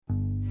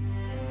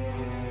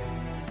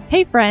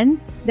Hey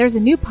friends, there's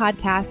a new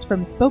podcast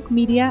from Spoke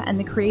Media and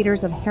the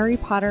creators of Harry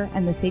Potter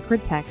and the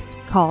Sacred Text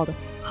called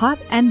Hot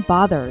and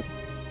Bothered,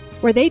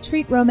 where they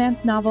treat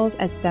romance novels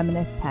as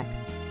feminist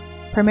texts,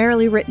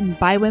 primarily written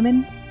by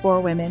women,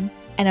 for women,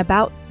 and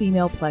about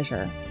female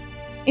pleasure.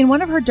 In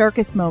one of her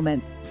darkest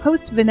moments,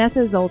 host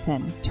Vanessa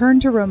Zoltan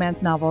turned to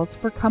romance novels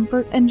for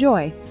comfort and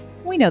joy.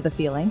 We know the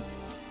feeling.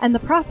 And the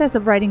process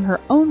of writing her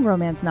own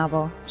romance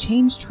novel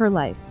changed her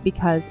life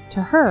because,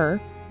 to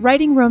her,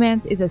 writing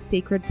romance is a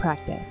sacred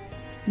practice.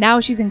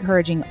 Now she's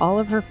encouraging all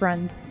of her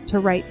friends to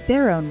write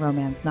their own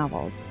romance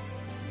novels.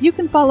 You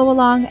can follow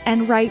along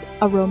and write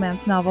a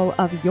romance novel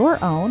of your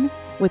own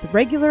with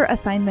regular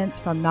assignments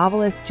from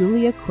novelist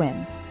Julia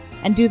Quinn,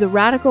 and do the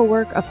radical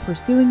work of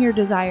pursuing your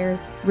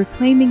desires,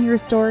 reclaiming your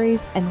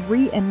stories, and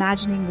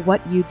reimagining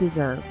what you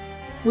deserve.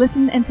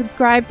 Listen and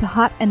subscribe to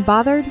Hot and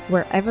Bothered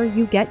wherever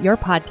you get your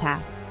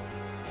podcasts.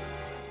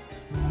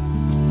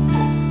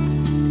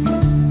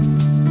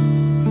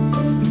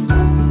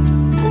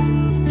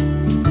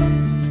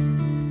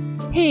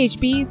 Hey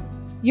HBs,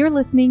 you're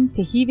listening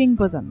to Heaving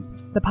Bosoms,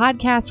 the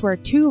podcast where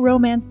two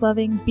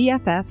romance-loving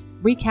BFFs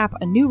recap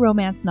a new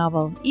romance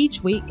novel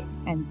each week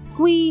and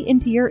squee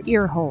into your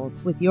ear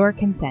holes with your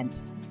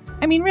consent.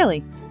 I mean,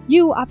 really,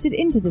 you opted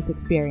into this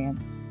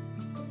experience.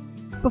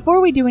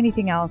 Before we do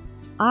anything else,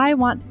 I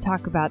want to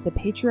talk about the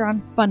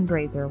Patreon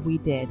fundraiser we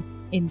did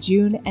in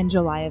June and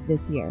July of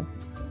this year.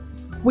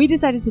 We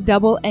decided to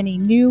double any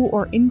new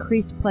or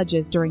increased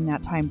pledges during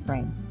that time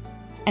frame.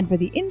 And for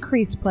the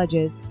increased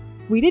pledges,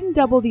 we didn't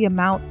double the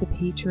amount the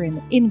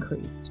patron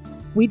increased.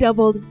 We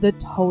doubled the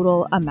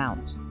total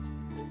amount.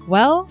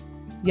 Well,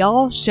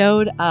 y'all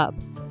showed up.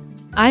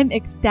 I'm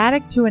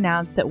ecstatic to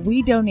announce that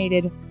we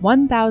donated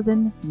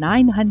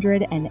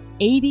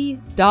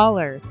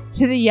 $1,980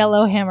 to the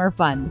Yellowhammer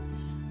Fund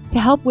to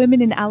help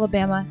women in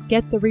Alabama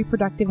get the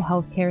reproductive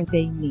health care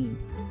they need.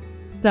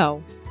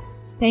 So,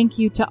 thank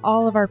you to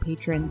all of our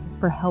patrons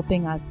for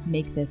helping us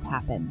make this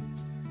happen.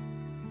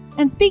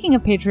 And speaking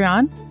of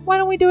Patreon, why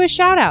don't we do a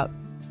shout out?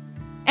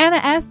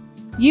 Anna S.,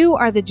 you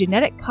are the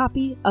genetic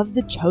copy of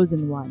the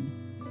Chosen One,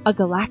 a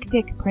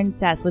galactic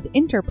princess with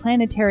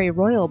interplanetary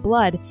royal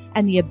blood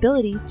and the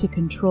ability to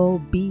control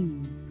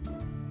bees.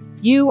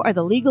 You are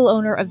the legal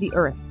owner of the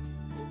Earth,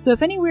 so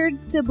if any weird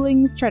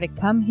siblings try to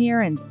come here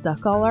and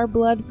suck all our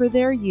blood for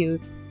their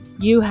youth,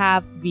 you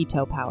have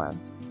veto power.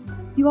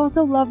 You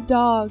also love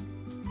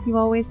dogs. You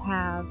always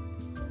have.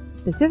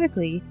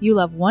 Specifically, you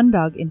love one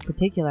dog in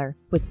particular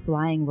with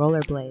flying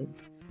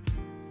rollerblades.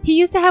 He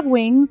used to have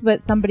wings,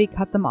 but somebody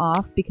cut them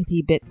off because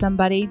he bit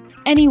somebody.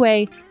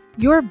 Anyway,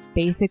 you're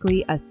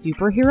basically a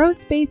superhero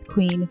space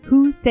queen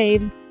who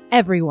saves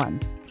everyone.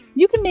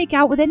 You can make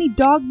out with any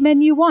dog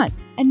men you want,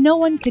 and no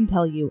one can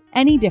tell you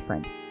any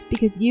different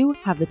because you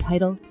have the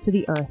title to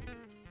the Earth.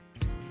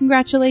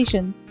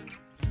 Congratulations.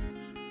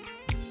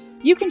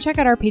 You can check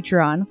out our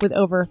Patreon with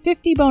over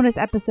 50 bonus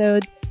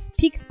episodes,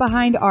 peeks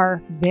behind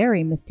our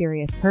very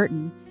mysterious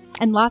curtain,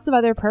 and lots of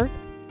other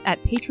perks at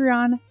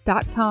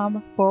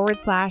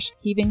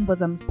patreon.com/Heaving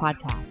Bosoms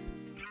podcast.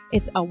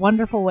 It's a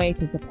wonderful way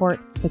to support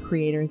the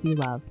creators you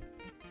love.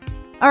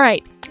 All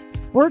right,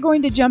 we're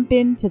going to jump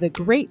into the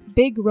great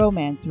big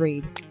romance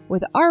read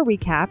with our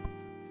recap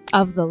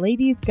of The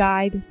Lady's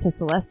Guide to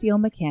Celestial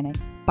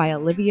Mechanics by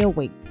Olivia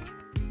Waite.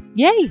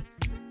 Yay!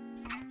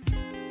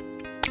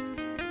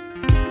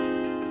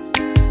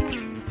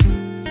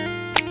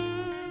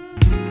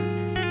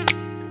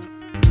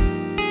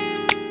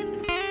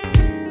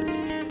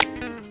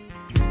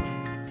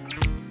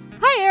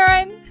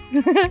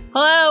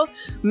 Hello,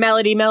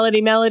 Melody. I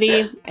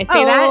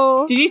say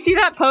that. Did you see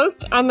that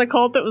post on the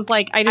cult that was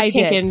like, I can't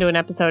get into an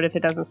episode if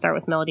it doesn't start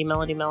with Melody.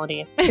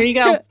 Here you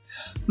go.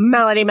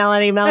 Melody.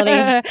 Aaron.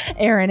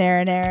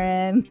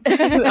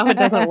 Oh, it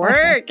doesn't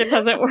work.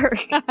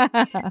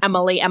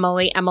 Emily.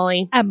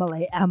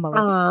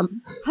 How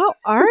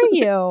are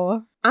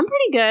you? I'm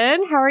pretty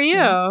good. How are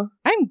you?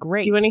 I'm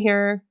great. Do you want to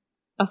hear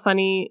a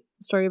funny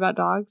story about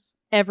dogs?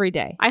 Every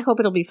day. I hope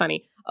it'll be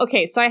funny.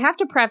 Okay, so I have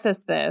to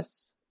preface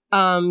this.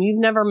 You've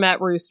never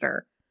met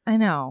Rooster. I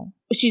know.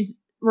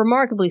 She's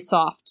remarkably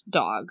soft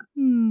dog.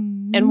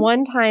 Mm. And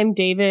one time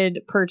David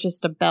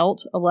purchased a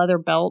leather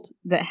belt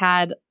that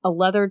had a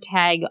leather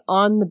tag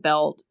on the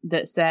belt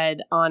that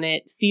said on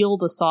it, "Feel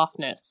the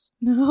softness."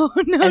 No.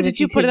 Did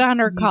you put it on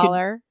her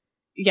collar?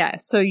 Yeah,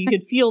 so you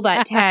could feel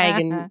that tag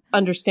and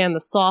understand the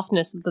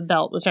softness of the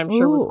belt, which I'm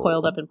sure was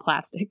coiled up in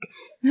plastic.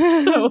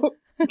 So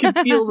you could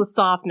feel the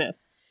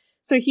softness.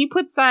 So he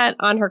puts that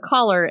on her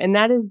collar, and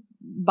that is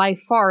by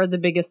far the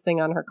biggest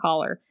thing on her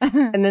collar.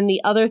 And then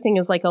the other thing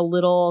is like a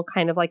little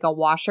kind of like a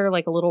washer,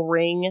 like a little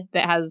ring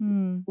that has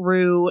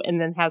Rue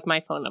and then has my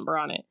phone number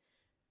on it.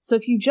 So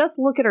if you just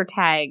look at her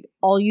tag,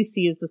 all you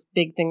see is this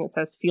big thing that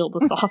says "Feel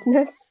the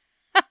softness."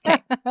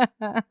 Okay.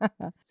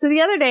 So the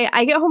other day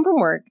I get home from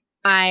work,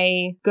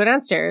 I go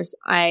downstairs,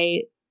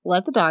 I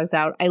let the dogs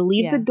out, I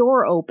leave the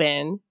door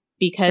open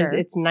because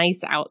it's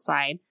nice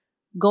outside,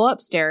 go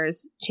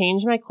upstairs,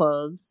 change my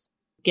clothes,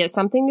 get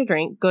something to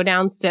drink, go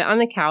down, sit on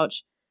the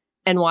couch,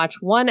 and watch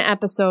one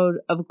episode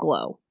of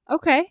Glow.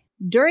 Okay.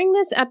 During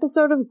this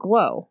episode of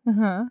Glow,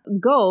 Uh-huh.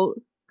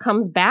 Goat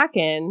comes back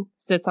in,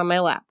 sits on my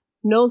lap.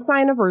 No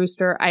sign of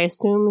Rooster. I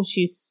assume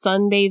she's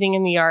sunbathing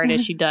in the yard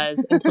as she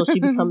does until she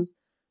becomes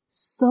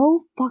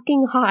so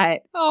fucking hot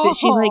that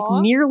she like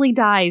nearly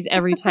dies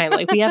every time.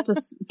 Like we have to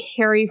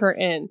carry her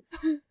in.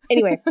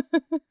 Anyway,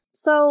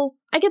 so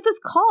I get this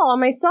call on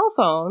my cell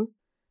phone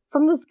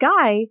from this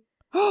guy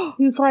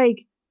who's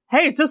like,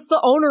 "Hey, is this the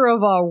owner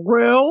of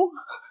Real?"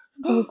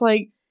 I was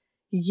like,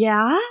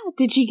 "Yeah,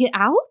 did she get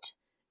out?"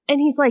 And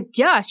he's like,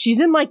 "Yeah,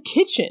 she's in my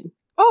kitchen."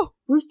 Oh,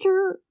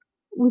 Rooster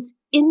was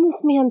in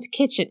this man's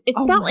kitchen.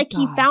 It's not like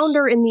he found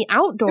her in the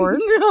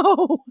outdoors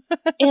no.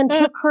 and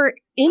took her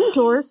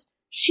indoors.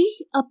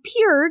 She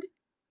appeared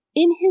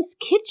in his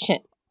kitchen.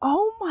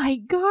 Oh my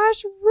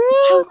gosh,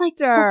 Rooster. So I was like,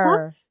 the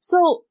fuck?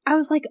 So I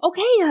was like,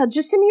 okay,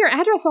 just send me your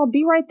address. I'll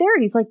be right there.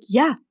 And he's like,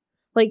 yeah.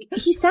 Like,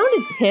 he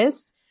sounded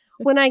pissed.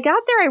 When I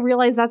got there, I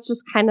realized that's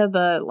just kind of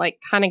the,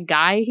 kind of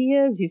guy he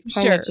is. He's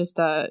kind of just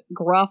a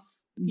gruff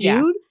dude.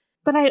 Yeah.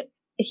 But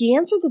he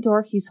answered the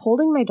door. He's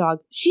holding my dog.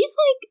 She's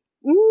like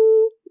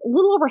a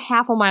little over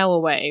half a mile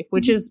away,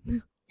 which is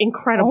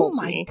incredible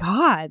to me. Oh my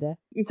God.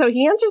 So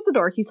he answers the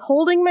door. He's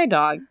holding my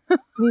dog. And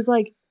he's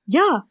like,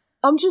 yeah,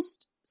 I'm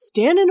just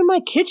standing in my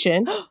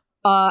kitchen.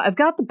 I've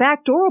got the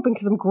back door open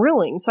because I'm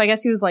grilling. So I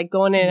guess he was like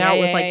going in and out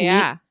with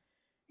meats.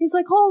 He's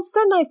like, all of a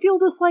sudden I feel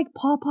this like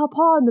paw, paw,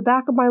 paw in the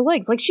back of my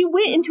legs. Like she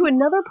went into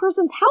another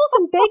person's house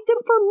and begged him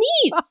for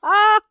meats.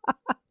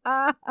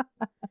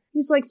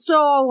 He's like,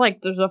 so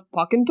there's a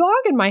fucking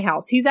dog in my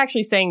house. He's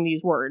actually saying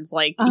these words.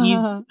 Like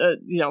he's a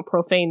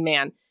profane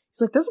man.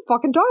 He's like, there's a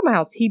fucking dog in my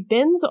house. He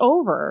bends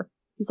over.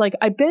 He's like,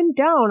 I bend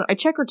down. I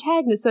check her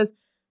tag and it says,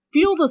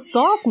 feel the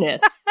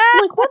softness.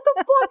 I'm like, what the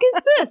fuck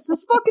is this?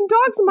 This fucking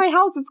dog's in my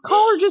house. Its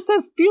collar just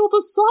says, feel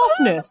the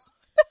softness.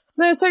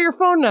 Then I saw your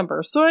phone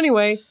number. So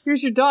anyway,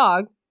 here's your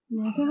dog.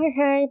 I'm like,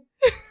 okay.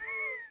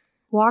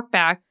 Walk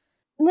back.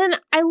 And then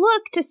I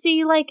look to see,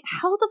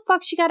 how the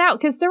fuck she got out.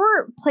 Because there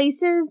were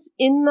places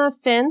in the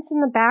fence in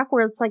the back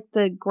where it's,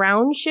 the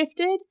ground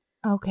shifted.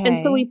 Okay. And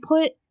so we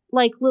put,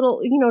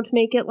 little, to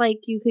make it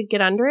you could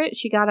get under it.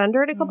 She got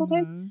under it a couple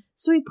times.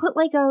 So we put,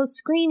 a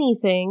screeny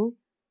thing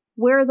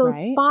where those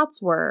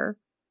spots were.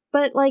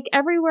 But,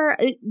 everywhere,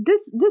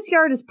 this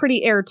yard is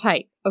pretty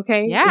airtight,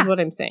 okay? Yeah. Is what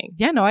I'm saying.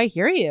 Yeah, no, I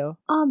hear you.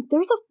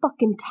 There's a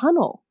fucking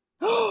tunnel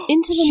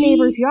into the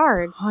neighbor's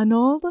yard.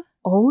 Tunneled?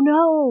 Oh,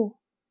 no.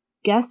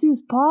 Guess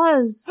whose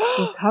paws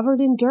were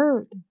covered in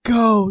dirt?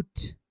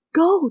 Goat.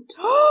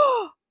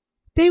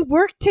 They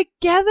work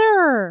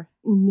together.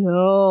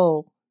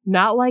 No,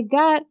 not like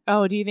that.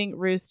 Oh, do you think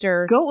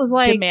Rooster Goat was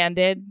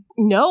demanded?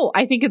 No,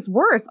 I think it's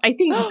worse. I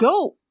think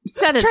Goat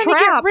set a trap. Trying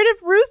to get rid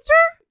of Rooster?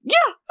 Yeah.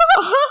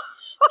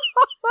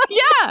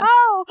 Yeah.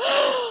 Oh.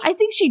 I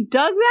think she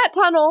dug that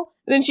tunnel,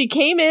 then she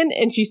came in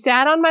and she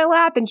sat on my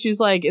lap and she's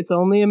like, it's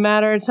only a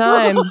matter of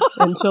time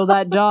until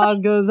that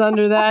dog goes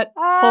under that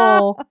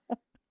hole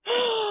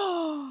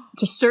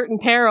to certain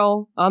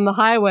peril on the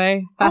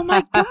highway. Oh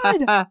my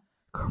God.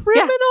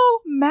 Criminal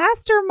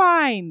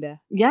mastermind.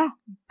 Yeah.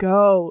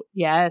 Goat.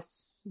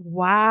 Yes.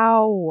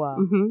 Wow.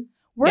 Mm-hmm.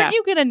 Weren't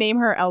you going to name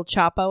her El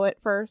Chapo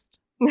at first?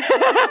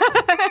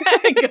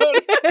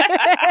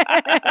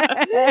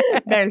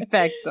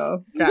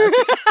 Perfecto. God.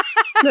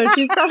 No,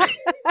 she's probably...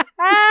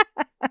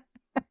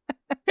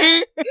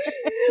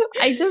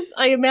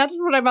 I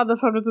imagine when I'm on the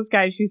phone with this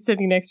guy, she's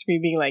sitting next to me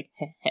being like,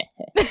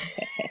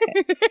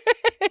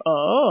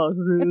 oh,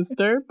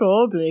 Rooster,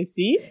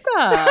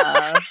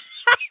 pobrecita.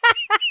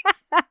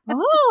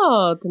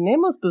 Oh,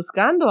 tenemos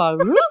buscando a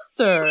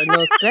Rooster.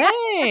 No sé.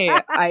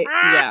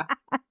 Yeah.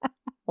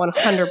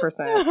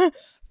 100%.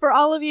 For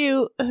all of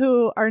you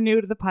who are new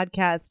to the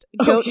podcast,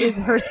 Goat is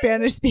her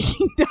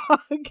Spanish-speaking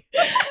dog.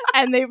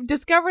 And they've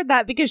discovered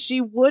that because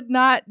she would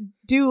not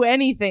do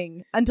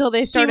anything until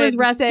they started She was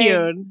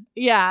rescued.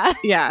 Yeah.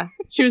 Yeah.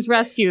 She was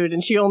rescued,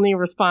 and she only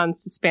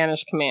responds to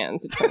Spanish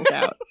commands, it turns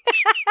out.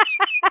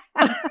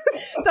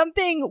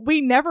 Something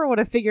we never would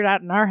have figured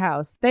out in our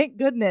house. Thank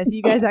goodness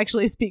you guys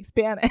actually speak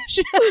Spanish.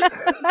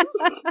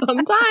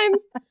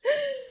 Sometimes.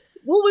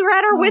 Well, we were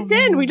at our wits'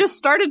 end. We just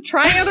started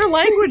trying other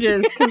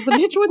languages because the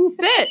bitch wouldn't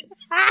sit.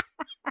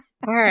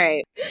 All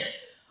right.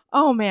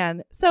 Oh,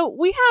 man. So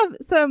we have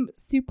some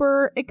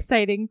super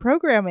exciting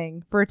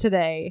programming for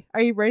today.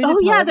 Are you ready to tell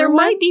everyone? There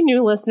might be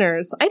new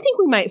listeners. I think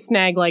we might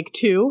snag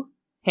 2.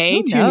 Hey,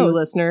 Who 2 knows? new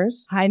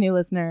listeners. Hi, new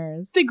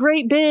listeners. The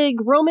Great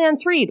Big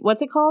Romance Read.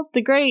 What's it called?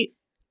 The Great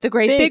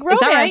Big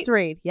Romance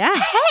Read. Yeah.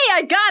 Hey,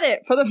 I got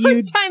it for the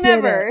first time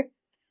ever.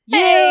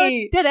 Hey!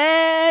 You did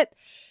it!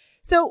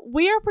 So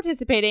we are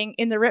participating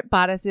in the Rip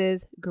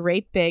Bodice's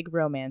Great Big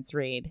Romance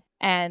Read.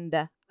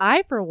 And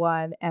I, for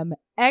one, am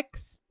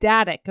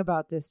ecstatic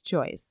about this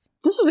choice.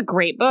 This was a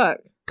great book.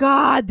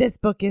 God, this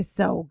book is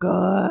so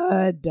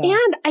good.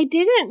 And I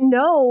didn't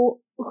know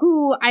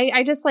who,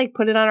 I just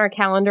put it on our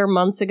calendar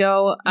months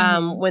ago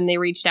when they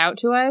reached out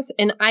to us.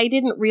 And I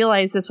didn't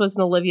realize this was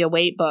an Olivia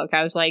Waite book.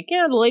 I was like,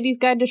 yeah, The Lady's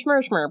Guide to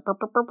Schmur.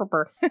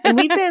 And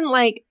we've been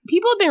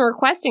people have been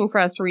requesting for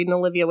us to read an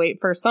Olivia Waite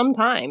for some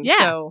time. Yeah.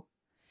 So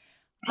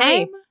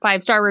Hey,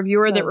 5-star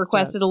reviewer so that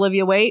requested stoked.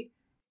 Olivia Waite.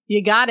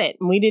 You got it.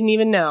 And we didn't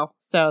even know.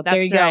 So there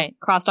you That's go. right.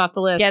 Crossed off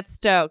the list. Get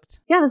stoked.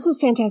 Yeah, this was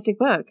a fantastic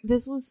book.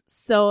 This was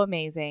so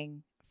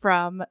amazing.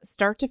 From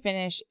start to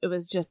finish, it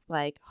was just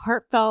like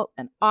heartfelt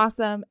and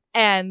awesome.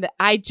 And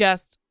I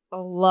just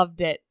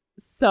loved it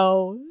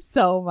so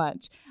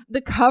much.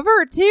 The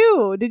cover,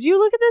 too. Did you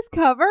look at this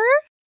cover?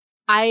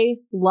 I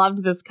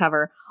loved this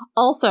cover.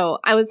 Also,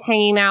 I was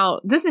hanging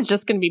out. This is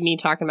just going to be me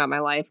talking about my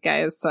life,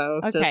 guys.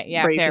 So Okay, just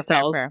yeah, brace fair.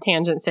 yourselves.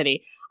 Tangent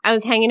City. I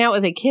was hanging out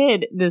with a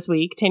kid this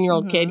week,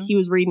 10-year-old kid. He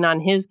was reading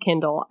on his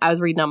Kindle. I was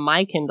reading on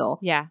my Kindle.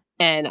 Yeah.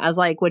 And I was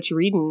like, what you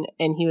reading?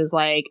 And he was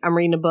like, I'm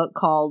reading a book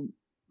called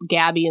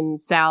Gabby and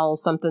Sal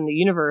something the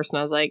universe. And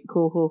I was like,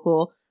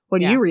 cool.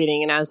 What are you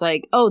reading? And I was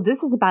like, oh,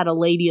 this is about a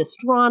lady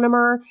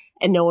astronomer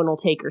and no one will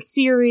take her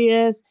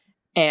serious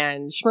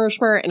and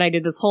schmur. And I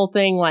did this whole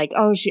thing like,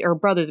 oh, her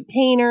brother's a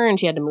painter and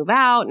she had to move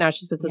out. Now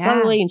she's with this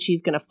other lady and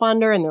she's going to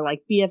fund her. And they're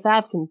like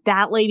BFFs. And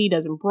that lady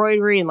does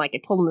embroidery. And like,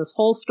 I told him this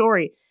whole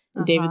story.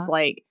 And David's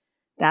like,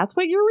 that's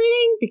what you're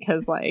reading?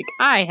 Because like,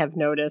 I have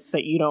noticed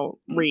that you don't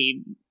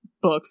read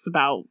books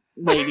about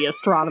lady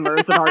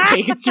astronomers that aren't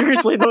taken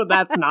seriously, though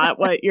that's not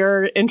what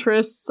your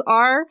interests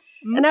are.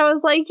 And I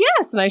was like,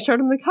 yes. And I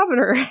showed him the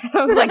cover.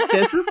 I was like,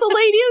 this is the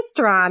lady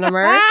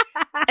astronomer.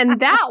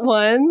 And that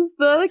one's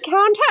the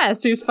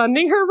countess who's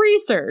funding her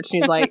research.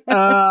 And he's like,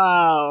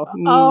 oh.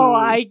 Oh,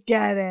 I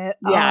get it.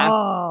 Yeah.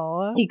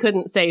 Oh. He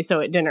couldn't say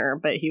so at dinner,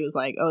 but he was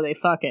like, oh, they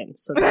fucking.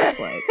 So that's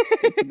what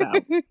it's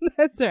about.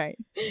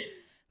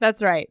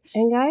 That's right.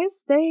 And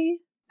guys,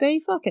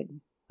 they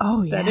fucking.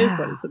 Oh, yeah. That is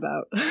what it's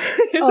about.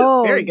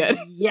 It's very good.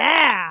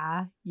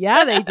 Yeah.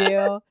 Yeah, they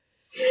do.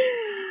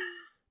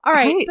 All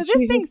right. Okay, so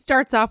this thing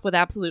starts off with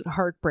absolute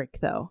heartbreak,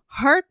 though.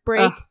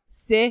 Heartbreak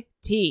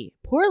City.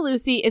 Poor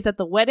Lucy is at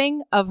the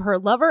wedding of her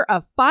lover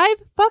of 5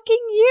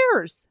 fucking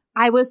years.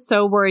 I was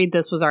so worried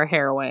this was our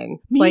heroine.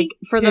 Me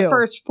for too. the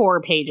first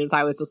 4 pages,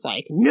 I was just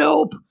like,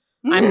 nope,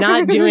 I'm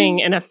not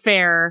doing an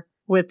affair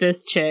with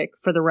this chick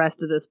for the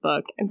rest of this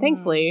book. And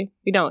thankfully,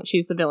 we don't.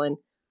 She's the villain.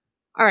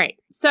 All right.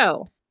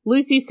 So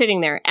Lucy's sitting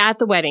there at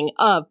the wedding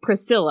of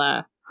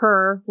Priscilla,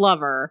 her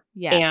lover,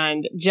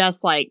 and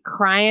just like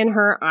crying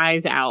her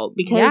eyes out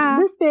because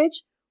this bitch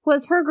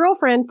was her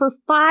girlfriend for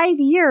 5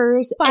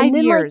 years. 5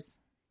 years.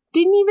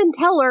 Didn't even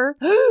tell her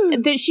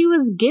that she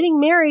was getting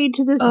married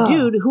to this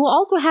dude who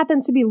also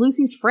happens to be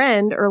Lucy's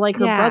friend or like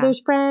her brother's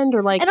friend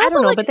or like, and I also,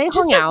 don't know, like, but they just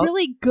hung out. A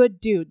really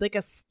good dude, like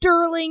a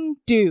sterling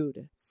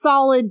dude.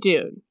 Solid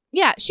dude.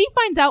 Yeah, she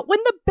finds out when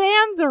the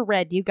bands are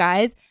red, you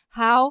guys.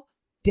 How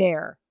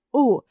dare.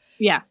 Ooh.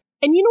 Yeah.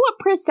 And you know what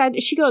Pris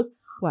said? She goes,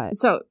 what?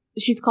 So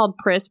she's called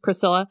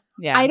Priscilla.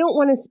 Yeah. I don't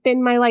want to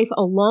spend my life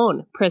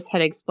alone, Pris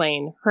had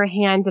explained, her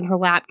hands in her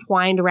lap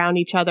twined around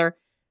each other,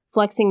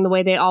 flexing the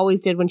way they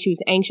always did when she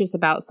was anxious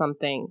about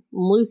something.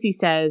 Lucy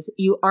says,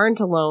 you aren't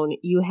alone.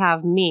 You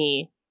have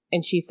me.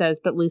 And she says,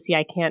 but Lucy,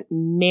 I can't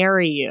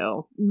marry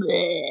you.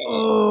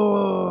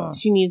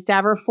 She needs to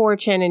have her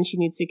fortune and she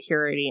needs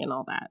security and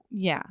all that.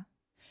 Yeah.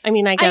 I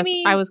mean, I guess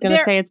I was going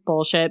to say it's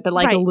bullshit, but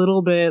like a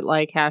little bit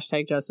like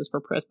hashtag justice for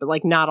Pris, but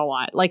like not a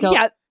lot. Like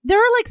yeah, there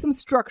are like some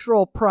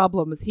structural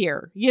problems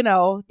here, you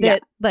know,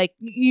 that like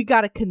you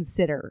got to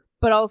consider,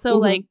 but also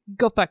like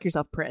go fuck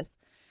yourself, Pris.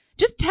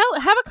 Just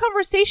have a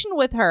conversation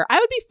with her. I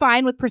would be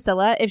fine with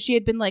Priscilla if she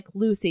had been like,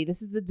 Lucy,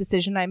 this is the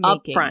decision I'm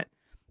making. Up front.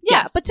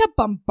 Yeah, but to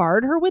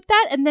bombard her with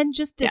that and then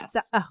just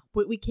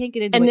we can't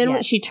get into it. And then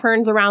when she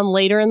turns around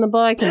later in the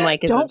book and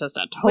like, is it just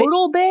a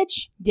total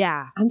bitch?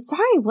 Yeah. I'm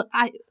sorry.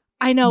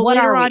 I know. What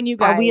later are on, you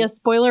guys. Are we a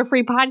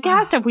spoiler-free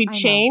podcast? Have we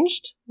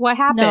changed? What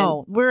happened?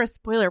 No, we're a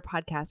spoiler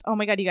podcast. Oh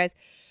my God, you guys.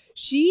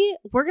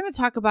 We're going to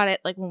talk about it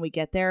like when we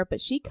get there,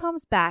 but she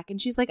comes back and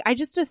she's like, I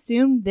just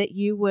assumed that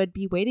you would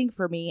be waiting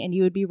for me and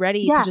you would be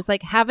ready to just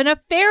like have an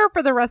affair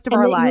for the rest of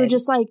our lives. You would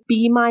just like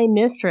be my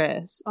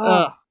mistress.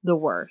 Ugh, the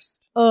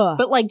worst. Ugh.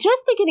 But like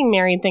just the getting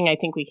married thing, I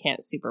think we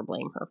can't super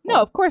blame her for. No,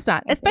 of course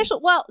not.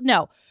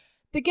 No.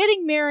 The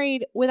getting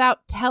married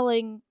without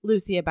telling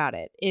Lucy about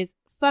it is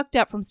fucked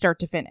up from start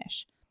to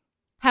finish.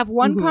 Have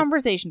one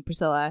conversation,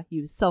 Priscilla,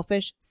 you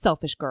selfish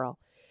girl.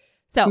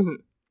 So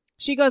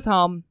she goes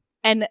home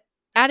and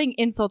adding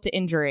insult to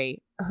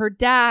injury, her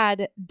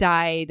dad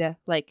died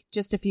like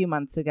just a few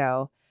months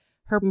ago.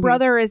 Her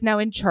brother is now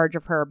in charge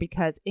of her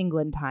because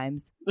England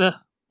times. Ugh.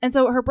 And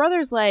so her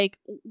brother's like,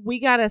 we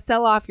got to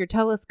sell off your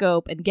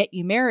telescope and get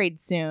you married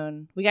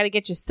soon. We got to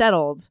get you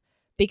settled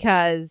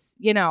because,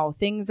 you know,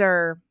 things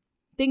are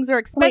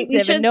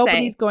expensive and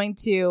nobody's going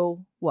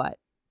to what?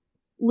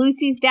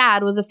 Lucy's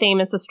dad was a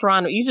famous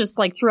astronomer. You just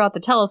like threw out the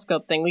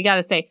telescope thing. We got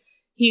to say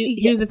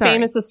he was a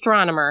famous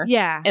astronomer.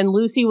 Yeah. And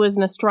Lucy was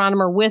an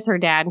astronomer with her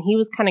dad. And he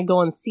was kind of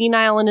going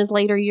senile in his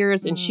later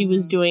years. And she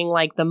was doing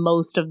like the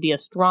most of the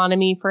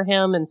astronomy for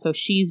him. And so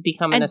she's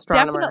become an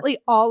astronomer. Definitely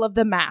all of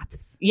the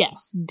maths.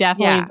 Yes,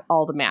 definitely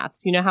all the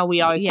maths. You know how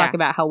we always talk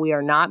about how we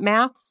are not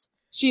maths?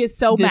 She is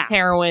so This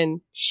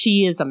heroine,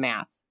 she is a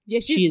math.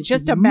 Yeah, she's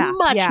just a math.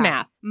 Much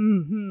math.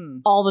 Mm-hmm.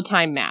 All the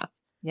time math.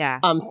 Yeah.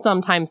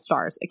 Sometimes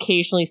stars.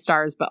 Occasionally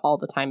stars, but all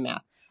the time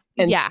math.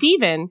 And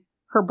Stephen,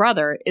 her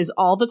brother, is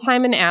all the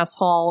time an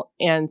asshole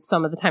and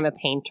some of the time a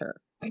painter.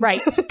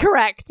 Right.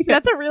 Correct. Yes.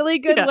 That's a really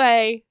good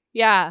way.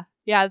 Yeah.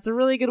 Yeah, it's a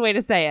really good way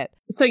to say it.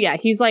 So yeah,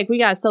 he's like, we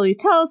gotta sell these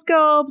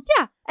telescopes.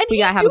 Yeah. And we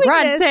he's gotta have a doing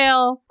garage this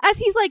sale. as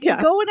he's like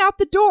going out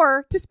the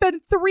door to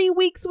spend 3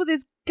 weeks with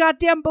his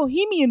goddamn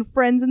bohemian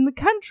friends in the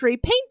country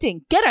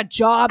painting. Get a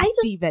job,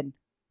 Stephen.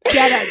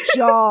 Get a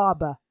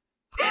job.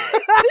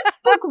 This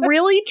book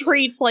really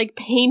treats like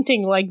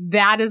painting like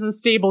that is a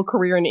stable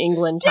career in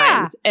England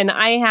times. And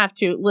I have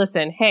to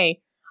listen,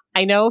 hey,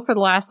 I know for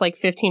the last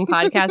 15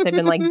 podcasts I've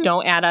been like,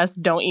 don't add us,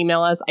 don't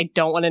email us. I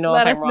don't want to know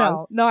if I'm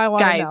wrong. No, I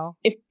want to know.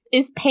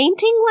 Is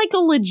painting like a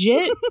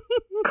legit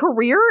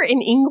career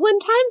in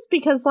England times?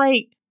 Because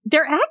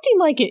they're acting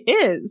like it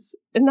is,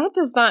 and that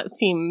does not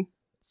seem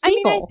stable.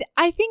 I mean,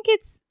 I think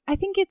it's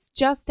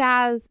just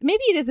as,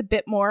 maybe it is a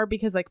bit more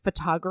because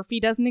photography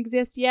doesn't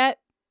exist yet.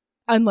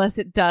 Unless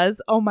it does.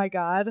 Oh my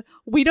God.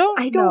 I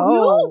don't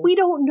know. We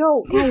don't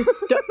know. Guys,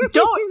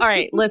 don't. All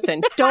right,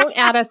 listen. Don't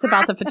add us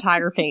about the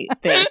photography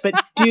thing, but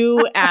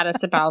do add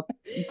us about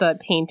the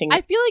painting.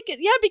 I feel like,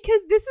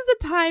 because this is a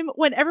time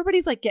when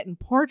everybody's getting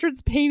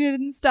portraits painted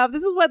and stuff.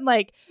 This is when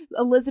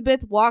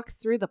Elizabeth walks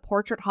through the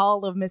portrait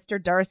hall of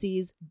Mr.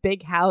 Darcy's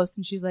big house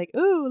and she's like,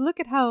 ooh, look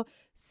at how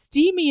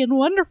steamy and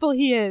wonderful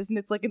he is. And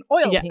it's like an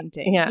oil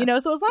painting. Yeah.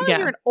 So as long as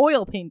you're an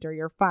oil painter,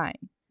 you're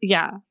fine.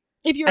 Yeah.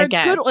 If you're a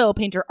good oil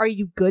painter, are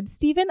you good,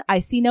 Stephen? I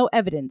see no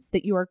evidence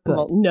that you are good.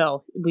 Well,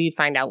 no, we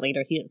find out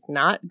later he is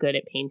not good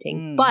at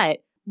painting. But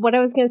what I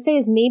was going to say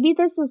is maybe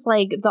this is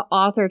the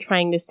author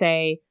trying to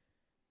say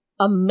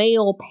a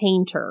male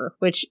painter,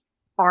 which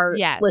are,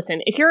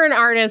 listen, if you're an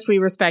artist, we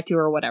respect you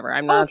or whatever.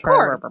 I'm not of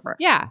course.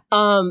 Yeah.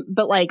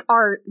 But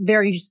art,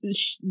 very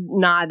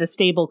not a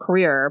stable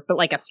career, but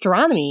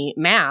astronomy,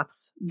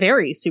 maths,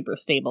 very super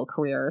stable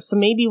career. So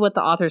maybe what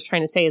the author's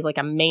trying to say is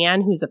a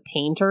man who's a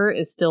painter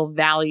is still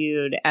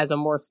valued as a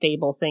more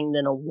stable thing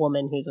than a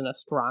woman who's an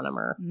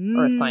astronomer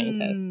or a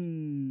scientist.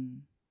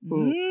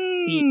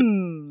 Deep.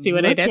 See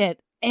what I did? Look at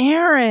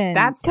Aaron.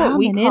 That's what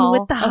we call in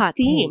with the hot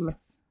theme.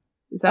 takes.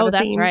 Is that a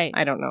that's theme? right.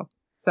 I don't know.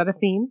 Is that a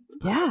theme?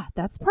 Yeah,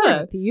 that's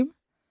part of the theme.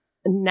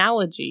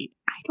 Analogy.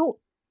 I don't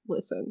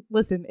listen.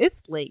 Listen,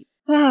 it's late.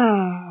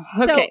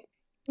 Okay. So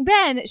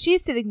then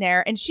she's sitting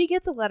there and she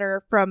gets a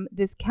letter from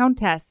this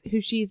countess who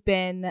she's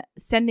been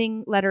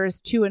sending letters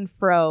to and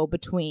fro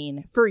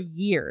between for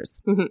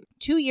years.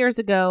 2 years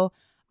ago,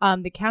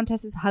 the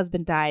countess's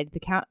husband died.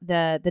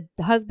 The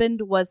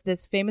husband was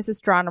this famous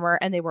astronomer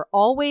and they were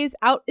always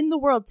out in the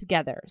world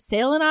together,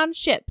 sailing on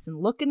ships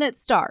and looking at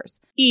stars.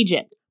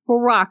 Egypt,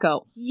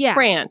 Morocco,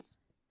 France,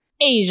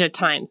 Asia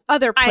times,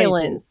 other places.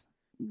 Islands.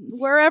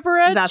 Wherever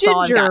a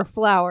ginger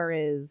flower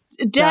is.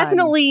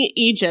 Definitely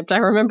Egypt. I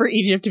remember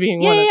Egypt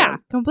being one of them. Yeah,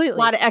 completely. A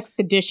lot of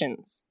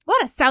expeditions. A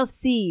lot of South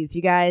Seas,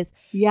 you guys.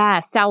 Yeah,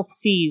 South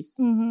Seas.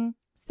 Mm-hmm.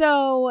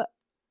 So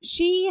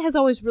she has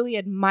always really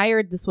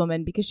admired this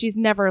woman because she's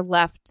never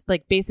left,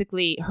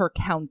 basically her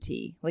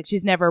county.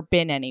 She's never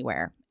been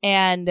anywhere.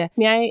 And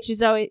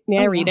she's always... May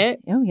I read it?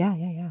 Oh, yeah.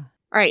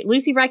 All right,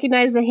 Lucy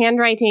recognized the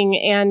handwriting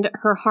and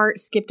her heart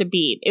skipped a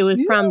beat. It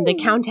was from the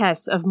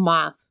Countess of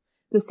Moth,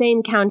 the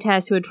same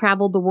countess who had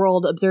traveled the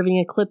world observing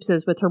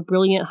eclipses with her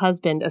brilliant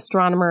husband,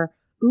 astronomer.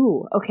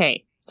 Ooh,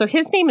 okay. So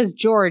his name is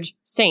George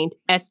Saint,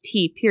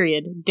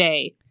 St.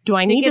 Day. Do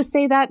I need to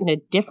say that in a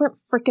different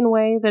frickin'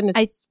 way than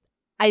it's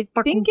I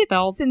think it's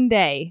spelled?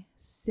 Sinday.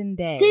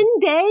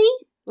 Sinday?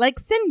 Like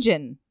St.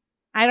 John.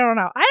 I don't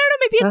know.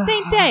 Maybe it's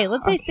Saint Day.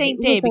 Let's say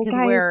Saint Day because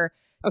guys, we're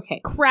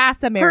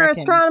crass Americans.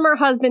 Her astronomer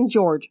husband,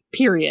 George,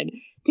 period.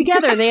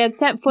 Together, they had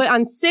set foot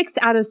on 6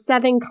 out of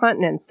 7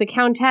 continents. The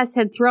Countess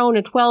had thrown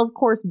a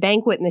 12-course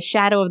banquet in the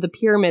shadow of the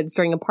pyramids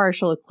during a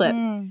partial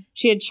eclipse.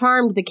 She had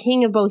charmed the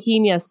king of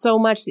Bohemia so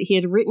much that he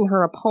had written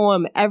her a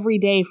poem every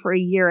day for a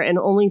year and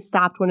only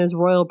stopped when his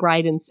royal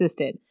bride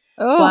insisted.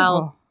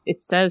 Well,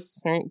 it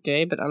says Saint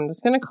Day, but I'm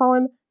just going to call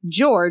him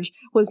George,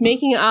 was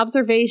making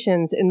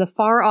observations in the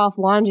far-off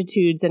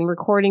longitudes and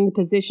recording the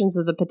positions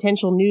of the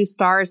potential new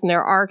stars and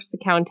their arcs. The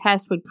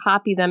Countess would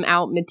copy them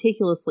out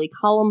meticulously,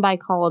 column by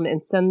column,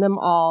 and send them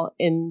all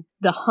in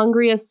the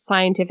hungriest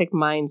scientific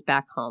minds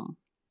back home.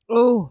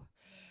 Oh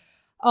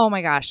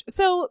my gosh.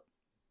 So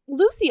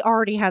Lucy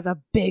already has a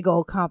big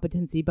old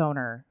competency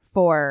boner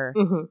for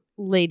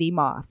Lady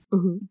Moth.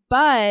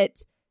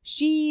 But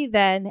she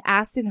then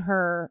asked in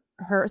her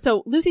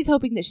so Lucy's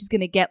hoping that she's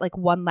going to get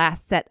one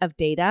last set of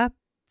data.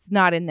 It's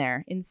not in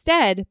there.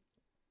 Instead,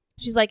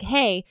 she's like,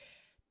 hey,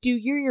 do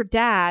you or your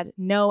dad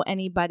know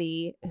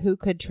anybody who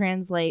could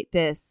translate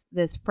this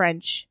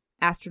French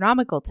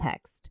astronomical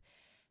text?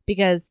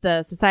 Because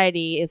the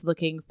society is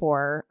looking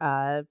for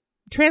a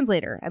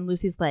translator. And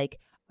Lucy's like,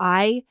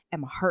 I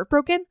am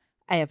heartbroken.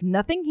 I have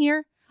nothing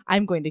here.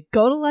 I'm going to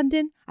go to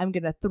London. I'm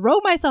going to throw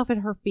myself at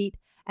her feet.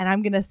 And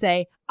I'm going to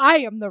say, I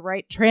am the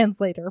right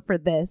translator for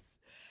this.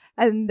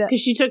 And because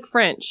she took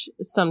French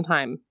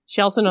sometime. She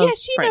also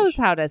knows she French. knows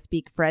how to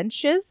speak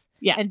Frenches.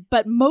 Yeah.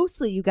 But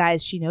mostly, you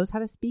guys, she knows how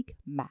to speak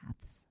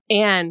maths.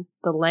 And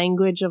the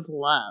language of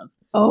love.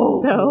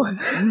 Oh. So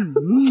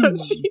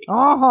she...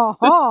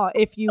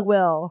 if you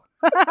will.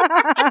 Is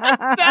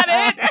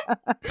that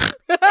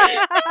it?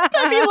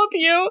 Pepe Le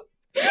Pew.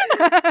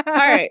 All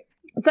right.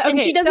 So,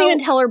 and she doesn't even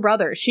tell her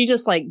brother. She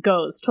just, like,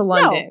 goes to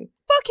London. No,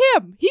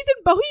 fuck him. He's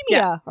in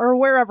Bohemia or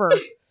wherever.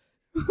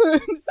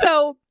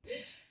 So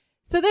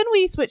then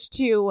we switch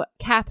to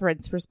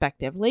Catherine's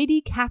perspective. Lady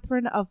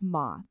Catherine of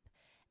Moth.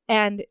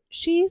 And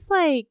she's,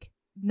 like,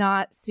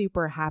 not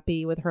super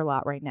happy with her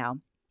lot right now.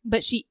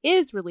 But she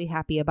is really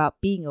happy about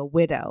being a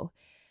widow.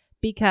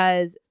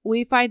 Because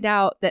we find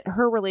out that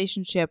her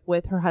relationship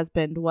with her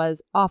husband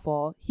was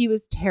awful. He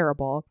was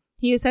terrible.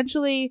 He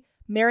essentially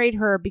married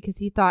her because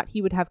he thought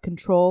he would have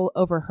control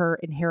over her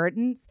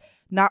inheritance,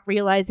 not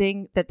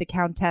realizing that the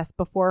countess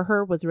before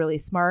her was really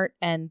smart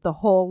and the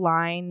whole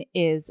line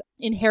is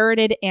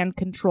inherited and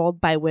controlled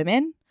by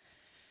women.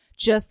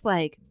 Just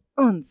like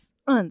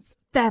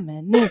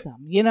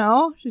feminism, you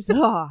know? She's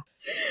How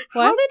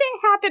did it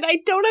happen? I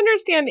don't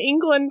understand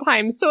England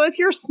time. So if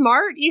you're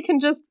smart, you can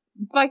just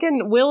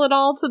fucking will it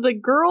all to the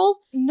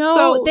girls? No,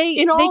 so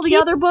the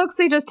other books,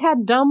 they just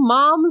had dumb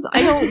moms?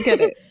 I don't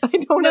get it. I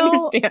don't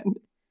understand.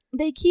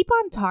 They keep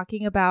on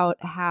talking about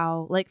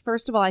how, like,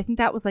 first of all, I think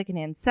that was like an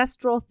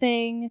ancestral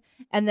thing.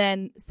 And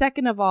then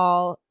second of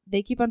all,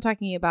 they keep on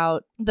talking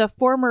about the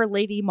former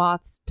Lady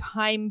Moth's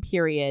time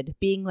period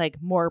being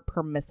like more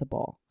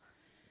permissible.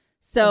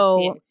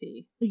 So, I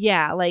see.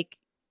 Yeah, like,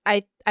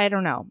 I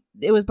don't know.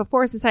 It was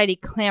before society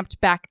clamped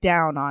back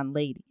down on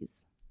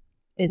ladies,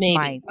 is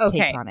my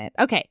take on it.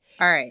 Okay.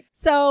 All right.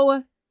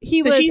 So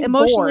he was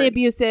emotionally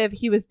abusive.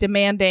 He was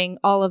demanding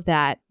all of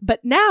that. But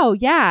now,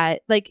 yeah,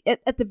 like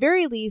at the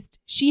very least,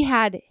 she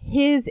had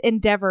his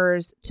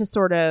endeavors to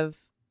sort of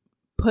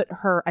put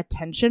her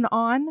attention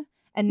on.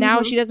 And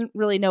now she doesn't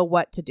really know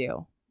what to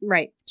do.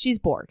 Right. She's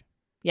bored.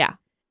 Yeah.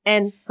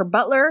 And her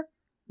butler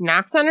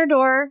knocks on her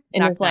door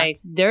and is like,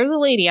 there's a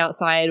lady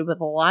outside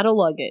with a lot of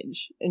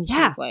luggage. And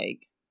she's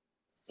like,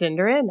 send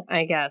her in,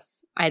 I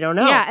guess. I don't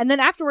know. Yeah. And then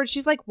afterwards,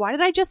 she's like, why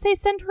did I just say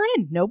send her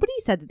in? Nobody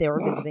said that they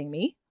were visiting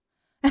me.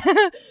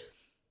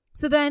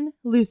 So then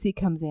Lucy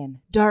comes in,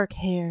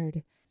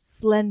 dark-haired,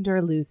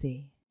 slender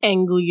Lucy.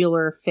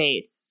 Angular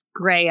face,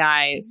 gray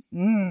eyes,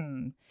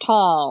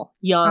 tall,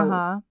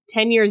 young,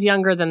 10 years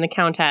younger than the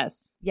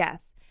Countess.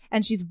 Yes.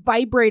 And she's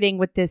vibrating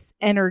with this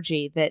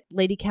energy that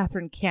Lady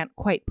Catherine can't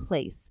quite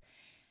place.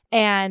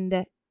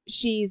 And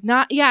she's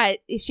not,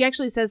 she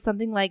actually says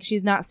something like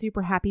she's not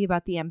super happy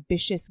about the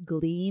ambitious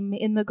gleam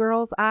in the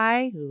girl's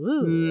eye.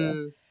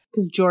 Ooh.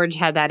 Because George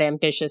had that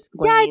ambitious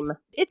gleam. Yeah,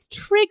 it's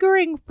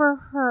triggering for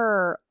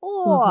her.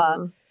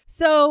 Oh.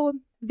 So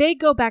they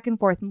go back and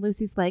forth, and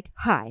Lucy's like,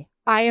 hi,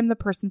 I am the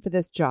person for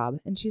this job.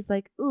 And she's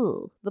like,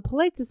 ooh, the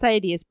polite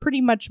society is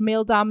pretty much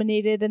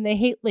male-dominated, and they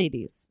hate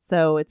ladies.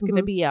 So it's going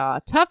to be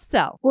a tough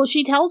sell. Well,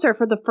 she tells her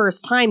for the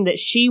first time that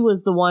she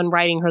was the one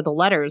writing her the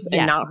letters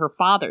and not her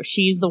father.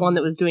 She's the one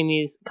that was doing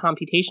these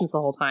computations the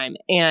whole time.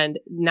 And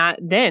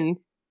then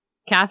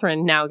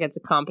Catherine now gets a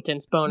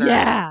competence boner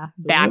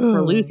back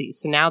for Lucy.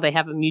 So now they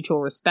have a mutual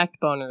respect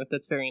boner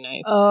that's very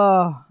nice.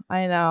 Oh,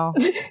 I know.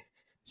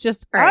 It's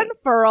just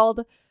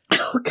unfurled.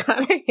 Oh,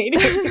 God, I hate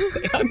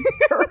it.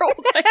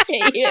 Unfurled. I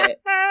hate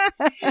it.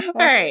 All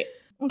right.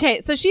 Okay,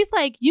 so she's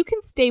like, you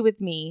can stay with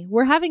me.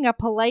 We're having a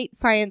polite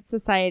science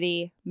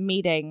society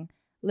meeting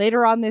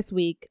later on this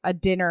week, a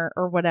dinner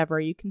or whatever.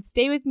 You can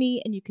stay with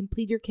me and you can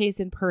plead your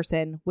case in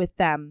person with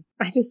them.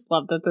 I just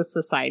love that this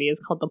society is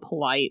called the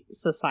Polite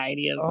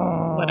Society of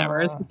whatever,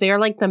 because they are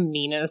like the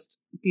meanest.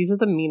 These are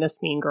the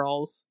meanest mean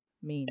girls.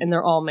 Mean. And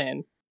they're all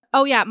men.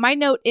 Oh, yeah. My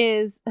note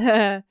is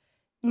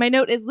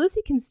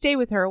Lucy can stay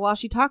with her while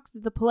she talks to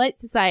the Polite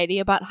Society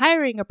about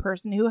hiring a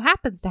person who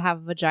happens to have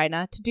a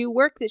vagina to do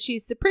work that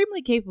she's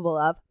supremely capable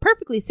of,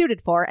 perfectly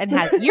suited for, and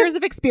has years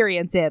of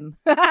experience in.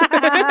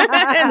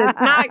 And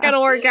it's not going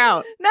to work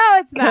out. No,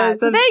 it's not.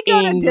 So they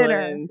go to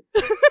dinner.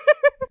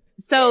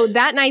 So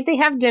that night they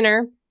have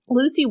dinner.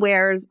 Lucy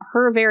wears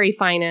her very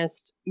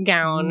finest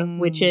gown,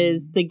 which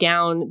is the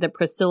gown that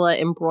Priscilla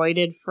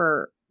embroidered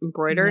for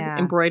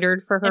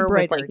her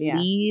with like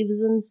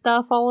leaves and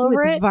stuff all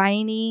over it. It's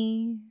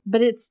viney.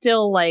 But it's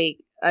still like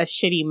a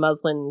shitty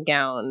muslin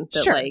gown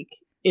that like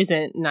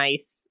isn't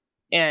nice,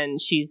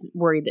 and she's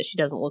worried that she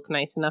doesn't look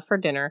nice enough for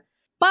dinner.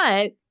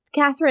 But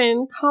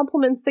Catherine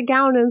compliments the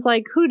gown and is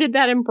like, who did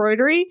that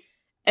embroidery?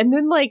 And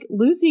then like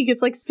Lucy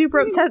gets like super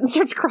upset and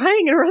starts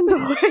crying and runs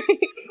away.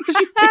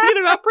 She's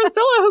thinking about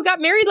Priscilla, who got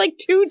married like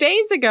 2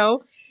 days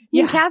ago.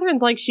 Yeah. And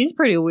Catherine's like, she's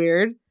pretty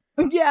weird.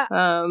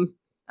 Yeah.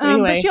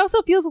 Anyway. But she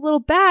also feels a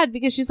little bad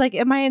because she's like,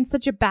 am I in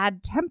such a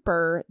bad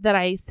temper that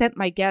I sent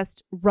my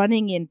guest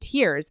running in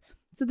tears?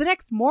 So the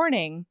next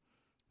morning,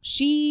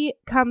 she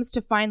comes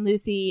to find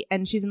Lucy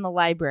and she's in the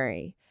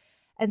library.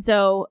 And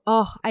so,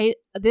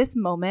 this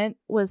moment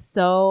was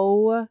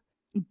so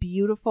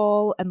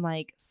beautiful and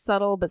like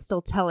subtle, but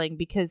still telling,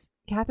 because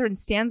Catherine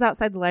stands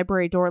outside the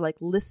library door, like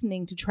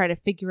listening to try to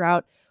figure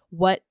out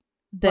what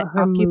the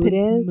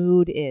occupant's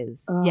mood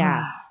is.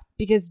 Yeah.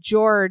 Because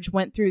George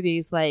went through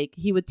these, like,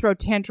 he would throw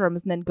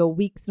tantrums and then go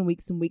weeks and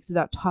weeks and weeks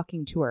without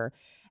talking to her.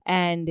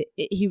 And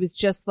he was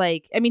just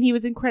like, I mean, he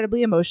was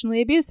incredibly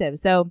emotionally abusive.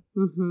 So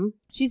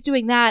she's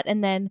doing that.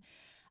 And then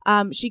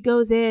she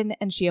goes in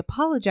and she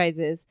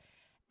apologizes.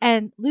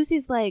 And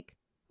Lucy's like,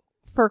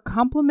 for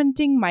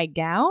complimenting my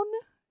gown?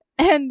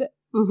 And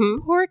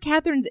poor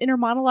Catherine's inner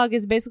monologue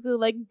is basically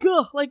like,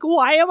 "Gah, like,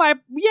 why am I?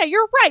 Yeah,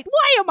 you're right.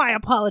 Why am I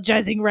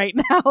apologizing right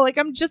now? Like,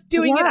 I'm just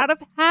doing it out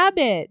of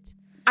habit."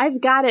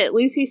 I've got it.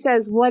 Lucy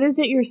says, "What is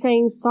it you're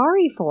saying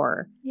sorry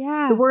for?"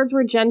 Yeah. The words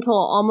were gentle,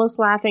 almost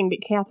laughing,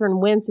 but Catherine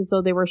winced as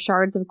though they were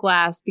shards of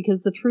glass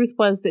because the truth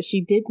was that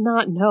she did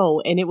not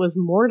know, and it was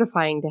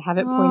mortifying to have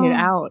it pointed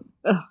out.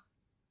 Ugh.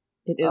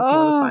 It is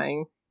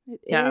mortifying.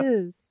 It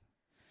is.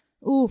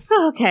 Oof.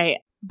 Okay.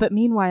 But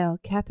meanwhile,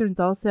 Catherine's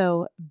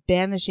also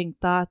banishing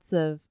thoughts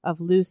of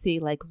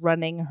Lucy, like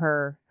running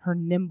her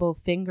nimble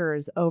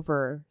fingers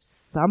over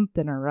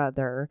something or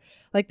other.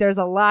 Like there's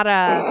a lot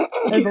of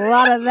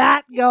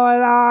that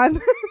going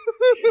on.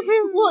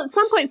 Well, at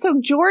some point, so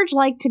George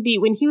liked to be,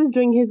 when he was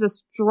doing his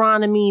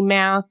astronomy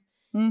math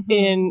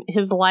in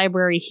his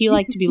library, he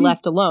liked to be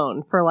left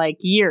alone for like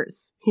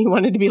years. He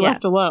wanted to be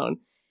left alone.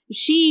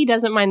 She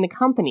doesn't mind the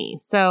company.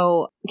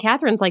 So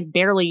Catherine's like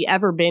barely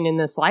ever been in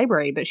this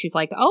library, but she's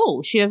like,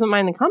 oh, she doesn't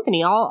mind the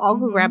company. I'll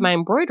go grab my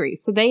embroidery.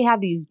 So they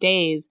have these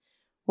days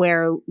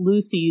where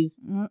Lucy's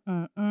doing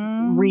math.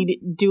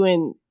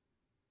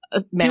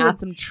 Doing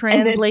some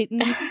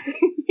translating.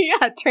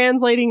 Yeah,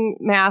 translating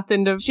math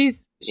into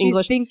She's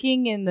English.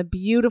 Thinking in the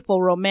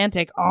beautiful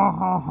romantic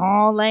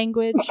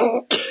language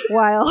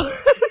while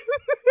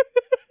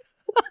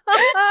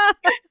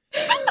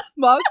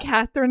while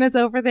Catherine is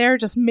over there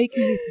just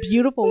making these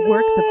beautiful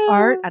works of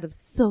art out of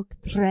silk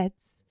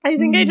threads. I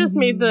think I just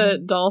made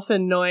the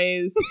dolphin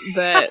noise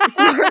that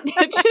Smart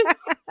Bitches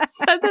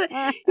said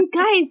that. You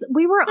guys,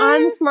 we were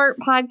on Smart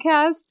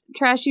Podcast,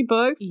 Trashy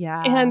Books.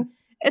 Yeah. And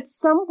at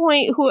some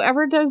point,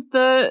 whoever does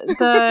the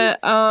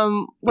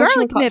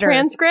Garlic knitter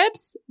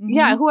transcripts,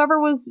 whoever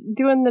was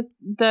doing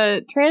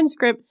the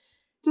transcript,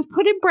 just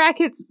put in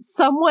brackets,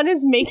 someone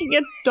is making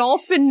a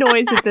dolphin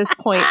noise at this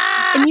point.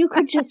 And you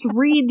could just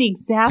read the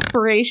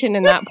exasperation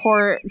in that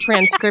poor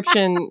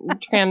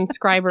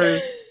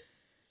transcribers.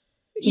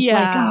 Just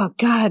like, oh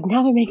God,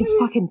 now they're making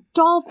fucking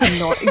dolphin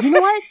noise. You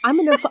know what? I'm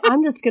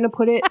just gonna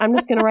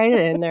write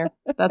it in there.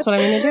 That's what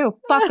I'm gonna do.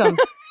 Fuck them.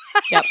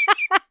 Yep.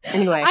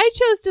 Anyway. I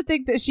chose to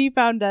think that she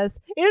found us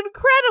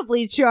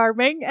incredibly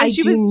charming, and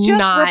she was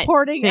just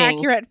reporting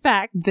accurate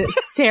facts. That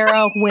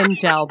Sarah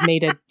Wendell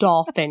made a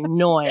dolphin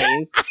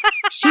noise.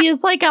 She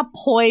is like a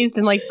poised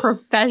and like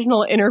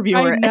professional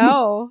interviewer. I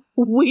know.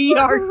 We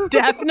are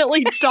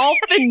definitely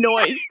dolphin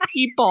noise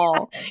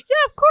people.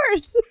 Yeah, of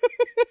course.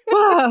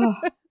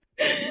 But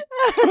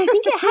I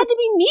think it had to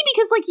be me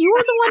because like you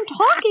were the one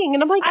talking,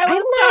 and I'm like, I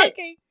was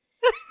talking.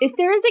 If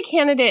there is a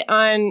candidate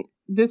on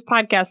this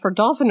podcast for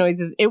dolphin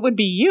noises, it would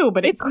be you,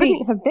 but it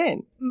couldn't have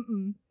been.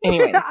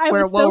 Anyways, I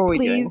was so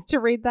pleased to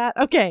read that.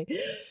 Okay.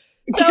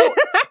 So,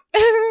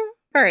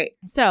 all right.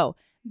 So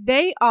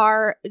they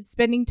are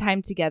spending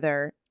time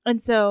together.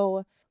 And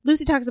so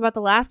Lucy talks about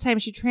the last time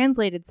she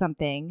translated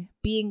something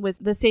being with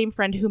the same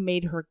friend who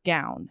made her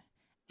gown.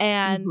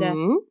 And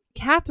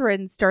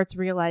Catherine starts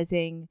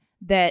realizing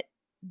that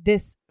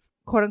this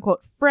quote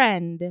unquote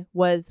friend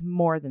was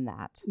more than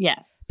that.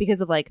 Yes.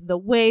 Because of like the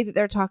way that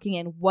they're talking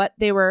and what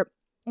they were.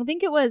 I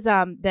think it was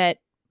that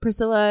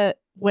Priscilla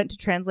went to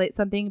translate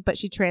something, but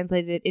she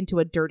translated it into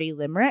a dirty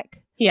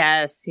limerick.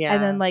 Yes. Yeah.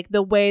 And then like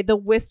the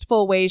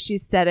wistful way she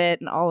said it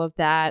and all of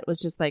that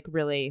was just like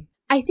really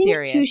I think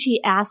serious. Too,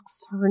 she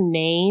asks her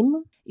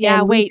name.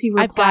 Yeah, wait, Lucy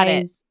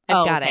replies,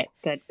 I've got it.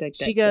 Good.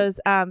 She goes,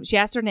 she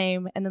asked her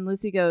name, and then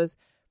Lucy goes,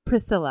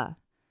 Priscilla.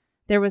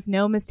 There was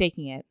no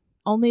mistaking it.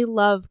 Only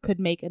love could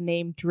make a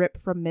name drip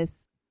from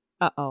Miss...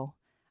 I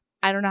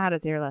don't know how to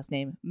say her last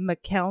name.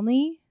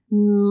 McKelney?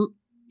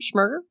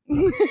 Schmerger?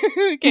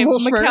 Okay,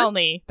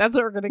 McKelney. That's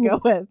what we're going to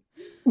go with.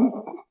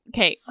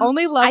 Okay,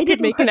 only love could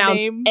make a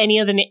name... any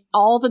of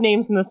all the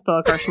names in this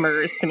book are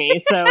Schmergers to me,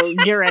 so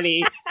get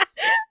ready.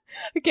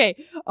 Okay,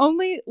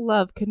 only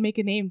love could make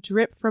a name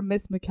drip from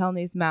Miss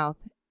McKelney's mouth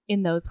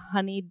in those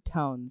honeyed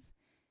tones.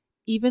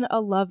 Even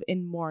a love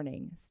in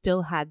mourning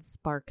still had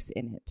sparks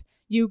in it.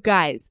 You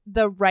guys,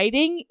 the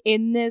writing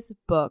in this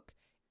book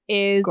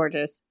is...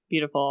 gorgeous.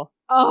 Beautiful.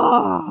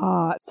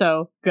 Oh,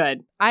 so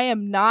good. I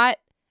am not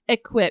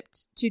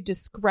equipped to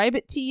describe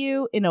it to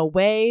you in a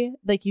way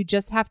like you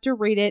just have to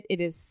read it. It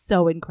is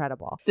so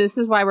incredible. This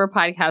is why we're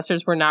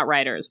podcasters. We're not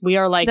writers. We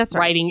are like, that's right.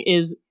 Writing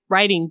is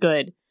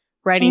good.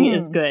 Writing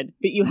is good.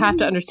 But you have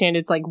to understand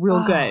it's like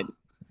real good.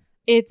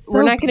 It's so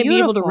we're not going to be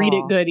able to beautiful. read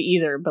it good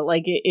either, but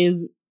like it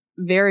is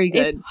very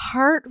good. It's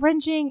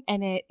heart-wrenching,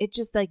 and it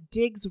just like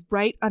digs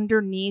right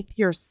underneath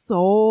your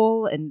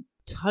soul and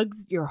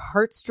tugs your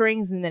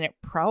heartstrings, and then it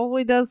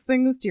probably does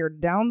things to your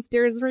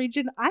downstairs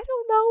region. I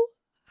don't know.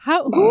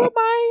 Who am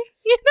I,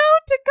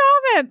 to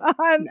comment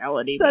on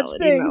such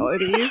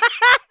things?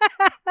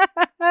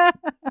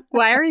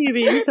 Why are you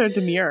being so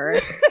demure?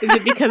 Is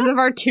it because of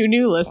our 2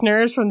 new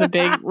listeners from the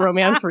big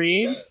romance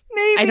read?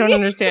 I don't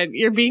understand.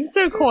 You're being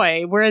so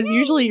coy, whereas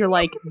usually you're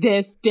like,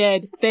 this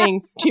did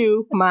things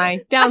to my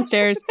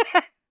downstairs.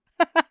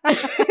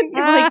 You're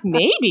like,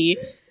 maybe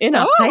in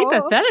a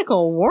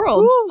hypothetical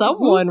world,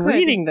 someone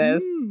reading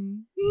this.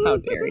 How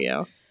dare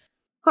you?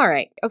 All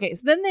right. Okay,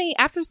 so then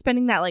after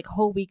spending that like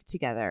whole week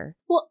together.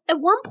 Well, at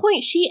one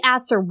point she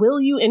asks her, will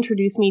you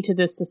introduce me to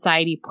this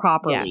society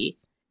properly?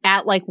 Yes.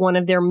 At like one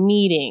of their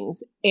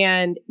meetings.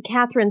 And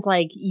Catherine's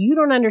like, you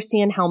don't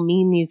understand how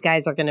mean these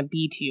guys are going to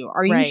be to you.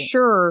 Are you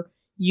sure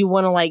you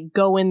want to like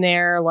go in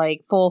there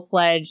like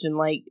full-fledged and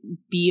like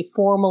be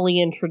formally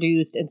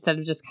introduced instead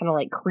of just kind of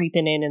like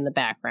creeping in the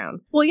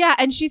background? Well, yeah.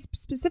 And she's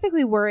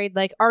specifically worried,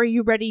 like, are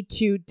you ready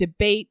to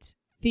debate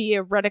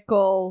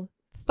theoretical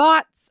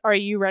thoughts? Are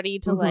you ready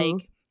to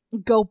like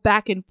go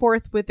back and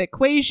forth with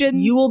equations?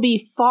 You will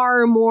be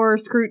far more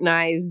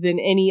scrutinized than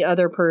any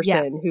other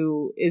person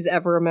who is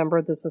ever a member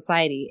of the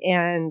society.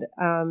 And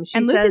she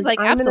and says, Lucy's like,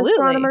 I'm absolutely. an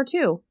astronomer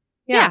too.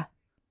 Yeah.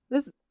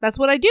 That's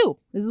what I do.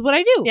 This is what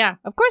I do. Yeah.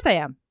 Of course I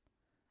am.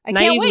 I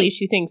Naively, can't wait.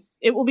 she thinks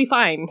it will be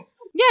fine.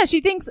 Yeah,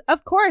 she thinks,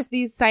 of course,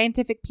 these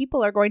scientific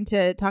people are going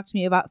to talk to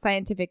me about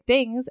scientific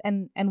things,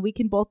 and we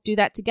can both do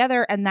that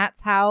together. And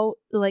that's how,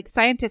 like,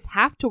 scientists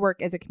have to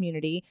work as a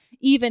community,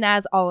 even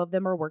as all of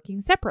them are working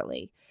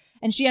separately.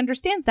 And she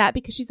understands that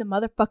because she's a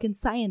motherfucking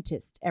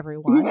scientist,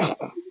 everyone.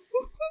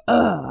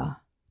 Ugh.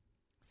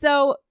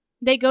 So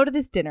they go to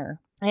this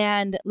dinner,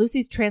 and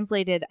Lucy's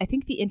translated, I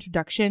think, the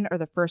introduction or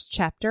the first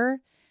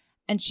chapter,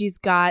 and she's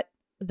got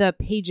the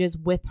pages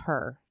with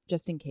her,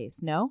 just in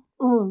case. No?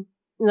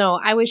 No,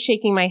 I was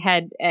shaking my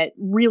head at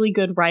really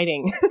good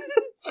writing.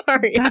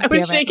 Sorry, God I was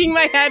damn it. shaking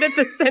my head at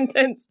the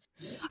sentence.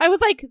 I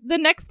was like, the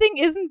next thing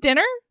isn't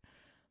dinner?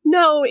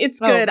 No, it's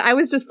good. I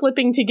was just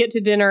flipping to get to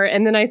dinner,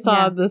 and then I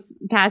saw this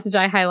passage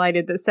I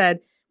highlighted that said,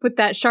 with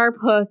that sharp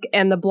hook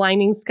and the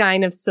blinding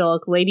skein of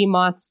silk, Lady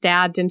Moth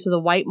stabbed into the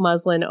white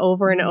muslin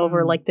over and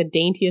over like the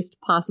daintiest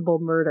possible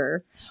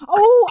murder.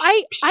 Oh,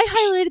 I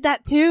highlighted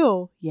that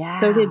too. Yeah.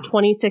 So did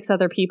 26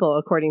 other people,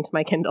 according to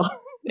my Kindle.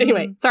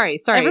 Anyway, sorry.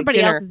 Everybody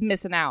dinner. else is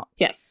missing out.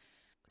 Yes.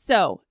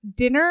 So,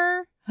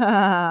 dinner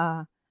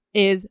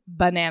is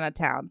Banana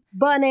Town.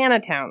 Banana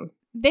Town.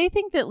 They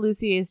think that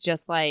Lucy is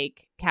just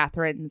like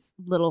Catherine's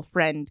little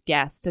friend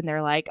guest, and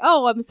they're like,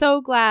 "Oh, I'm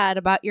so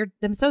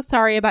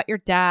sorry about your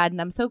dad,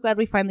 and I'm so glad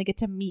we finally get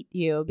to meet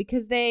you,"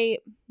 because they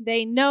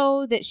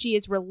know that she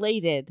is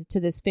related to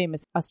this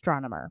famous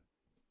astronomer.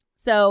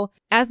 So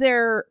as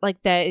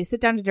they sit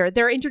down to dinner,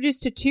 they're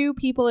introduced to two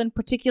people in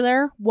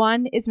particular.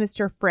 One is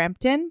Mr.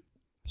 Frampton.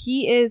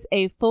 He is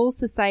a full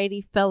society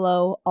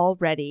fellow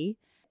already.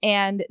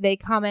 And they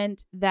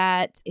comment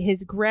that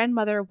his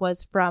grandmother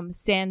was from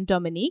Saint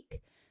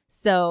Dominique.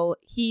 So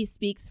he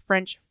speaks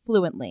French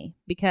fluently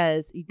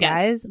because, you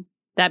guys,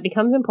 that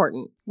becomes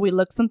important. We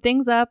looked some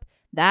things up.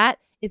 That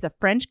is a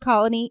French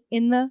colony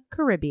in the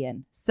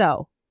Caribbean.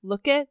 So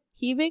look at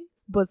heaving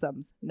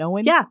bosoms. No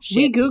one. Yeah, shit.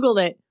 we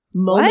Googled it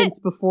moments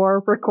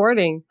before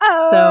recording.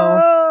 Oh,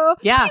 so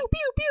yeah. Pew,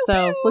 pew, pew, so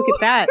pew. look at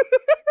that.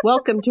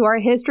 Welcome to our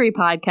history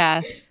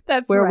podcast.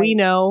 That's where right. we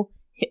know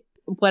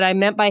what I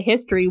meant by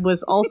history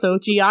was also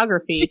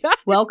geography.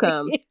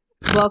 Welcome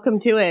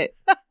to it.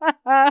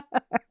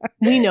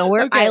 We know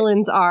where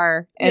islands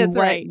are and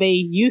what they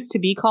used to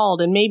be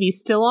called and maybe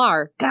still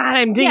are. God,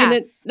 I'm digging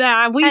it.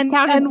 We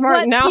sounded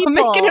smart now. I'm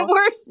making it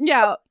worse.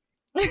 Yeah.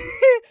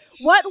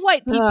 What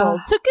white people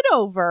took it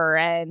over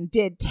and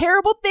did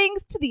terrible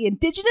things to the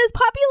indigenous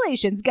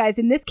populations, guys.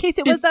 In this case,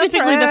 it was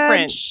specifically the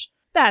French.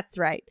 That's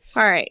right.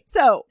 All right.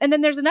 So, and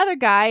then there's another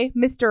guy,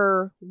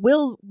 Mr.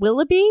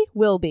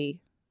 Willoughby.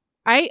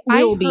 I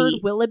heard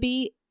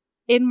Willoughby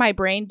in my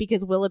brain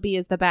because Willoughby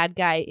is the bad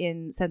guy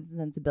in Sense and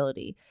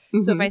Sensibility.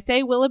 Mm-hmm. So if I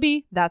say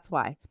Willoughby, that's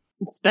why.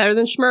 It's better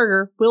than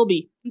Schmerger.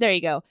 Willoughby. There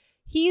you go.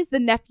 He's the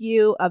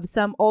nephew of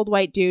some old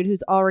white dude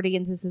who's already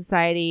into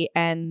society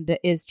and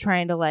is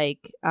trying to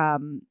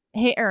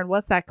hey, Aaron,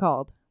 what's that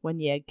called? When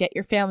you get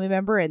your family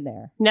member in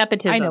there.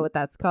 Nepotism. I know what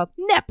that's called.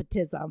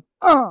 Nepotism.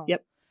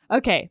 Yep.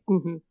 Okay.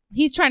 Mm-hmm.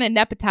 He's trying to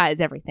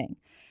nepotize everything.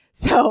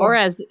 So, or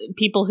as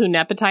people who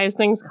nepotize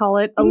things call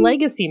it, a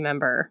legacy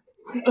member.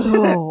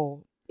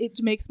 Oh, it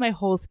makes my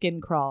whole skin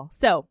crawl.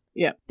 So,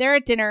 they're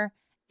at dinner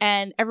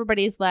and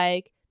everybody's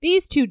like,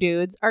 these two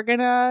dudes are going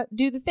to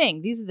do the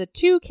thing. These are the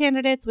two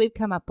candidates we've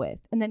come up with.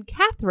 And then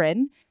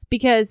Catherine,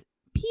 because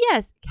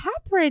P.S.,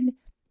 Catherine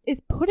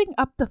is putting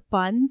up the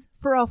funds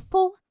for a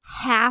full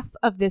half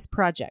of this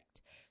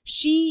project.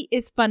 She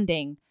is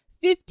funding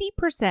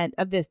 50%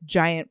 of this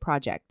giant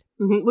project.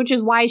 Mm-hmm. Which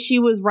is why she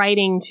was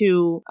writing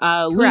to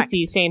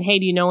Lucy saying, hey,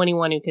 do you know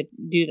anyone who could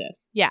do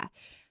this? Yeah.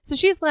 So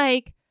she's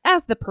like,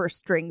 as the purse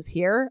strings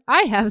here,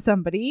 I have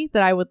somebody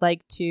that I would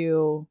like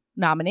to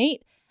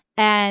nominate.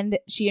 And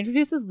she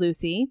introduces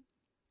Lucy.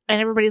 And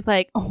everybody's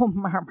like, oh,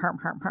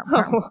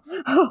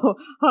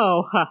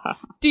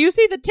 do you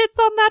see the tits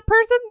on that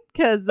person?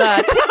 Because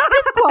tits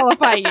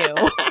disqualify you.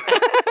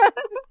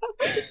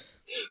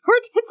 Her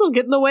tits will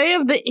get in the way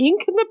of the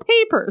ink and the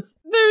papers.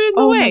 They're in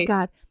the way. Oh, my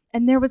God.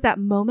 And there was that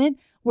moment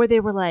where they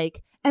were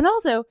like, And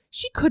also,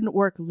 she couldn't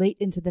work late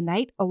into the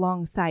night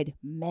alongside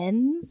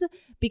men's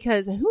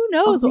because who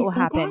knows what will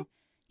happen. That?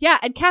 Yeah,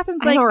 and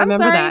Catherine's I like, don't I'm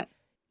remember sorry, that.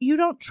 you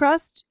don't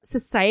trust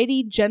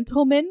society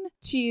gentlemen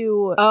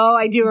to Oh,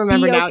 I do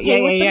remember be now.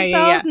 okay with themselves?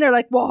 Yeah. And they're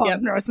like, well, Yep.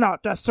 no, it's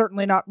not. That's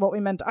certainly not what we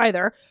meant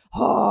either.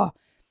 Oh.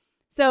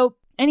 So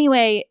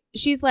anyway,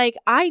 she's like,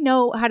 I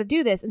know how to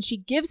do this. And she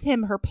gives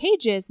him her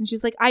pages. And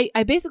she's like,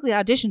 I basically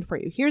auditioned for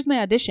you. Here's my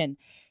audition.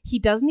 He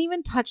doesn't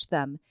even touch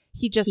them.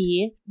 He just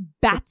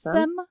bats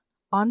them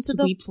onto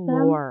the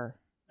floor.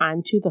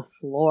 Onto the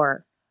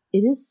floor. It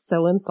is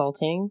so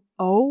insulting.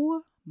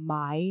 Oh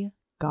my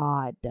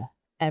God,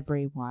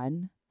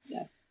 everyone.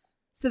 Yes.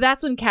 So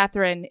that's when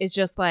Catherine is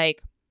just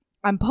like,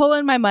 I'm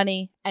pulling my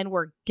money and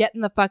we're getting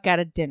the fuck out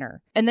of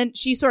dinner. And then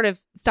she sort of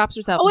stops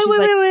herself. Oh,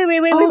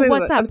 wait,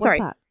 what's up? I'm sorry.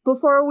 What's up?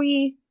 Before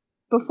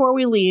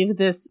we leave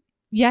this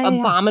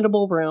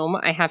abominable room,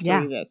 I have to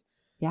read this.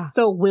 Yeah.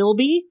 So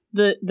Wilby,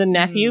 the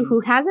nephew,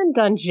 who hasn't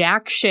done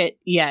jack shit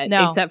yet,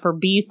 except for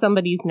be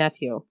somebody's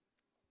nephew,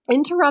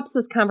 interrupts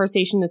this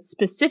conversation that's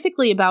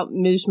specifically about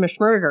Ms.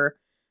 Schmerger,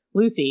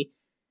 Lucy,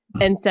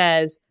 and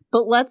says,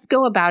 but let's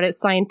go about it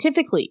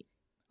scientifically.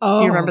 Oh.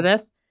 Do you remember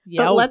this?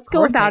 Yeah, but let's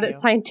go about it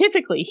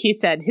scientifically, he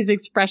said, his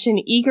expression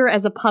eager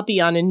as a puppy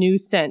on a new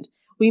scent.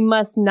 We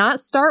must not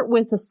start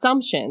with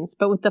assumptions,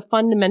 but with the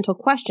fundamental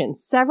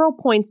questions. Several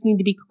points need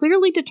to be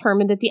clearly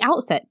determined at the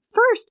outset.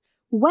 First,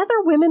 whether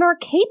women are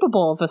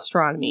capable of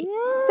astronomy.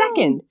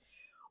 Second,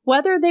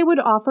 whether they would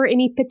offer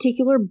any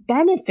particular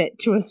benefit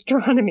to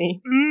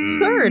astronomy.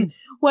 Third,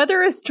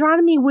 whether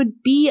astronomy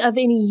would be of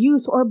any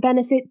use or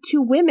benefit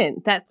to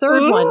women. That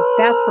third one,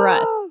 that's for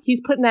us.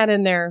 He's putting that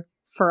in there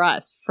for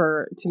us,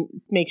 to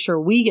make sure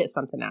we get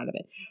something out of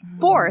it.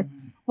 Fourth,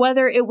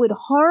 whether it would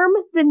harm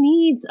the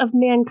needs of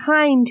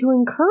mankind to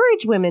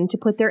encourage women to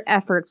put their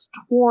efforts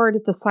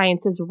toward the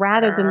sciences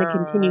rather than the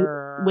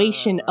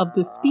continuation of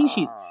the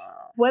species.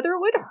 Whether it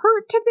would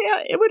hurt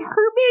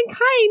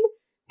mankind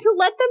to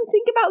let them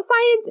think about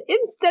science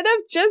instead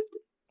of just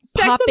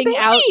popping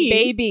out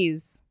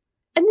babies.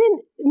 And then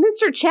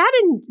Mr.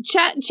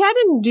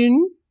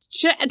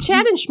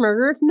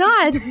 Chadenschmerger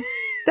nods.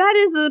 That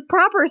is a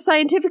proper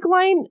scientific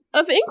line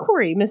of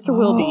inquiry, Mr.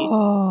 Wilby.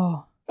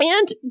 Oh.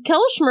 And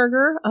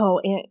Kelschmerger.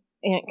 Oh,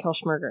 Aunt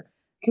Kelschmerger.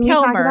 Can we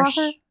talk about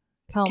her?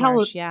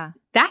 Kelmarsh, yeah.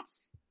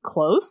 That's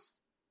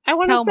close, I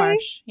want to say.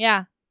 Kelmarsh,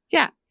 yeah.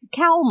 Yeah,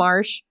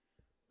 Kelmarsh.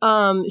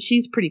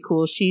 She's pretty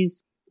cool.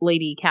 She's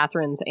Lady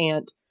Catherine's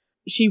aunt.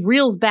 She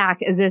reels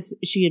back as if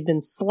she had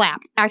been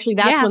slapped. Actually,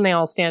 that's when they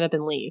all stand up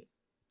and leave,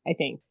 I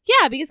think.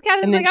 Yeah, because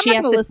Catherine's like, I'm not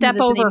going to listen to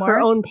this anymore. She has to step over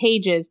her own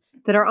pages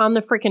that are on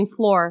the freaking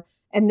floor.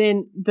 And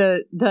then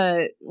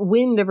the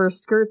wind of her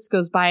skirts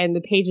goes by and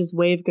the pages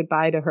wave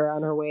goodbye to her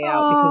on her way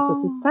out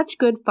because this is such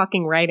good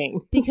fucking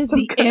writing. Because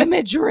the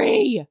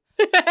imagery.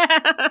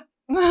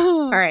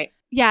 All right.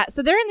 Yeah,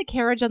 so they're in the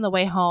carriage on the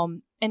way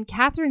home, and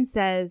Catherine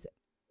says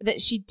that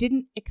she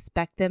didn't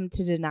expect them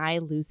to deny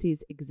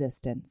Lucy's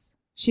existence.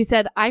 She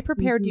said, I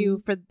prepared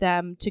you for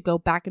them to go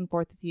back and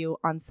forth with you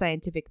on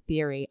scientific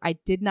theory. I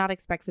did not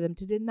expect for them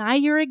to deny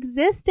your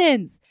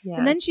existence. Yes.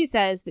 And then she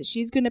says that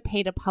she's going to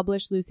pay to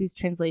publish Lucy's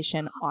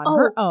translation on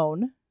her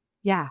own.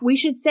 Yeah. We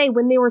should say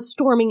when they were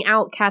storming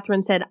out,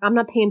 Catherine said, I'm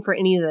not paying for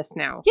any of this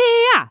now.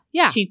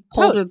 Yeah. She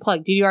pulled her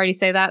plug. Did you already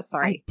say that?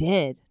 Sorry. I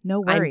did.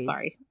 No worries. I'm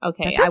sorry.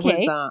 Okay.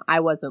 Okay. I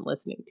wasn't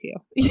listening to you.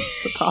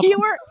 That's the problem.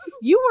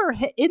 you were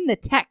in the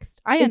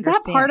text. I understand.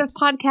 Is that part of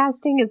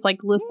podcasting is like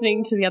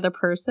listening to the other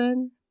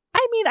person?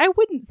 I mean, I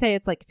wouldn't say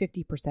it's like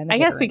 50%. I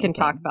guess we can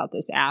talk about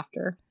this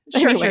after.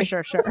 Sure.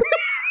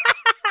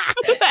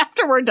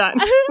 After we're done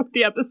with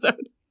the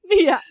episode.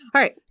 Yeah.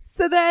 All right.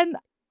 So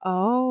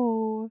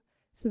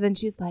then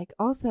she's like,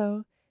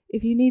 also,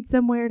 if you need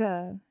somewhere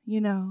to,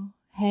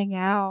 hang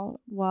out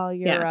while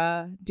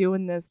you're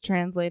doing this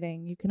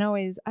translating, you can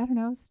always, I don't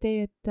know,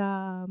 stay at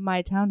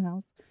my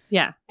townhouse.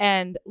 Yeah.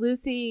 And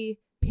Lucy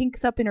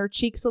pinks up in her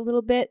cheeks a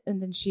little bit,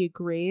 and then she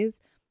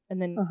agrees.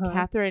 And then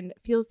Catherine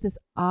feels this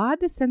odd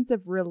sense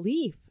of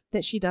relief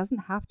that she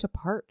doesn't have to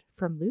part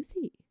from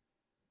Lucy.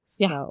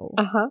 So,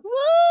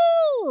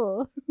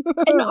 Woo!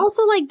 And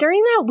also, like,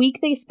 during that week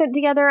they spent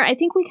together, I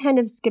think we kind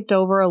of skipped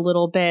over a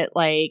little bit,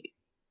 like,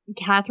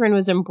 Catherine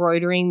was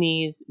embroidering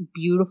these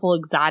beautiful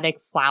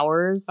exotic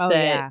flowers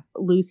that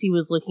Lucy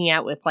was looking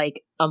at with,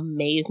 like,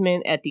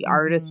 amazement at the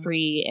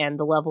artistry and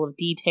the level of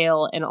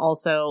detail. And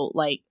also,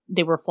 like,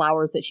 they were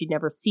flowers that she'd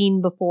never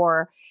seen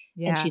before.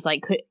 Yeah. And she's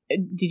like,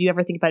 did you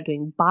ever think about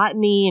doing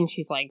botany? And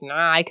she's like,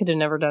 nah, I could have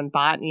never done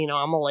botany.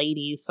 I'm a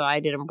lady, so I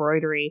did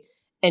embroidery.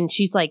 And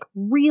she's like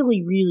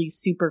really, really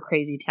super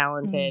crazy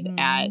talented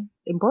at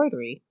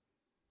embroidery.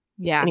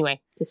 Yeah. Anyway,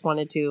 just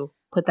wanted to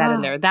put that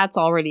in there. That's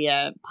already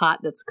a pot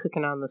that's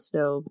cooking on the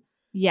stove.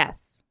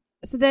 Yes.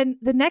 So then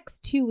the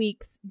next 2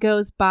 weeks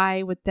goes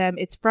by with them.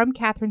 It's from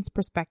Catherine's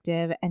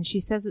perspective, and she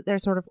says that they're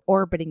sort of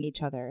orbiting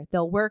each other.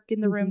 They'll work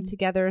in the room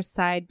together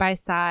side by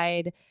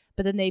side,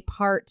 but then they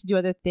part to do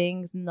other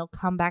things, and they'll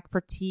come back for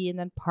tea and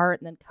then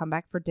part and then come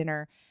back for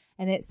dinner.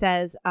 And it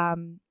says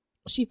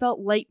she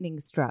felt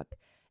lightning struck.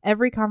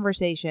 Every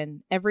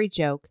conversation, every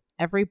joke,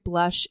 every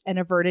blush and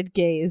averted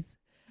gaze.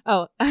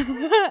 Oh,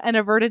 an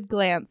averted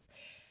glance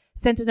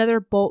sent another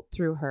bolt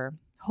through her.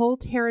 Whole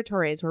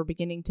territories were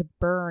beginning to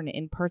burn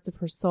in parts of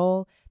her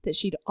soul that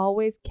she'd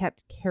always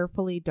kept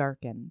carefully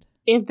darkened.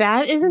 If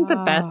that isn't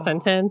the best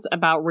sentence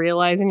about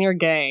realizing you're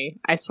gay,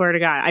 I swear to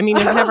God. I mean,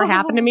 it's never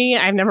happened to me.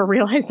 I've never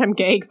realized I'm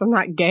gay because I'm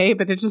not gay,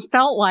 but it just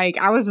felt like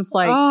I was just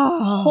like,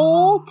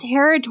 whole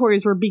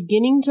territories were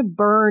beginning to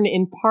burn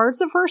in parts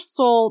of her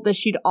soul that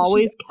she'd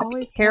always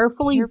kept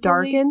carefully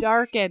darkened.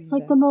 It's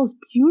like the most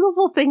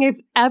beautiful thing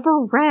I've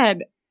ever read.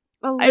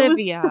 Olivia. It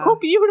was so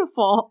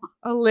beautiful.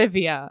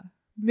 Olivia,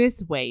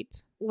 Miss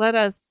Waite, let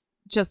us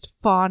just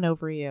fawn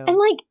over you. And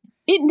like,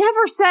 it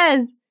never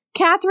says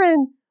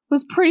Catherine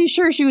was pretty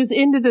sure she was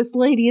into this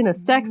lady in a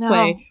sex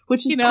way,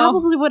 which is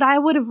probably what I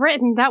would have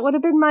written. That would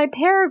have been my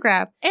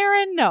paragraph.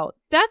 Aaron, no,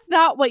 that's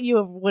not what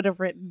you would have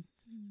written.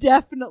 It's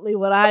definitely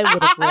what I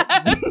would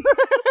have written.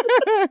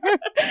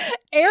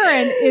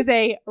 Aaron is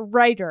a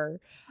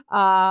writer.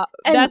 That's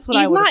what I would have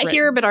written. He's not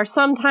here, but our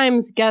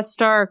sometimes guest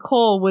star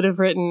Cole would have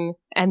written,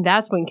 and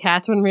that's when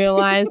Catherine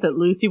realized that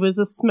Lucy was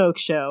a smoke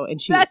show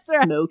and she was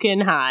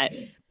smoking hot.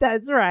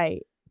 That's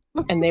right.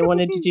 And they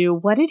wanted to do,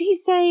 what did he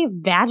say?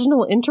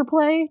 Vaginal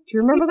interplay? Do you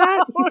remember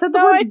that? He said the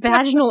words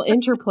vaginal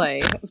interplay.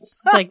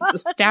 It's like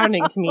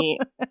astounding to me.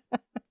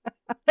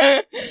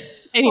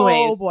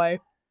 Anyways. Oh boy.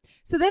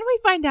 So then we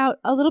find out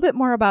a little bit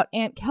more about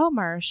Aunt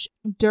Kelmarsh.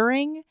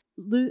 During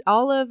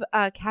all of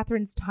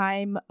Catherine's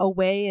time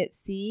away at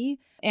sea,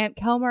 Aunt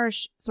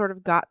Kelmarsh sort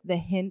of got the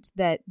hint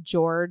that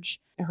George,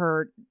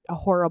 her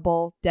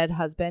horrible dead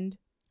husband,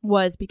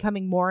 was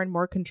becoming more and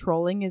more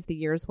controlling as the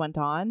years went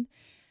on.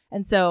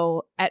 And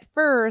so at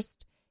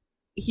first,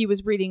 he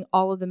was reading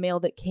all of the mail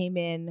that came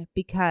in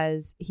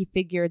because he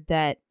figured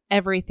that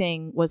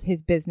everything was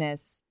his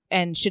business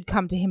and should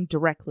come to him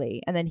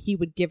directly. And then he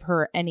would give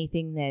her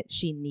anything that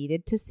she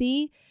needed to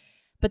see.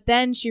 But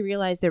then she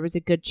realized there was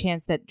a good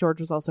chance that George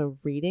was also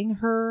reading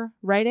her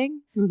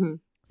writing. Mm-hmm.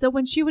 So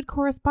when she would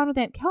correspond with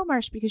Aunt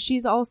Kelmarsh, because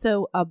she's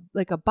also a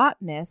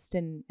botanist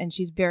and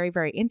she's very,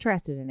 very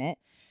interested in it,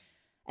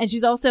 and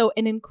she's also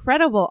an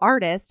incredible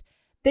artist,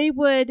 they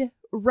would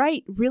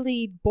write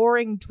really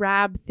boring,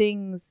 drab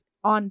things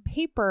on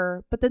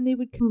paper, but then they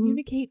would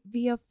communicate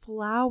via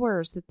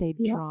flowers that they'd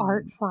drawn.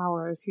 Art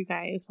flowers, you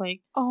guys. Like,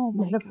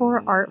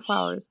 metaphor art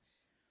flowers.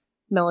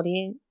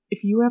 Melody,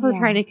 if you ever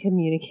try to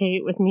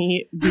communicate with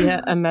me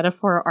via a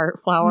metaphor art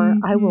flower,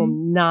 I will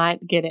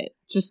not get it.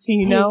 Just so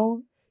you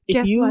know.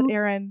 Guess what,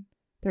 Aaron?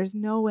 There's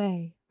no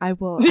way I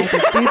will either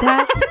do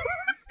that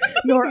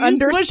nor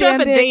understand smush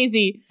up a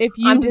daisy. If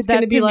you I'm just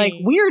going to be like,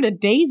 weird, a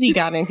daisy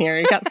got in here.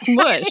 It got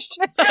smushed.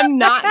 I'm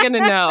not going to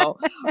know.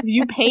 If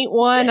you paint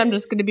one, I'm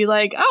just going to be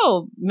like,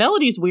 oh,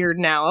 Melody's weird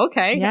now.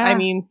 Okay. Yeah. I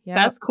mean,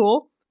 that's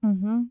cool.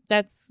 Mm-hmm.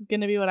 That's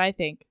going to be what I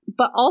think.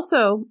 But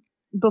also,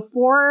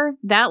 before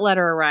that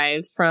letter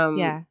arrives from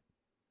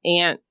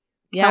Aunt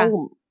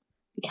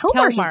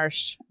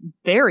Kelmarsh,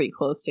 very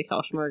close to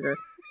Kelschmerger.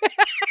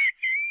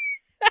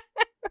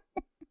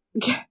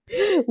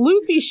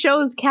 Lucy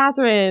shows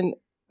Catherine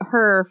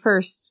her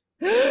first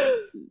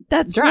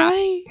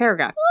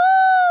paragraph.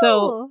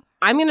 So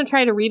I'm going to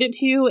try to read it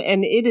to you,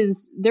 and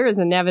there is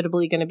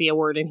inevitably going to be a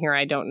word in here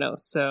I don't know.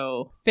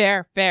 So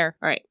fair. All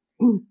right.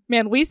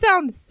 Man, we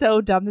sound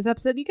so dumb this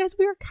episode. You guys,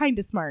 we were kind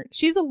of smart.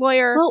 She's a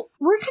lawyer. Well,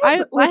 we're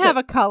kind of I have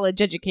a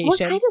college education. We're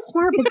kind of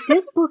smart, but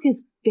this book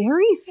is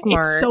very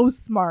smart. It's so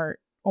smart.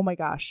 Oh my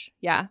gosh.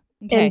 Yeah.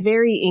 Okay. And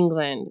very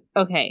England.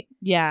 Okay.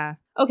 Yeah.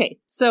 Okay,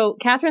 so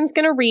Catherine's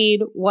going to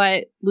read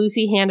what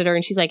Lucy handed her,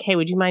 and she's like, hey,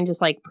 would you mind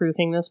just,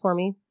 proofing this for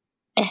me?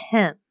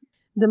 Ahem.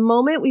 The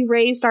moment we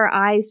raised our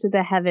eyes to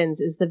the heavens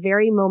is the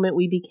very moment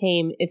we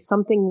became, if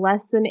something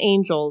less than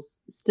angels,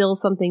 still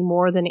something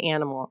more than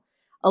animal.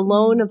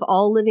 Alone of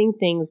all living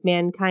things,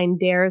 mankind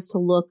dares to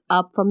look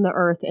up from the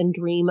earth and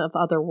dream of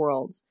other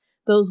worlds.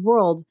 Those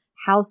worlds,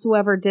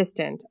 howsoever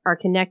distant, are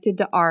connected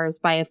to ours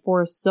by a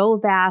force so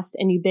vast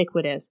and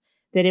ubiquitous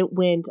that it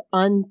went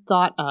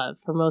unthought of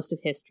for most of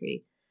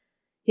history.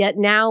 Yet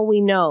now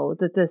we know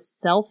that this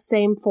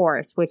self-same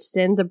force which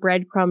sends a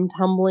breadcrumb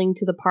tumbling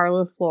to the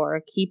parlor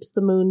floor keeps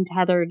the moon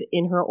tethered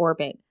in her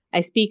orbit.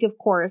 I speak, of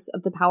course,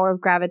 of the power of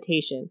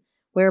gravitation,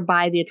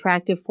 whereby the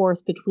attractive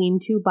force between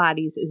two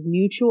bodies is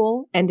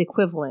mutual and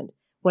equivalent,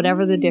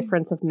 whatever the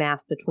difference of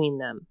mass between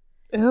them.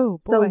 Oh, boy.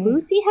 So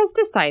Lucy has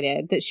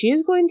decided that she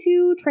is going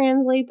to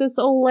translate this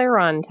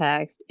Oleron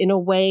text in a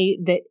way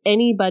that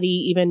anybody,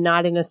 even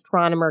not an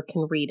astronomer,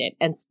 can read it.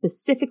 And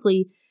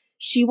specifically,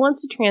 she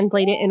wants to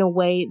translate it in a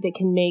way that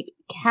can make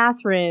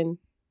Catherine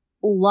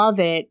love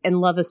it and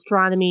love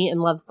astronomy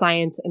and love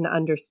science and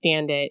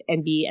understand it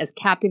and be as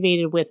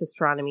captivated with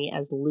astronomy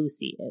as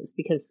Lucy is,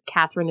 because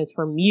Catherine is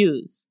her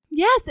muse.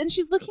 Yes, and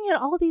she's looking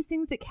at all these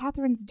things that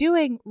Catherine's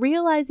doing,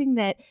 realizing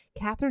that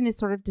Catherine is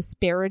sort of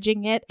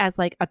disparaging it as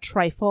like a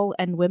trifle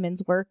and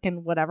women's work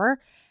and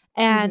whatever.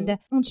 And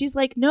she's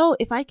like, no,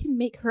 if I can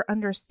make her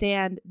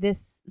understand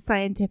this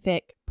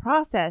scientific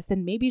process,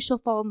 then maybe she'll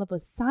fall in love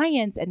with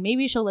science and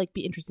maybe she'll like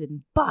be interested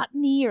in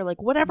botany or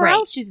like whatever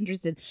else she's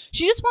interested in.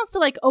 She just wants to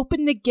like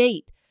open the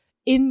gate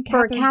in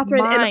for Catherine's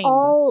Catherine mind. and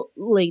all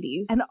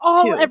ladies. And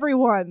all too.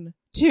 everyone,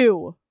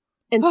 too.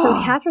 And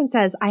so Catherine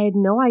says, I had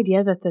no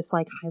idea that this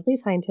like highly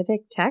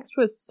scientific text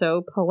was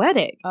so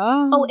poetic.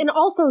 Oh, and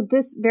also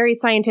this very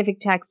scientific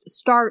text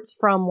starts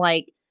from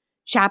like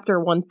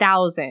chapter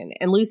 1000,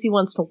 and Lucy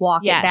wants to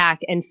walk it back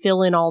and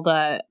fill in all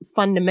the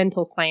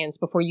fundamental science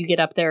before you get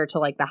up there to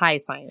like the high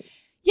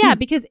science. Yeah,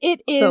 because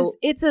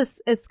it's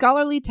a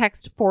scholarly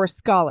text for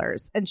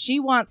scholars, and she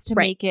wants to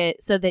make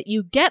it so that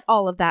you get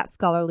all of that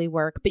scholarly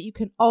work, but you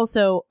can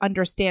also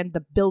understand the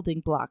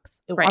building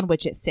blocks on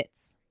which it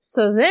sits.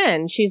 So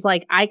then she's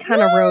like, I kind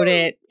of wrote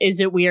it.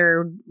 Is it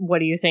weird? What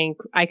do you think?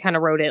 I kind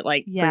of wrote it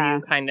like for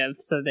you kind of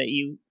so that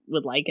you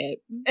would like it.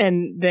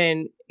 And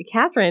then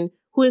Catherine,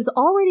 who has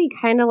already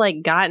kind of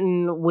like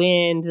gotten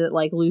wind that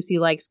like Lucy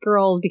likes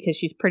girls because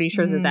she's pretty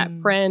sure that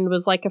friend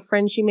was like a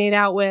friend she made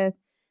out with.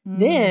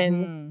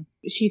 Then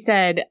she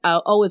said,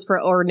 it's for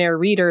ordinary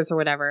readers or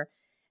whatever.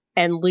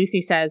 And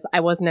Lucy says, I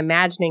wasn't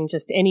imagining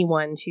just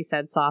anyone, she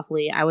said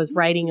softly. I was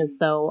writing as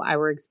though I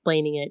were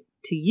explaining it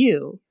to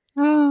you.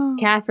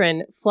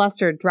 Catherine,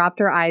 flustered, dropped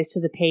her eyes to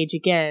the page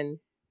again.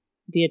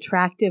 The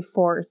attractive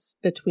force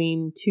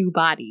between two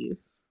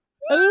bodies.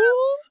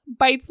 Ooh,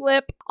 bites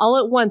lip. All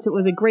at once, it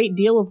was a great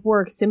deal of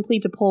work simply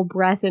to pull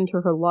breath into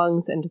her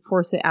lungs and to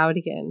force it out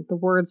again. The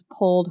words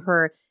pulled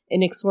her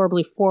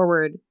inexorably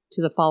forward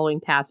to the following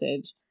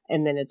passage,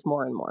 and then it's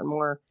more and more and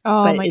more.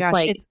 Oh but my it's gosh,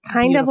 like it's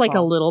kind beautiful. of like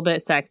a little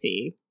bit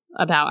sexy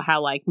about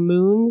how like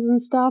moons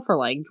and stuff are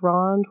like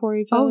drawn toward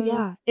each other. Oh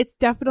yeah, it's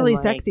definitely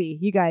like, sexy,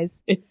 you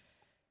guys.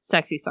 It's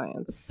sexy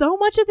science. So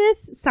much of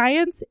this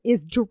science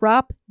is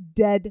drop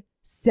dead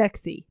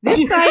sexy.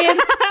 This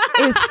science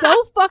is so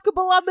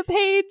fuckable on the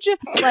page,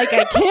 like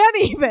I can't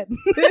even.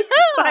 This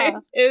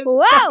science is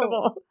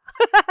fuckable.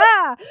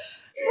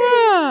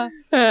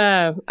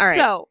 All right.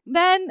 So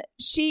then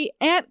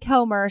Aunt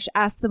Kelmarsh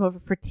asked them over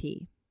for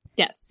tea.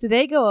 Yes. So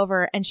they go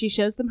over and she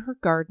shows them her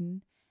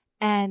garden,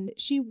 and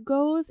she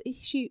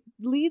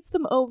leads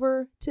them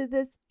over to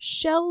this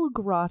shell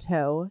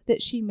grotto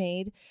that she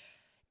made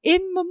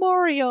in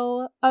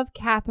memorial of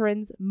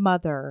Catherine's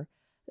mother,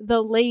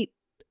 the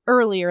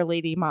earlier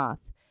Lady Moth.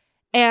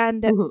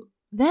 And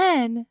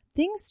then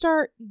things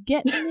start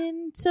getting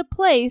into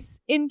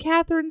place in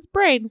Catherine's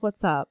brain.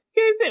 What's up?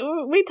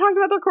 We talked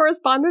about the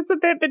correspondence a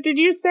bit, but did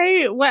you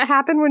say what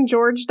happened when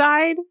George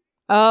died?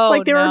 Oh,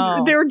 like they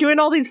were doing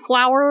all these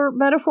flower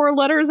metaphor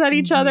letters at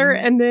each other,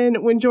 and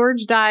then when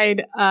George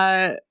died,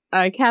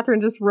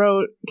 Catherine just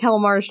wrote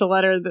Kelmarsh a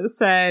letter that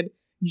said,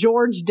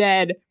 "George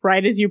dead,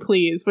 write as you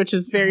please," which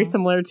is very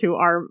similar to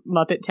our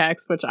Muppet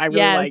text, which I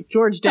really like.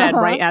 George dead,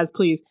 write as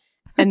please.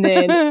 And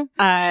then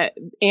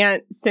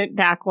Aunt sent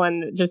back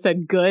one that just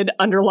said "good"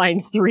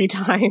 underlined 3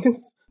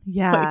 times.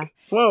 Yeah. Like,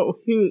 whoa,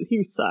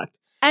 he sucked.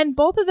 And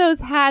both of those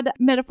had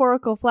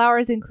metaphorical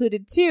flowers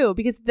included too,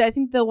 because I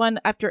think the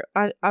one after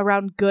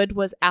around good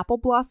was apple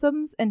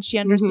blossoms, and she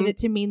understood it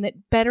to mean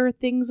that better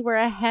things were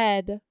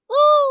ahead.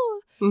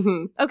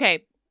 Ooh.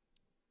 Okay.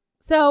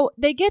 So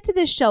they get to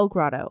this shell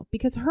grotto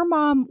because her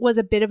mom was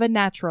a bit of a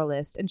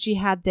naturalist, and she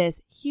had this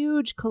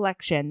huge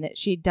collection that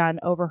she'd done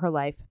over her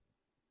life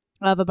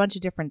of a bunch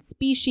of different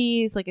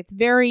species. Like, it's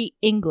very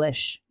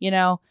English, you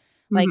know,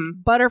 like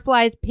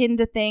butterflies pinned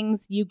to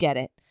things. You get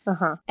it.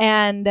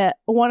 And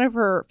one of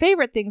her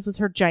favorite things was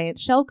her giant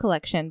shell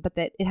collection, but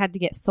that it had to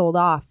get sold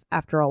off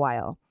after a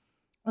while.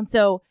 And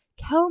so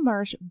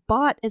Kelmarsh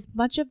bought as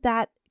much of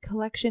that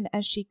collection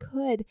as she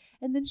could,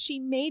 and then she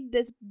made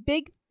this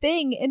big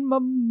thing in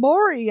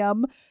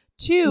memoriam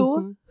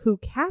to who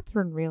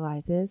Catherine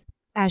realizes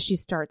as she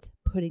starts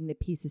putting the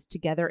pieces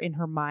together in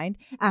her mind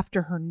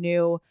after her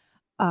new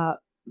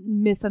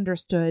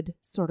misunderstood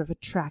sort of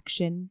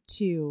attraction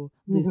to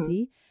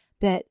Lucy,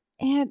 that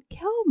Aunt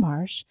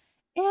Kelmarsh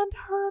and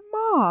her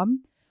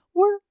mom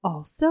were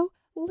also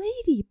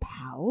lady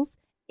pals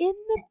in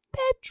the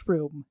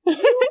bedroom.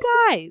 You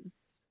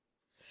guys.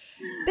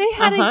 They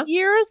had a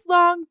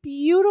years-long,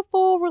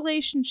 beautiful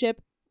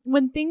relationship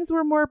when things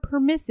were more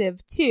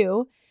permissive,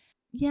 too.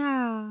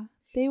 Yeah,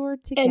 they were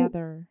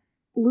together.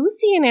 And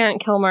Lucy and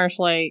Aunt Kelmarsh,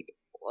 like,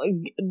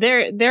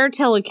 they're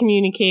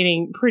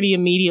telecommunicating pretty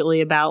immediately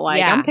about,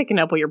 like, I'm picking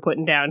up what you're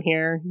putting down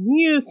here.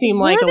 You seem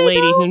like a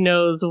lady who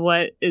knows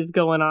what is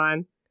going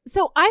on.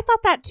 So I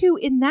thought that too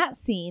in that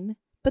scene,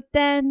 but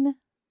then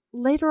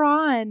later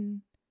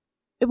on,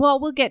 well,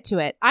 we'll get to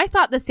it. I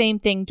thought the same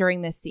thing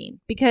during this scene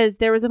because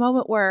there was a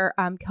moment where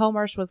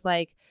Kelmarsh was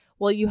like,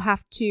 well, you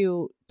have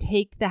to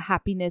take the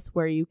happiness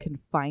where you can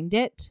find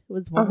it,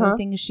 was one of the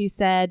things she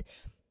said.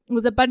 It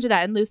was a bunch of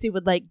that, and Lucy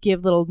would like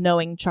give little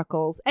knowing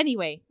chuckles.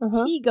 Anyway,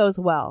 tea goes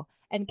well,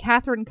 and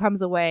Catherine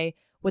comes away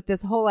with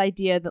this whole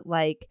idea that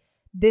like,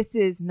 this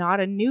is not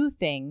a new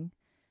thing.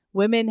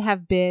 Women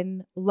have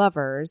been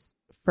lovers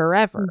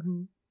forever.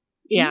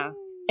 Yeah.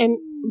 And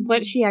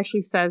what she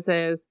actually says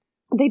is,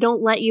 they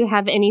don't let you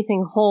have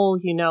anything whole,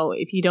 you know,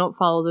 if you don't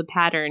follow the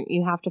pattern.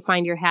 You have to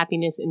find your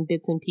happiness in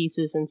bits and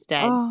pieces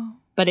instead.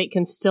 But it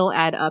can still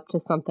add up to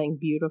something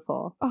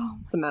beautiful.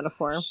 It's a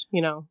metaphor,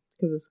 you know,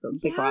 because it's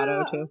the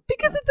grotto, too.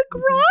 Because of the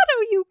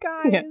grotto, you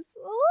guys.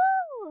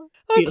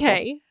 Yeah.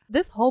 Okay.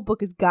 This whole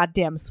book is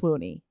goddamn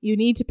swoony. You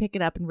need to pick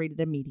it up and read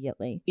it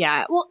immediately.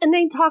 Yeah. Well, and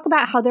they talk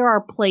about how there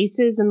are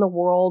places in the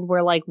world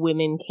where like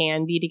women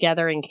can be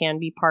together and can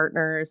be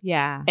partners.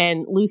 Yeah.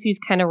 And Lucy's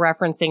kind of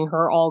referencing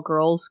her all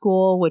girls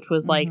school, which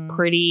was like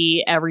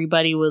pretty,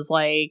 everybody was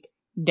like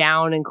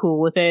down and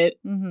cool with it.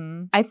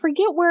 Mm-hmm. I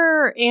forget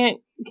where Aunt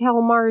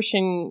Calmarsh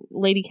and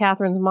Lady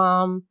Catherine's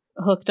mom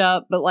hooked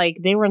up, but like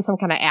they were in some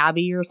kind of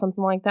abbey or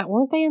something like that.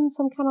 Weren't they in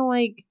some kind of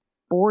like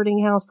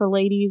boarding house for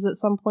ladies at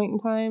some point in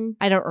time?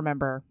 I don't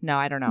remember. No,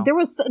 I don't know. There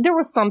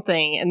was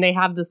something, and they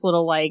have this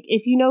little like,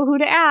 if you know who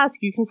to ask,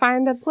 you can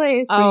find a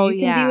place where you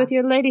can be with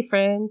your lady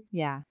friends.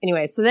 Yeah.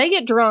 Anyway, so they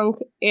get drunk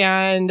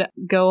and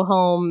go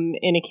home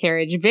in a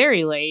carriage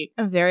very late.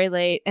 Very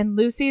late. And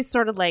Lucy's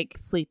sort of like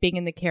sleeping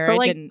in the carriage. Her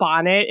like and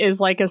bonnet is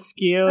like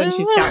askew, and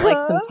she's got like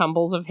some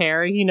tumbles of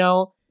hair. You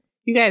know,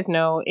 you guys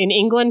know, in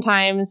England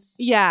times,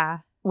 yeah,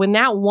 when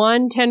that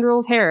one tendril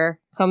of hair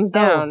comes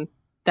down,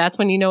 that's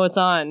when you know it's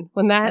on.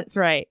 When that's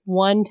right.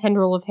 One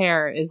tendril of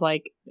hair is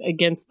like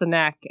against the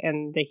neck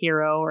and the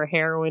hero or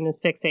heroine is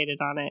fixated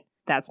on it,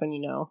 that's when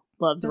you know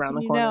love's around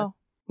the corner.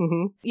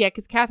 Mm-hmm. Yeah,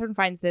 because Catherine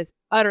finds this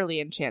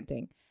utterly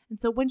enchanting. And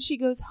so when she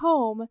goes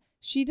home,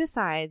 she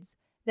decides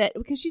that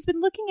because she's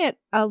been looking at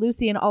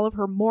Lucy in all of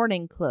her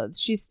mourning clothes.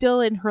 She's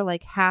still in her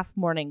like half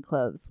mourning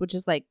clothes, which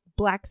is like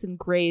blacks and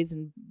grays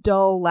and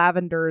dull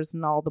lavenders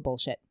and all the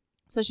bullshit.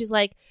 So she's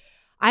like,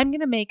 I'm going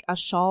to make a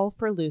shawl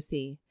for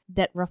Lucy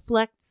that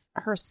reflects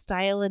her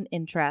style and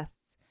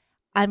interests.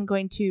 I'm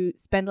going to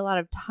spend a lot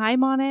of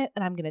time on it,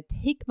 and I'm going to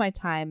take my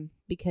time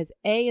because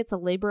A, it's a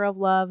labor of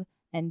love,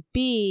 and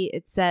B,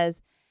 it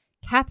says,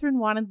 Catherine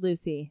wanted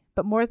Lucy,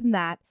 but more than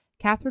that,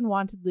 Catherine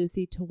wanted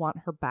Lucy to want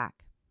her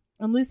back.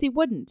 And Lucy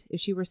wouldn't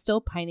if she were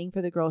still pining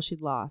for the girl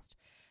she'd lost.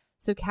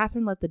 So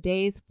Catherine let the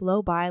days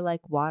flow by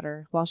like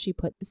water while she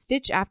put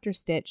stitch after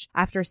stitch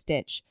after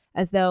stitch,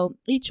 as though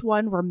each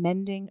one were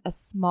mending a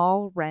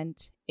small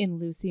rent in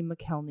Lucy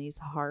McKelney's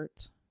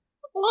heart.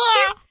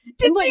 She's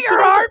stitching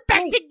her heart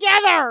back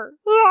together.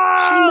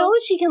 She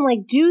knows she can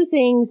like do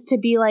things to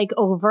be like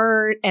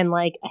overt and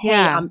like, hey,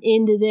 I'm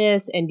into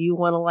this, and do you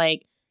want to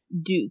like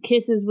do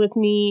kisses with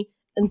me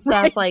and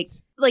stuff? Right.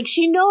 Like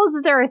she knows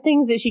that there are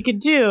things that she could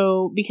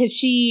do because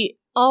she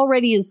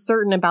already is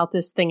certain about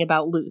this thing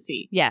about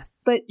Lucy.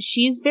 Yes. But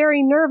she's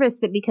very nervous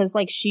that because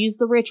like she's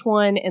the rich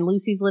one and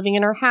Lucy's living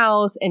in her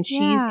house and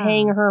she's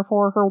paying her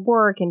for her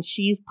work and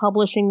she's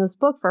publishing this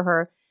book for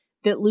her,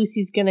 that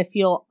Lucy's going to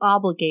feel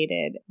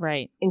obligated.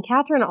 Right. And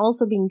Catherine,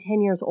 also being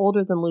 10 years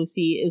older than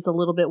Lucy, is a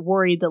little bit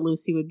worried that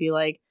Lucy would be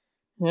like,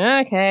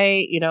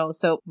 okay, you know,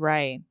 so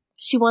right.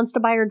 She wants to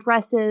buy her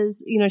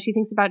dresses. You know, she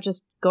thinks about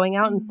just going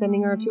out and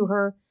sending her to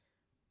her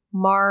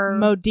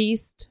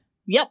modiste.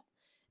 Yep.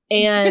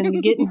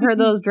 And getting her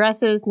those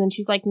dresses. And then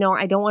she's like, no,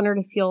 I don't want her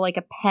to feel like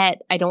a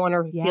pet. I don't want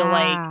her to feel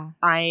like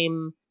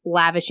I'm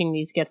lavishing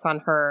these gifts on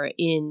her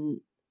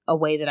in a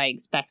way that I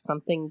expect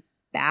something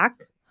back.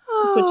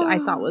 Which I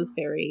thought was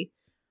very...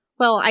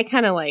 Well, I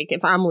kind of like,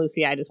 if I'm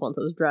Lucy, I just want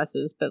those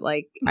dresses. But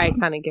like, I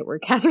kind of get where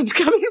Catherine's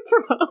coming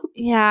from.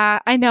 Yeah,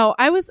 I know.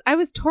 I was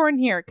torn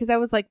here because I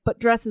was like, but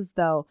dresses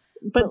though.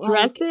 But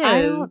dresses.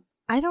 Like,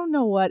 I don't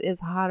know what is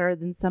hotter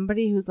than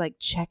somebody who's like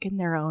checking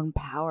their own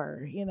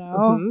power, you know?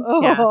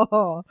 Mm-hmm.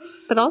 Yeah.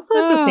 But also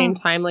at the same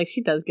time, like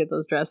she does get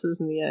those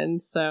dresses in the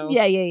end. So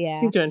yeah.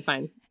 She's doing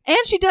fine. And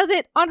she does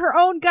it on her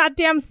own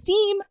goddamn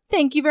steam.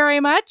 Thank you very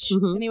much.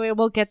 Mm-hmm. Anyway,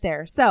 we'll get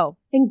there. So.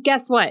 And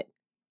guess what?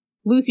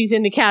 Lucy's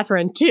into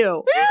Catherine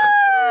too.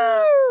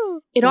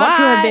 It ought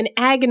to have been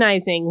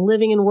agonizing,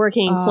 living and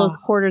working in close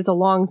quarters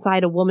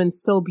alongside a woman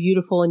so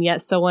beautiful and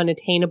yet so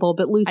unattainable.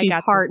 But Lucy's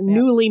heart,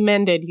 newly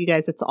mended, you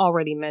guys, it's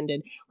already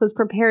mended, was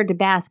prepared to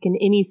bask in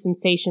any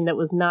sensation that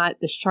was not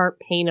the sharp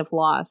pain of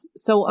loss.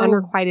 So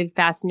unrequited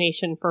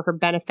fascination for her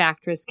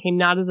benefactress came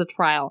not as a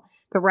trial,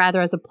 but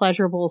rather as a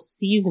pleasurable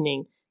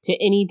seasoning to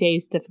any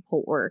day's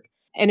difficult work.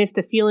 And if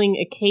the feeling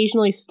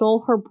occasionally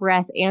stole her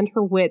breath and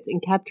her wits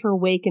and kept her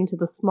awake into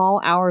the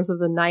small hours of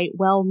the night,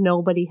 well,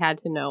 nobody had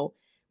to know.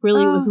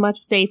 Really, it was much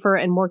safer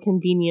and more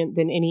convenient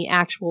than any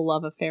actual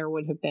love affair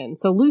would have been.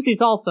 So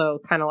Lucy's also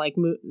kind of like,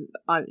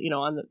 on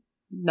the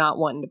not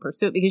wanting to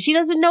pursue it because she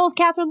doesn't know if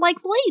Catherine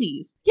likes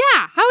ladies.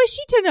 Yeah, how is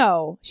she to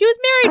know? She was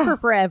married for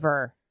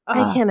forever.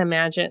 I can't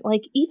imagine.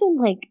 Like, even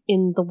like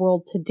in the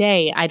world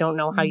today, I don't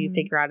know how you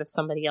figure out if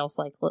somebody else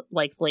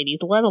likes ladies,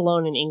 let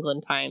alone in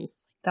England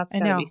times. That's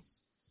gotta be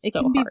so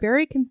It can be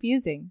very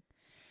confusing.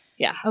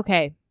 Yeah.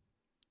 Okay.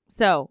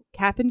 So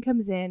Catherine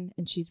comes in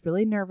and she's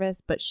really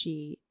nervous, but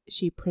she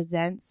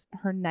presents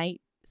her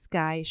night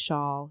sky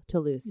shawl to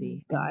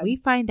Lucy. God. And we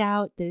find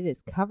out that it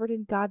is covered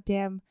in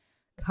goddamn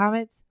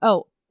comets.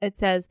 Oh, it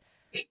says,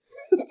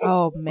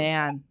 oh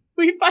man.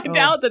 We find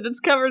out that it's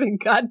covered in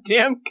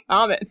goddamn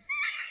comets.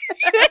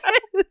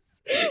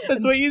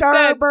 That's what you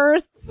said.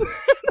 Starbursts.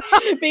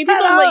 Maybe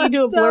they'll let you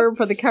do a blurb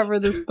for the cover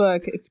of this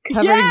book. It's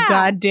covered in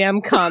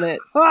goddamn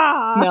comets.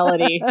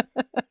 Melody.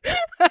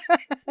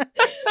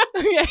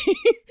 Okay.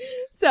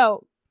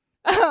 So,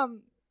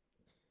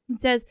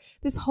 It says,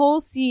 this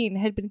whole scene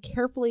had been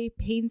carefully,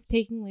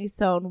 painstakingly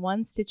sewn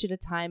one stitch at a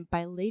time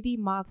by Lady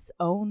Moth's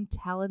own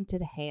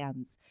talented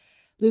hands.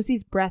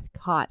 Lucy's breath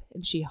caught,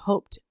 and she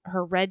hoped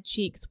her red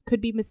cheeks could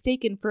be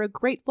mistaken for a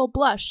grateful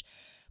blush,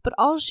 but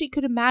all she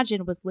could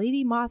imagine was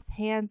Lady Moth's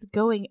hands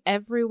going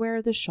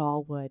everywhere the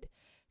shawl would,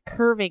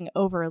 curving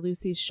over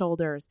Lucy's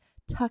shoulders,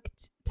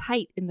 tucked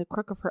tight in the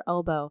crook of her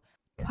elbow,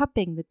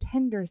 cupping the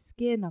tender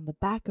skin on the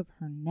back of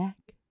her neck.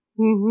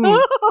 Mm-hmm.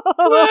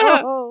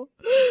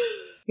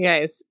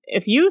 Guys,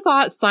 if you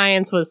thought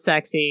science was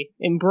sexy,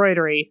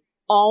 embroidery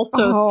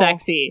also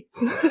sexy.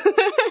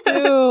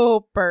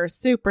 Super,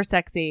 super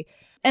sexy.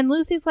 And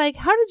Lucy's like,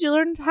 how did you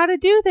learn how to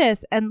do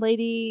this? And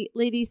Lady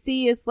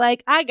C is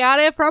like, I got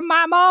it from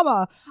my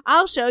mama.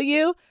 I'll show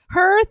you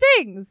her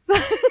things.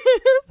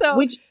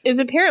 Which is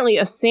apparently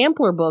a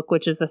sampler book,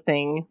 which is the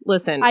thing.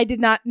 Listen. I did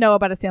not know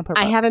about a sampler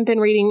book. I haven't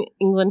been reading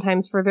England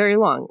Times for very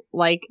long.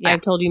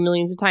 I've told you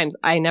millions of times.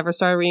 I never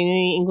started reading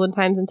any England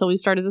Times until we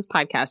started this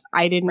podcast.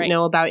 I didn't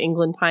know about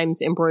England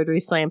Times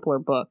embroidery sampler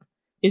book.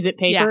 Is it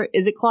paper? Yeah.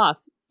 Is it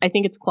cloth? I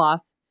think it's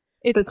cloth.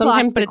 But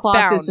sometimes the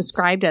cloth is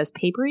described as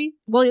papery.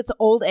 Well, it's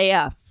old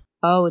AF.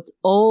 Oh, it's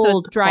old. So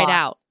it's dried cloth.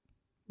 out.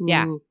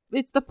 Yeah.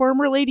 It's the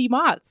former Lady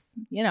Moths,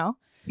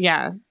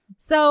 Yeah.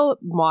 So,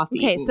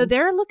 moth-eaten. Okay, so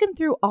they're looking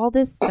through all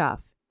this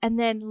stuff. And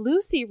then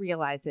Lucy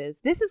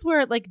realizes, this is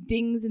where it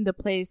dings into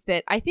place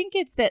that I think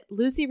it's that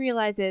Lucy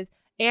realizes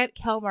Aunt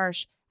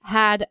Kelmarsh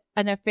had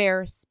an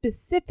affair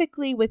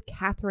specifically with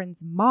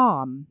Catherine's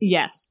mom.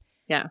 Yes.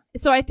 Yeah.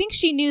 So I think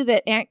she knew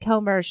that Aunt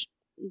Kelmarsh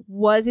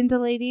was into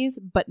ladies,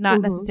 but not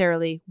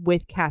necessarily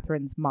with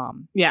Catherine's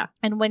mom. Yeah.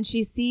 And when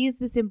she sees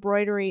this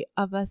embroidery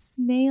of a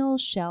snail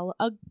shell,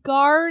 a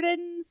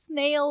garden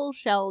snail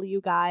shell,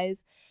 you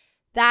guys,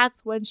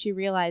 that's when she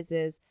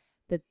realizes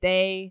that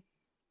they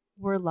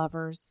were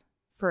lovers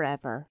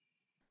forever.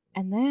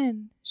 And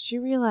then she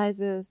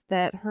realizes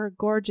that her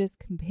gorgeous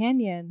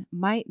companion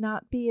might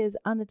not be as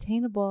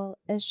unattainable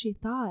as she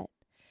thought.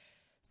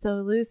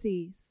 So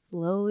Lucy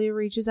slowly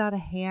reaches out a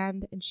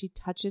hand and she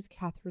touches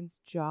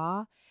Catherine's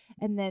jaw.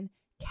 And then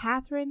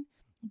Catherine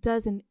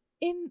does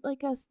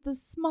the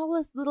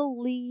smallest little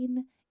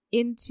lean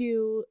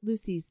into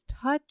Lucy's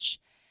touch.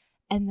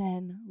 And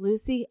then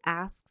Lucy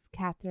asks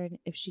Catherine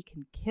if she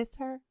can kiss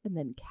her. And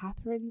then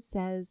Catherine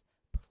says,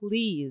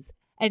 please.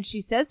 And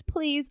she says,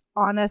 please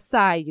on a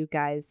sigh, you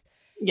guys.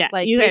 Yeah.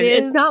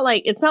 It's not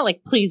like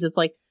please. It's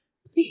like,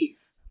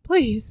 please.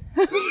 Please.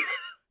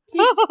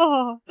 Please.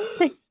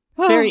 Please.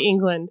 Very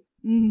England.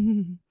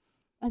 Mm-hmm.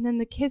 And then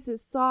the kiss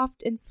is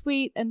soft and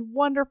sweet and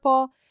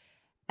wonderful.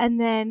 And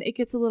then it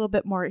gets a little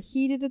bit more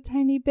heated a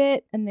tiny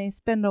bit. And they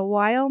spend a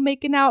while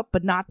making out,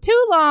 but not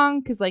too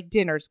long because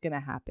dinner's going to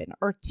happen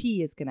or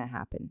tea is going to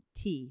happen.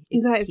 Tea.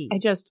 You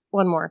guys,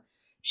 one more.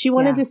 She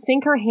wanted to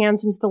sink her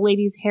hands into the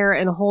lady's hair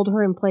and hold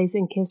her in place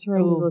and kiss her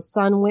until the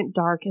sun went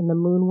dark and the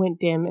moon went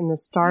dim and the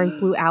stars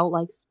blew out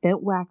like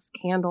spent wax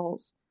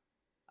candles.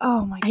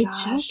 Oh my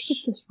gosh. I just get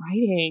this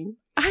writing.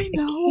 I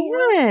know.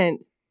 I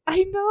can't.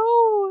 I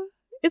know.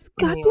 It's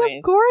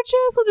goddamn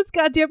gorgeous with its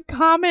goddamn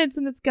comments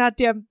and its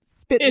goddamn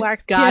spit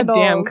wax candles.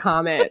 Goddamn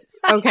comments.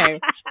 Okay.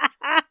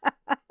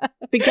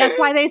 But guess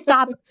why they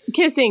stopped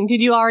kissing?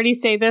 Did you already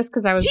say this?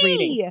 Because I was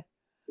reading.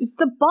 It's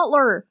the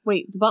butler.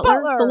 Wait, the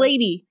butler? The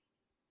lady.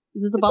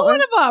 Is it the butler?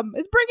 One of them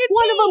is bringing tea.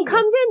 One of them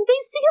comes in. They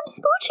see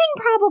him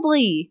smooching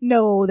probably.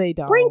 No, they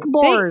don't. Brink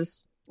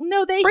Boars.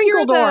 They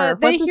hear the...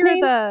 What's his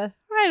name?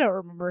 I don't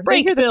remember.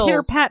 Break they hear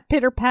Bills. The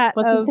pitter-pat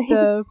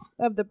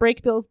of the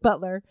Break Bills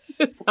butler.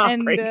 It's not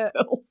Break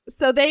Bills.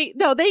 So they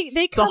come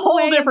it's a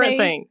whole different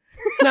thing.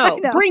 No,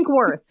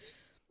 Brinkworth.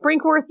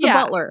 Brinkworth the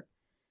butler.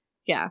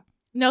 Yeah.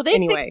 No, they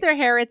fix their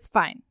hair. It's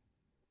fine.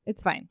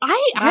 It's fine.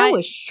 I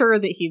was sure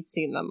that he'd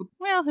seen them.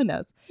 Well, who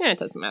knows? Yeah, it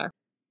doesn't matter.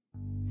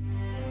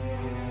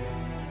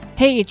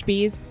 Hey,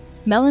 HBs.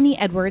 Melanie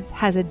Edwards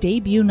has a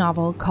debut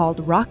novel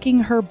called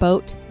Rocking Her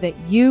Boat that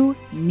you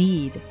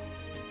need.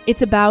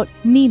 It's about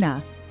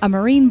Nina, a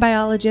marine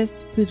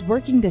biologist who's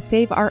working to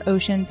save our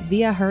oceans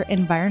via her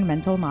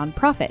environmental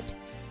nonprofit,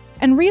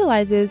 and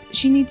realizes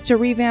she needs to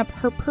revamp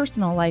her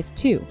personal life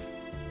too.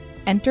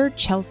 Enter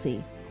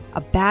Chelsea,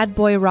 a bad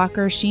boy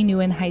rocker she knew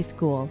in high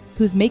school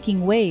who's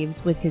making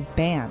waves with his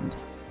band.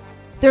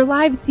 Their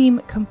lives seem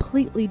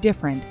completely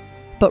different,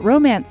 but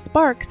romance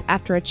sparks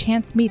after a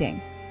chance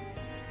meeting.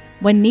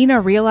 When Nina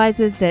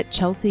realizes that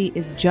Chelsea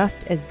is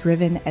just as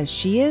driven as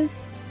she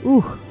is,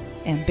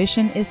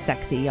 ambition is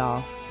sexy,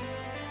 y'all.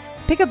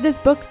 Pick up this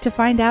book to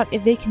find out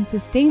if they can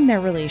sustain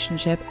their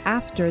relationship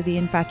after the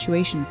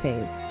infatuation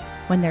phase,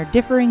 when their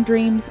differing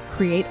dreams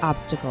create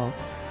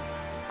obstacles.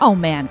 Oh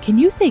man, can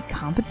you say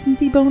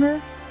competency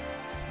boner?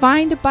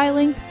 Find buy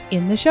links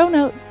in the show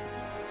notes.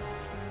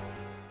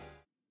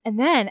 And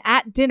then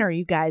at dinner,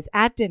 you guys,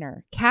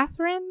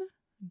 Catherine...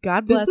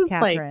 God bless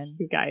Catherine.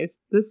 You guys,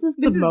 this is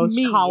the most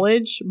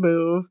college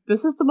move.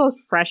 This is the most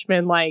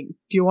freshman, do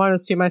you want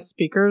to see my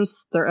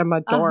speakers? They're in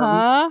my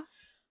dorm.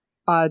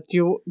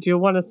 do you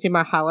want to see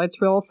my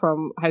highlights reel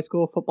from high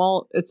school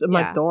football? It's in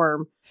my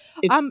dorm.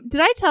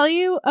 Did I tell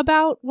you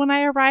about when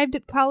I arrived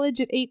at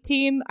college at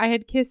 18? I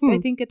had kissed, I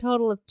think, a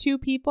total of 2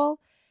 people.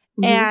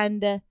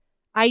 And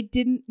I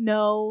didn't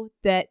know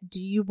that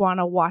Do You Want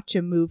to Watch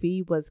a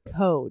Movie was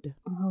code.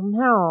 Oh,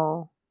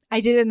 no. I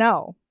didn't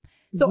know.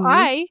 So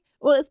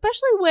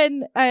especially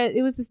when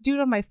it was this dude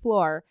on my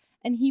floor,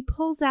 and he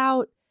pulls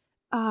out,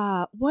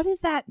 what is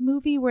that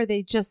movie where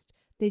they just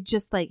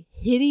like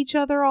hit each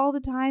other all the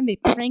time? They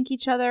prank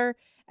each other,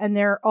 and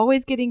they're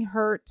always getting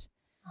hurt.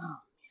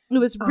 It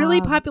was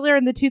really popular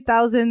in the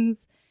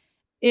 2000s.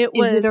 It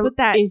was with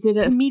that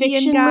comedian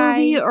fiction guy.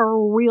 Movie or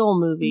a real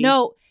movie?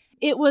 No,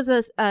 it was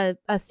a serial.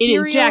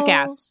 It is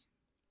Jackass.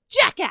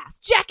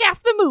 Jackass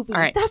the movie. All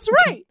right. That's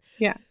right.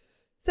 Yeah.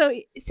 So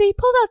he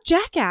pulls out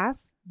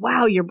Jackass.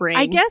 Wow, your brain.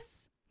 I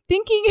guess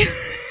thinking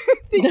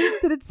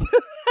that it's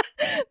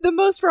the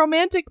most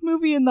romantic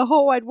movie in the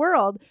whole wide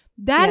world.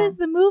 That is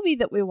the movie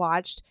that we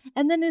watched.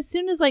 And then as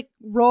soon as like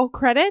roll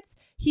credits,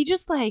 he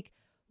just like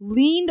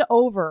leaned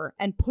over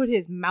and put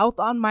his mouth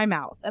on my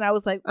mouth. And I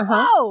was like,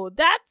 whoa,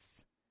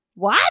 that's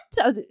what?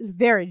 It was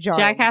very jarring.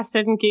 Jackass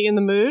didn't get you in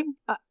the mood?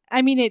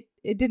 I mean,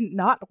 it didn't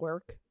not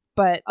work,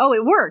 but... Oh,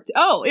 it worked.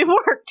 I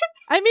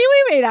mean,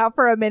 we made out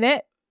for a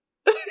minute.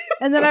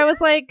 And then I was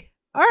like,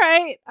 all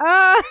right,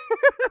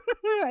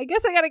 I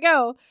guess I gotta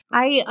go.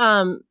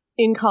 I,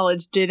 in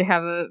college, did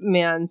have a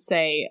man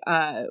say,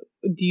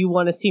 do you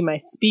want to see my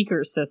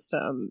speaker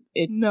system?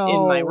 It's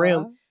in my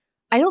room.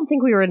 I don't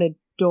think we were in a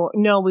dorm.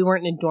 No, we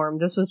weren't in a dorm.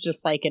 This was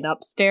just like an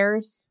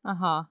upstairs.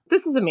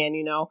 This is a man,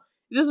 you know.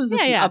 This was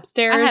just an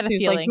upstairs. He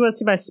was like, you want to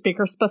see my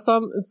speaker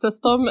system?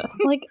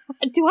 I'm like,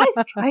 do I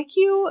strike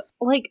you?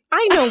 Like,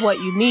 I know what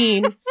you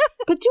mean,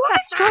 but do I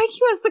strike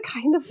you as the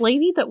kind of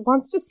lady that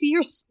wants to see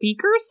your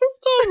speaker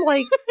system?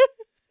 Like,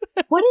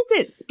 what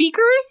is it?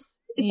 Speakers?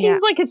 It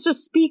seems like it's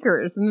just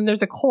speakers, and then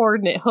there's a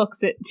cord and it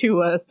hooks it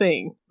to a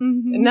thing.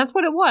 And that's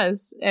what it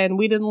was. And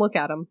we didn't look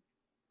at him.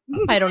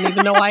 I don't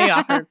even know why he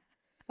offered.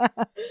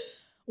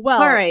 Well,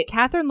 all right.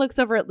 Catherine looks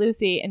over at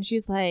Lucy and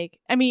she's like,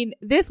 I mean,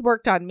 this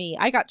worked on me.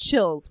 I got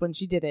chills when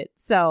she did it.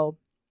 So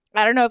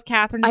I don't know if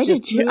Catherine's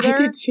just smoother. I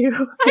did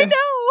too. I know.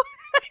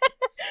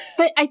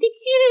 But I think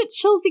she did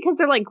chills because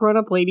they're like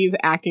grown-up ladies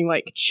acting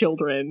like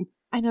children.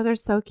 I know, they're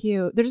so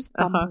cute. They're just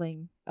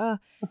fumbling.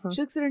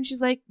 She looks at her and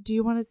she's like, do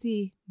you want to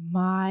see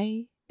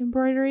my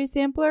embroidery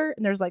sampler?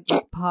 And there's like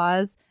this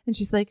pause. And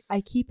she's like, I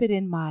keep it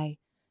in my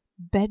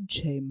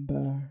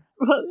bedchamber.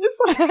 Well, it's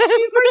like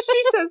first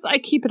she says, I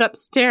keep it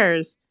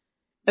upstairs.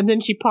 And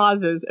then she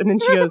pauses. And then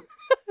she goes,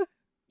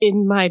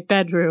 in my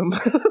bedroom.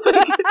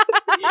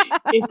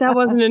 If that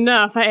wasn't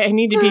enough, I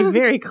need to be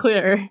very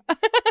clear.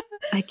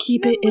 I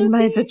keep it in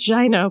my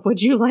vagina.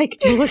 Would you like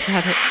to look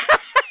at it?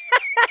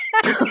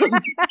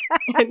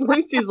 And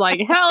Lucy's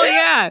like, hell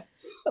yeah.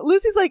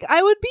 Lucy's like,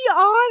 I would be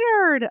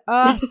honored.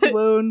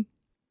 Swoon.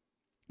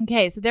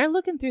 Okay, so they're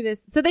looking through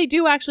this. So they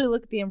do actually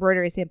look at the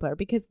embroidery sampler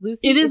because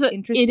Lucy is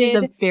interested. It is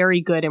a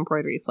very good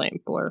embroidery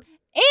sampler.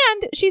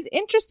 And she's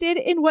interested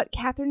in what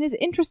Catherine is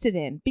interested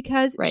in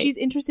because she's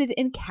interested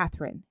in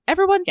Catherine.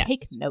 Everyone take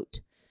note.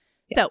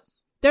 So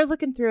they're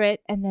looking through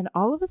it, and then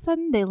all of a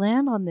sudden they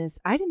land on this.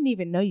 I didn't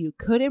even know you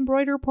could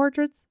embroider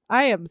portraits.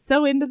 I am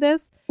so into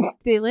this.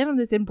 They land on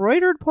this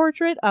embroidered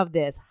portrait of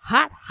this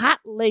hot, hot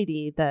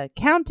lady, the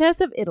Countess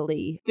of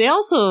Italy. They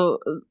also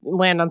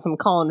land on some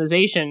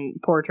colonization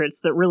portraits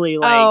that really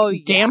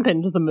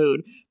dampened the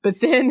mood. But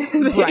then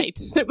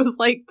it was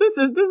like, this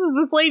is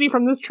this lady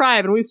from this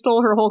tribe, and we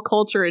stole her whole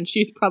culture, and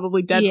she's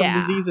probably dead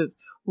from diseases.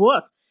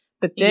 Woof.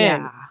 But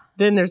then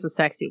there's a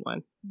sexy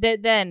one.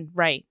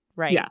 Right.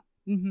 Yeah.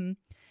 Mm-hmm.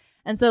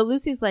 And so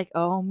Lucy's like,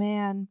 oh,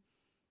 man.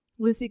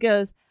 Lucy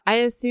goes, I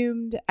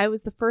assumed I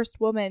was the first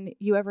woman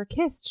you ever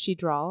kissed, she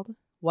drawled.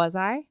 Was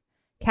I?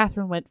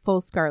 Catherine went full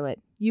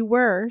scarlet. You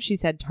were, she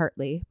said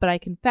tartly, but I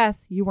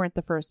confess you weren't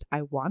the first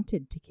I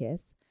wanted to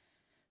kiss.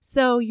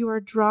 So you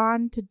are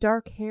drawn to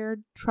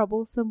dark-haired,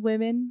 troublesome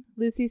women,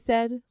 Lucy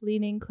said,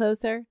 leaning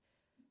closer.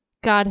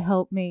 God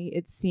help me,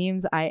 it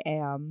seems I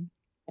am.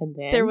 And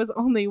then there was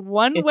only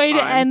one way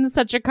to end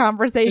such a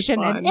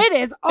conversation, and it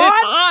is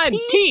on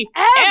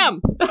TM.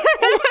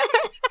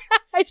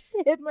 I just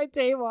hit my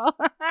table.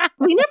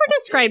 We never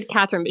described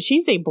Catherine, but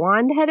she's a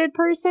blonde-headed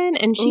person,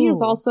 and she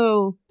is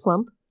also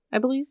plump, I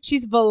believe.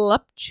 She's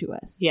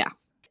voluptuous. Yeah.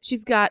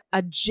 She's got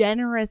a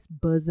generous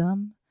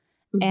bosom.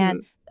 Mm-hmm.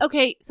 And,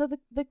 okay, so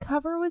the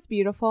cover was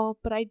beautiful,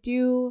 but I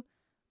do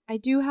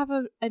have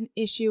an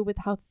issue with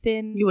how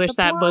thin you wish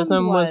that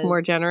bosom was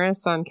more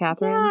generous on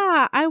Catherine.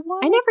 Yeah, I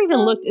never even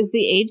looked. Is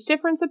the age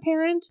difference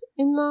apparent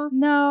in the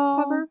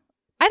cover?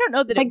 I don't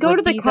know that. If I go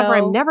to the cover,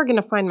 I'm never going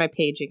to find my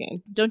page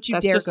again. Don't you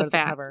dare go to the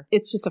cover.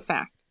 It's just a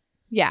fact.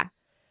 Yeah.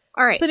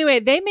 All right. So anyway,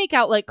 they make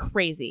out like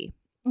crazy,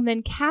 and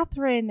then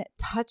Catherine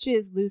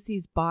touches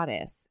Lucy's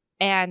bodice,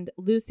 And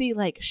Lucy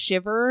like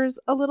shivers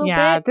a little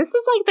Yeah, bit. this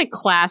is like the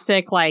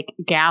classic like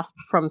gasp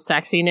from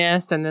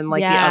sexiness, and then like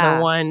the Yeah.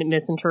 other one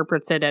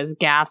misinterprets it as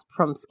gasp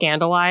from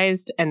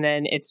scandalized, and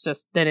then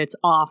it's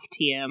off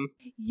TM.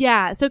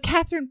 Yeah. So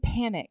Catherine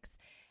panics.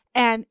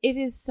 And it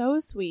is so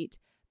sweet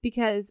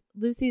because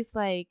Lucy's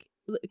like,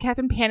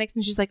 Catherine panics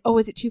and she's like, oh,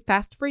 is it too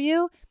fast for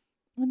you?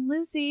 And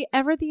Lucy,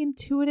 ever the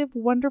intuitive,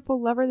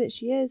 wonderful lover that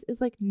she is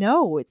like,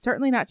 no, it's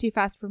certainly not too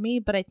fast for me,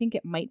 but I think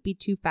it might be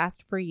too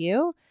fast for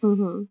you.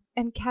 Mm-hmm.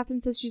 And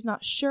Catherine says she's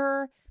not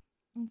sure.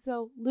 And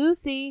so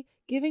Lucy,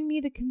 giving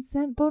me the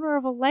consent boner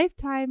of a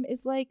lifetime,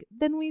 is like,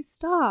 then we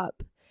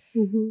stop.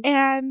 Mm-hmm.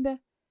 And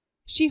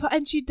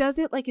she does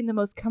it like in the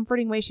most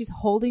comforting way. She's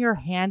holding her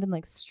hand and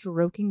like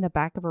stroking the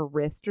back of her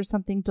wrist or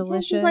something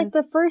delicious. Yeah, she's like,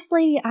 the first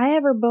lady I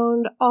ever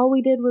boned, all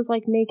we did was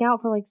like make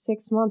out for like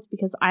 6 months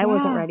because I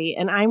wasn't ready,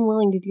 and I'm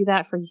willing to do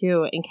that for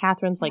you. And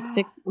Catherine's like,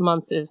 6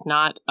 months is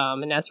not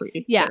a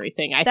necessary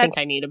thing. I think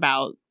I need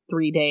about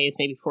 3 days,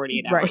 maybe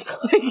 48 hours.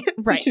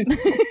 Right. She's, no.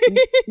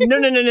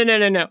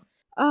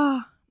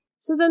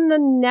 So then the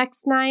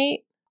next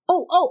night,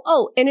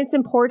 and it's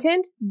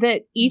important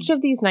that each of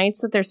these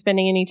nights that they're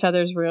spending in each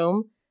other's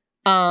room,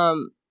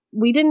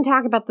 we didn't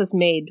talk about this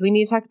maid. Do we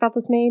need to talk about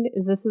this maid?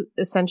 Is this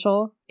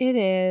essential? It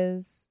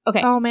is.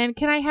 Okay. Oh, man.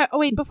 Can I have... Oh,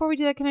 wait. Before we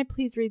do that, can I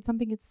please read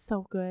something? It's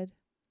so good.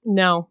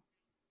 No.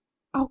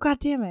 Oh, God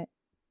damn it.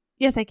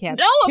 Yes, I can.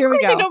 No, Here of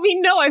course we go. I don't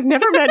mean no. I've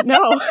never meant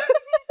no.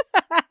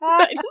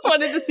 I just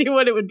wanted to see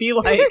what it would be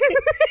like.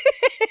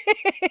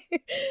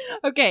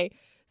 Okay.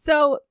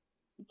 So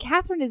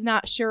Catherine is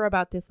not sure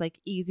about this like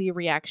easy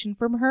reaction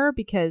from her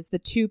because the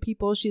 2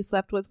 people she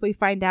slept with, we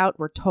find out,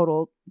 were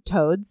total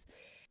toads.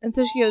 And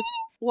so she goes,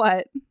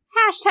 what?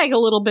 Hashtag a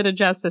little bit of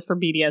justice for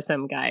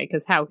BDSM guy,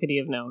 because how could he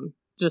have known?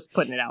 Just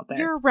putting it out there.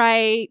 You're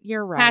right.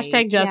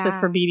 Hashtag justice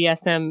for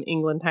BDSM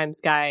England Times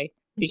guy,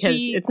 because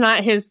it's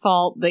not his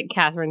fault that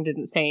Catherine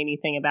didn't say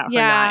anything about her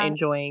not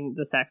enjoying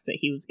the sex that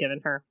he was giving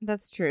her.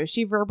 That's true.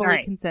 She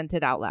verbally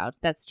consented out loud.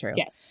 That's true.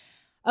 Yes.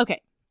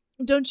 Okay.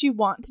 Don't you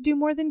want to do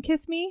more than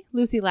kiss me?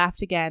 Lucy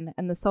laughed again,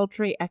 and the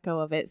sultry echo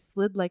of it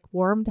slid like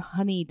warmed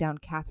honey down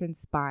Catherine's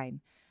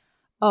spine.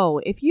 Oh,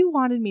 if you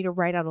wanted me to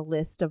write out a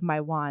list of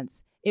my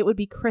wants, it would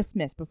be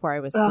Christmas before I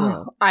was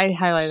through. I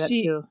highlighted that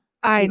too.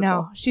 I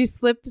know. She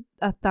slipped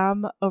a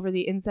thumb over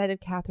the inside of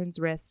Catherine's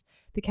wrist.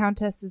 The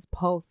Countess's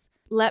pulse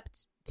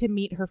leapt to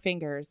meet her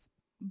fingers.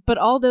 But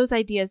all those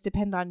ideas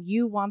depend on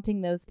you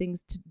wanting those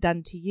things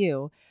done to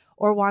you,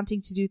 or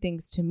wanting to do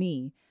things to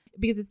me.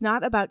 Because it's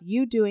not about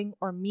you doing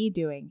or me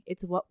doing.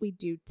 It's what we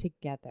do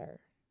together.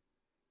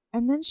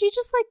 And then she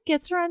just like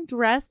gets her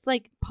undressed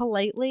like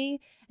politely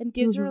and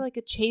gives her like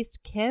a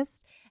chaste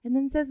kiss and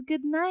then says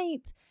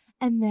goodnight.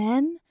 And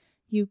then,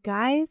 you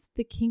guys,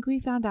 the kink we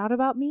found out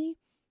about me,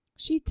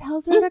 she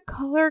tells her to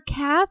call her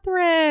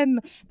Catherine.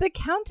 The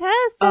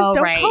Countess says,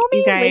 don't call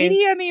me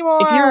lady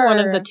anymore. If you're one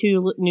of the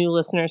 2 new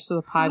listeners to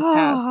the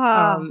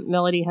podcast,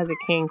 Melody has a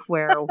kink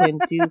where when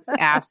dukes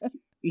ask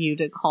you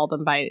to call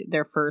them by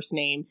their first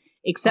name,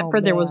 except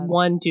for there was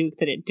one duke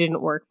that it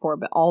didn't work for,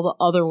 but all the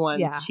other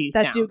ones she's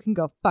that down. Duke can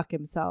go fuck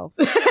himself.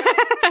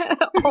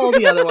 All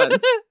the other ones.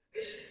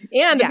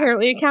 And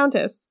apparently a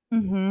countess.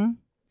 Mm-hmm.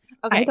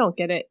 Okay. I don't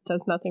get it. It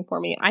does nothing for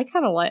me. I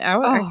kind of like. I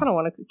kind of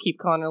want to keep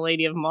calling her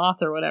Lady of Moth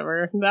or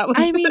whatever. That would.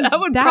 That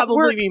would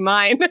probably be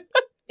mine.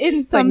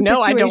 In some situations, no,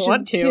 I don't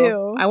want to.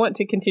 Too. I want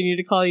to continue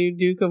to call you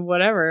Duke of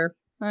whatever.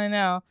 I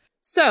know.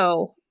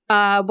 So,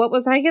 what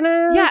was I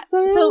gonna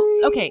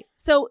say?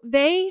 So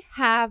they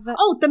have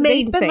the maid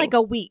they spend thing. like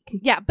a week.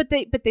 Yeah, but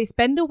they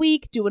spend a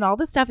week doing all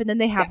the stuff, and then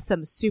they have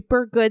some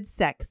super good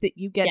sex that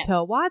you get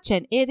to watch,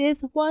 and it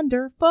is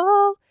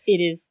wonderful. It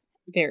is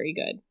very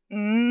good.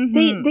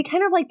 Mm-hmm. They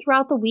kind of like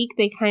throughout the week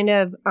they kind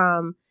of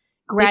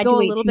graduate a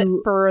little to bit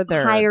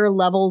further, higher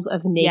levels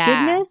of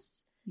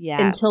nakedness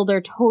until they're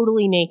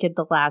totally naked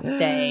the last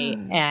day,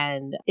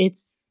 and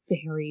it's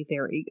very,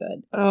 very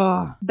good.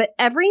 But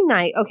every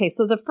night,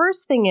 so the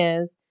first thing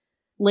is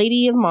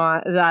Lady of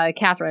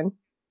Catherine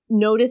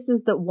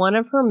notices that one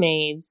of her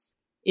maids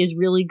is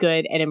really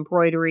good at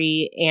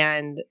embroidery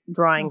and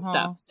drawing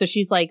stuff. So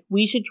she's like,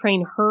 we should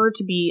train her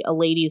to be a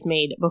lady's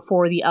maid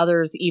before the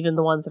others, even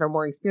the ones that are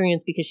more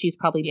experienced, because she's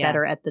probably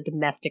better at the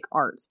domestic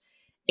arts.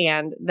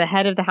 And the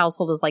head of the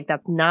household is like,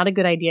 that's not a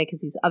good idea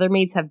because these other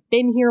maids have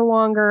been here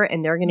longer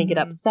and they're going to get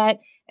upset.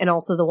 And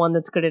also the one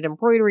that's good at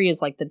embroidery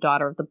is like the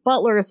daughter of the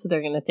butler. So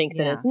they're going to think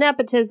that it's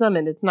nepotism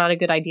and it's not a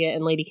good idea.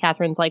 And Lady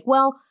Catherine's like,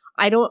 well,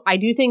 I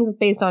do things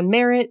based on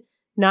merit,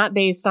 not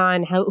based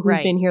on who's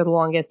been here the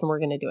longest, and we're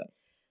going to do it.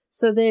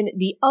 So then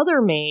the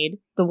other maid,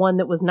 the one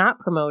that was not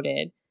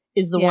promoted,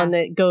 is the one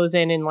that goes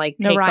in and like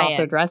takes off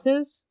their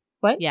dresses.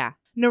 What? Yeah.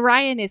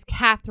 Narayan is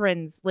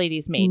Catherine's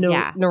lady's maid.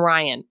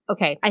 Narayan.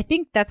 Okay. I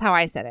think that's how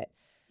I said it.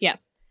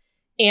 Yes.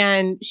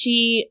 And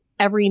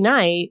every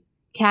night,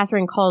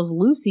 Catherine calls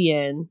Lucy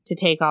in to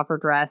take off her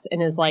dress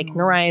and is like,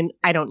 Narayan,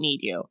 I don't need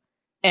you.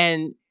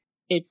 And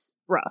it's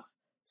rough.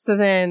 So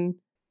then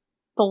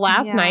the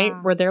last night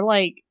where they're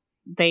like,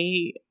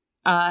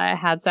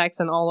 had sex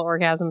and all the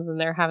orgasms, and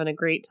they're having a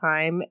great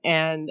time.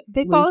 And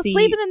they fall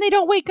asleep and then they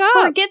don't wake up.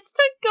 Forgets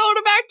to go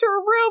back to her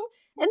room,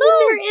 and then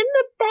they're in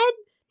the bed,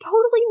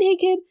 totally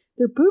naked.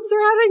 Their boobs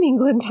are out in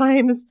England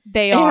times.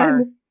 They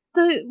are.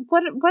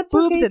 What's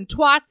boobs and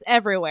twats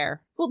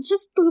everywhere. Well,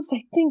 just boobs,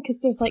 I think, because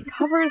there's like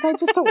covers. I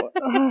just don't.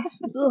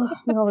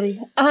 Melody.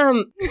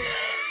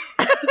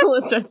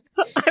 Listen,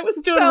 I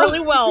was doing really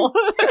well.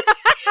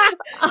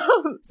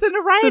 So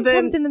Narayan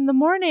comes in the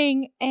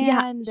morning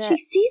and she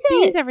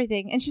sees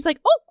everything, and she's like,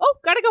 "Oh,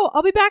 gotta go.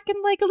 I'll be back in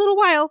like a little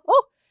while."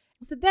 Oh,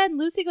 so then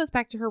Lucy goes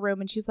back to her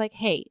room and she's like,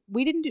 "Hey,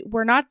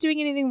 we're not doing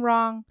anything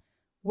wrong.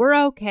 We're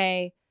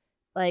okay.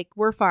 Like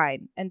we're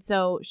fine." And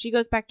so she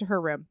goes back to her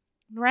room.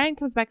 Narayan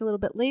comes back a little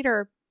bit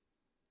later,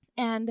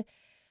 and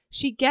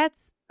she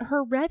gets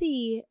her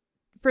ready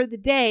for the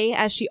day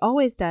as she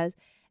always does.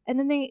 And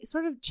then they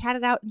sort of chat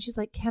it out, and she's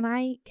like, Can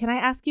I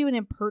ask you an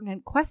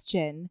impertinent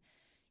question?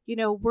 You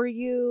know, were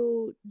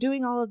you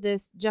doing all of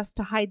this just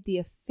to hide the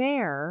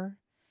affair?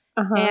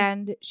 Uh-huh.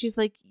 And she's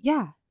like,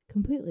 yeah,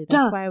 completely.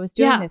 That's why I was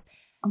doing this.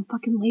 I'm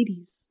fucking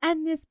ladies.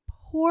 And this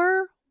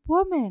poor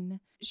woman,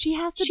 she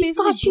has to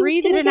basically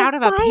breathe in and out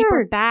of a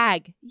paper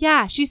bag.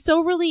 Yeah, she's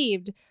so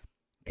relieved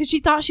because she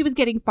thought she was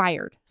getting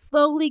fired.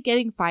 Slowly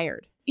getting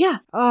fired. Yeah.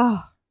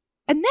 Oh.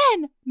 And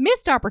then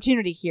missed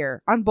opportunity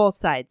here on both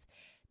sides.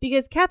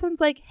 Because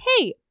Catherine's like,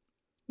 hey,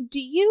 do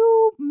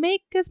you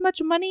make as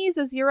much money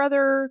as your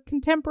other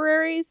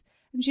contemporaries?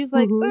 And she's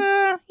like,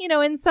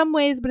 in some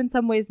ways, but in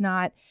some ways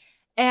not.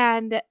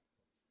 And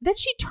then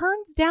she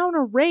turns down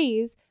a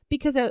raise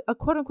because a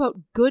quote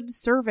unquote good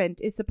servant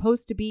is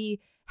supposed to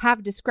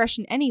have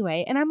discretion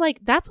anyway. And I'm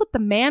like, that's what the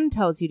man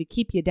tells you to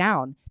keep you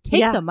down.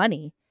 Take the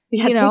money.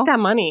 Yeah, take that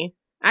money.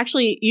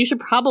 Actually, you should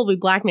probably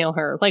blackmail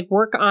her. Like,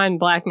 work on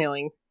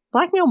blackmailing.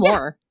 Blackmail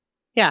more.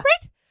 Yeah.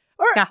 Right?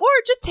 Or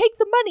just take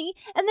the money.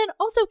 And then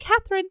also,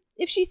 Catherine,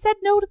 if she said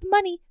no to the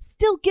money,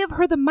 still give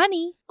her the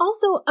money.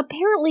 Also,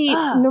 apparently,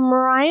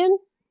 Narayan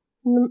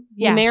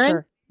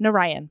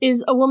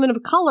is a woman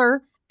of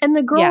color. And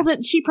the girl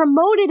that she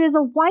promoted is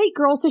a white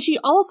girl. So she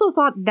also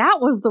thought that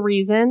was the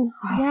reason.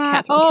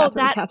 Yeah.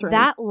 Catherine.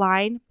 That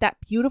line, that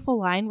beautiful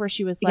line where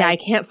she was like. Yeah, I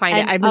can't find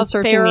it. I've been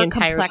searching the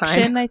entire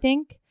time. I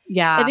think.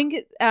 Yeah. I think,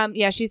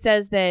 she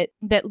says that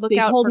look they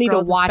out told for me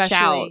girls to watch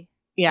especially. Out.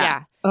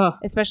 Yeah.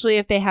 Especially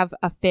if they have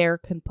a fair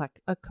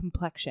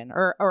complexion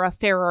or a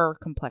fairer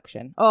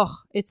complexion. Oh,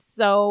 it's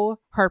so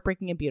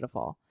heartbreaking and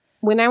beautiful.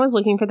 When I was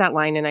looking for that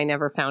line and I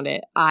never found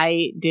it,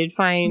 I did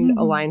find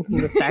a line from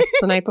The Sex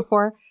the night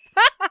before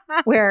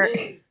where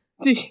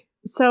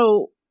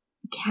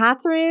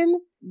Catherine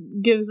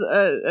gives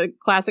a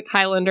classic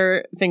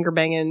Highlander finger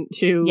banging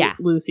to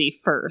Lucy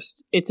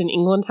first. It's an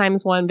England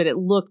Times one, but it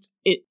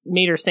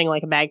made her sing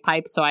like a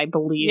bagpipe, so I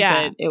believe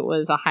that it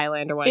was a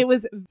Highlander one. It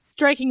was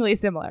strikingly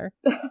similar.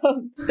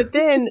 But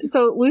then,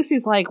 so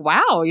Lucy's like,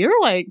 wow, you're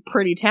like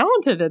pretty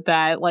talented at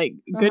that. Like,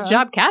 good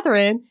job,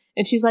 Catherine.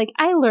 And she's like,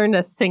 I learned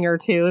a thing or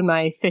two in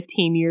my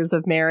 15 years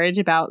of marriage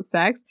about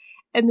sex.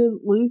 And then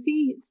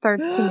Lucy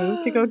starts to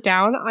move to go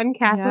down on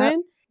Catherine.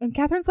 Yep. And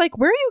Catherine's like,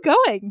 where are you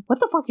going? What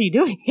the fuck are you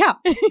doing? Yeah.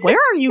 Where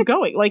are you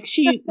going? Like,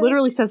 she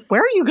literally says,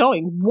 where are you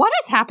going? What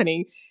is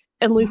happening?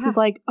 And Lucy's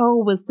like, oh,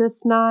 was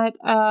this not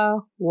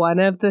one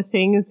of the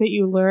things that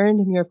you learned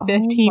in your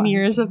 15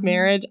 years of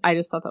marriage? I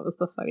just thought that was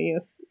the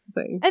funniest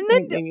thing. And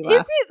then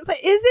is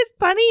it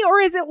funny or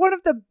is it one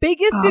of the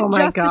biggest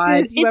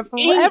injustices you have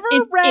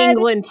ever read? It's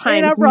England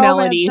Times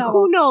Melody.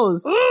 Who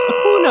knows?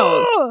 Who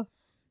knows?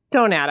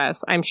 Don't at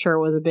us. I'm sure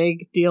it was a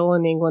big deal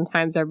in England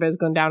Times. Everybody's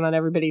going down on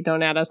everybody.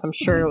 Don't at us. I'm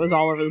sure it was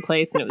all over the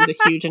place, and it was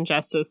a huge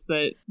injustice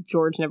that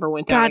George never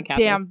went down on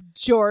Catherine. Goddamn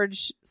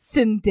George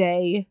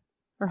Sindé,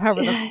 or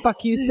however the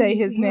fuck you say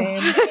his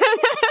name.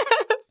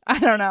 I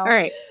don't know. All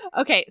right.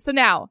 Okay, so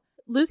now,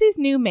 Lucy's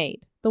new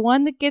maid, the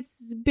one that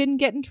been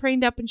getting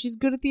trained up and she's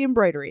good at the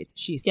embroideries.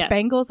 She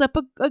spangles up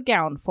a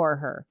gown for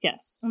her.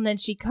 Yes. And then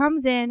she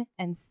comes in,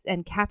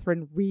 and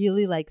Catherine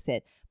really likes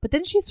it. But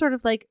then she's sort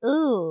of like,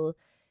 ooh,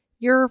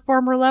 your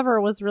former lover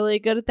was really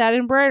good at that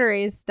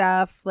embroidery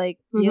stuff. Like,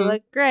 you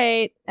look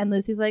great. And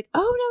Lucy's like,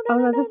 oh,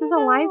 no, this is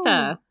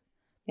Eliza.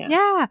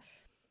 Yeah.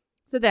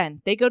 So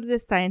then they go to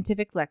this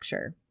scientific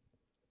lecture.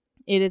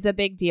 It is a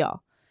big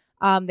deal.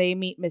 They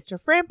meet Mr.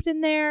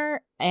 Frampton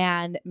there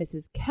and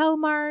Mrs.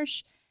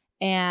 Kelmarsh,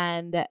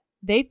 and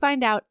they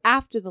find out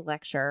after the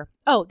lecture.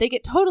 Oh, they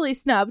get totally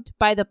snubbed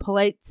by the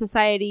Polite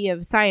Society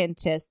of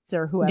Scientists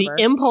or whoever.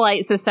 The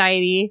Impolite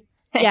Society.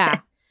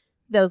 Yeah.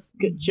 Those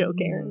good joke,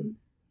 Aaron.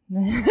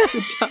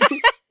 Good job.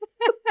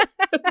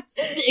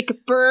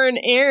 Sick burn,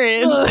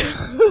 Aaron.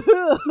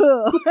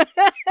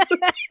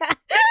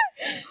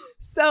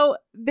 So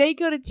they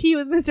go to tea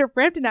with Mr.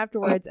 Frampton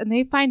afterwards, and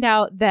they find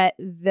out that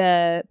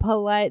the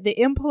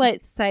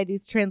Impolite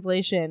Society's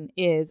translation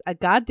is a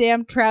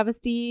goddamn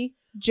travesty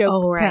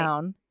joke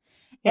town,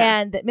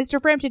 and that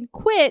Mr. Frampton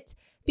quit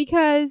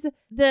because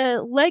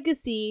the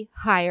legacy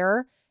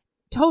hire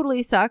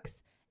totally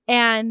sucks,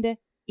 and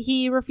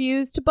he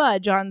refused to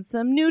budge on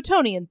some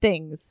Newtonian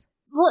things.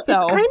 Well, So-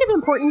 it's kind of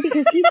important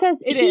because he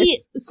says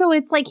so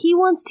it's like he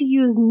wants to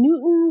use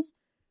Newton's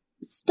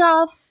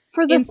stuff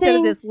for the Instead thing.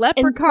 of this and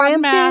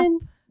leprechaun math. Frampton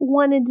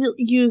wanted to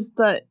use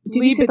the,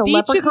 did you say the Liebedichen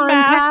leprechaun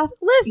math. path?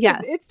 Listen,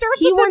 Yes. it starts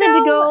He with an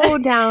wanted to L. go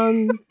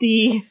down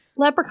the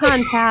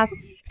leprechaun path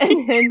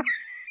and then,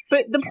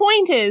 but the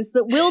point is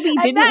that Wilby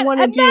didn't want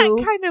to do.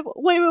 That kind of,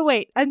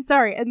 wait. I'm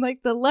sorry. And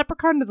like the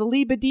leprechaun to the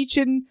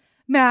Liebedichen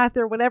math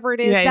or whatever it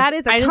is, Guys, that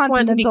is a I just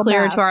wanted to be continental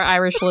clear math. to our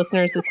Irish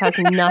listeners, this has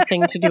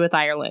nothing to do with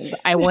Ireland.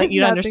 I want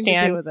you to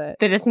understand that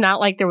it's not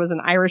like there was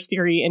an Irish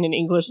theory and an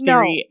English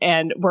theory,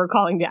 and we're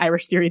calling the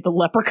Irish theory the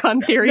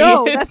leprechaun theory.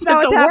 No, it's that's not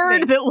it's what's a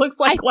happening. word that looks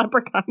like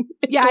leprechaun.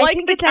 It's Yeah, like I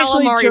think the it's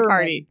actually calamari German.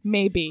 party.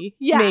 Maybe.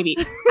 Yeah. Maybe.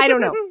 I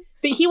don't know.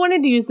 But he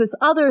wanted to use this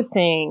other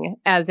thing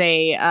as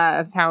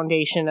a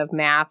foundation of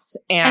maths.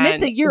 And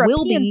it's a European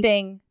Wilby,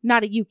 thing,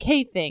 not a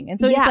UK thing. And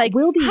so he's Yeah, like,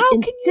 Wilby how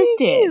insisted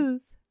can you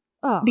use?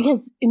 Oh.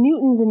 because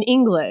Newton's in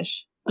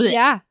English. Blech.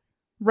 Yeah.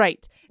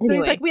 Right. So he's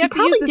Anyway, like, we have he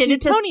to use probably this did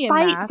it to Newtonian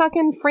spite math.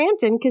 fucking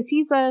Frampton because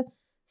he's a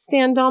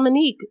Saint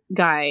Dominique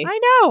guy. I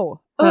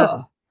know.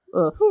 Ugh.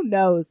 Ugh. Who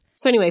knows?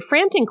 So anyway,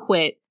 Frampton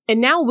quit,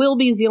 and now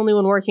Wilby's the only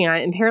one working on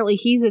it. And apparently,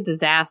 he's a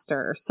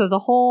disaster. So the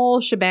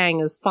whole shebang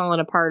is falling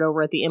apart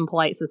over at the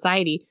Impolite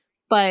Society.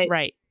 But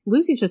Right.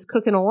 Lucy's just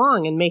cooking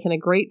along and making a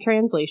great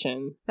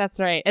translation. That's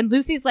right. And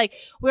Lucy's like,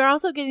 we're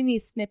also getting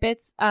these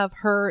snippets of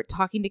her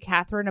talking to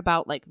Catherine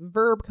about like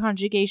verb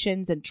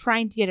conjugations and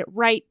trying to get it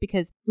right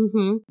because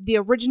the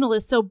original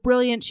is so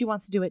brilliant. She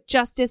wants to do it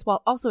justice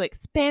while also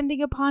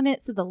expanding upon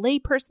it so the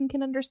layperson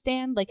can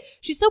understand. Like,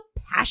 she's so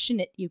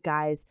passionate, you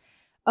guys.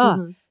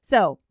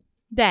 So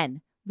then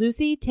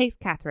Lucy takes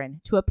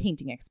Catherine to a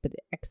painting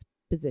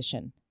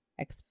exhibition.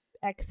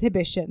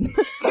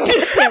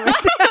 Damn it.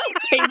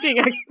 Painting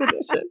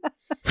expedition.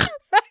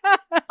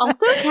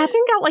 Also,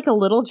 Catherine got like a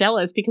little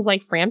jealous because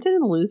like Frampton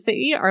and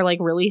Lucy are like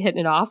really hitting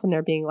it off and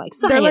they're being like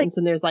science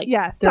and there's like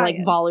they're like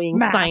volleying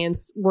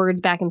science words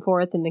back and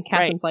forth and then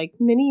Catherine's like,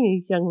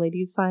 many young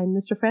ladies find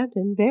Mr.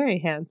 Frampton very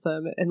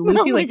handsome, and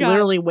Lucy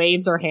literally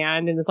waves her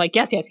hand and is like,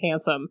 yes,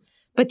 handsome,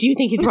 but do you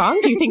think he's wrong?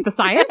 Do you think the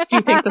science? Do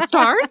you think the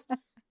stars?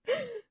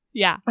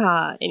 Yeah.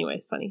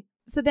 Anyways, funny.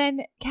 So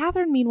then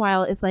Catherine,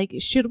 meanwhile, is like,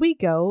 should we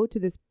go to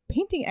this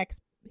painting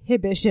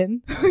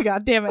exhibition?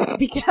 God damn it.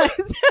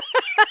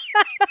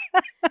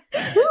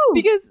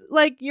 Because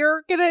like,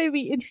 you're going to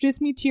be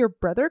introducing me to your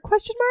brother, ?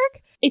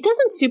 It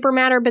doesn't super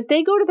matter, but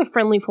they go to the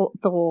Friendly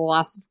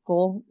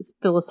Philosophical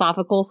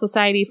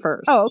Society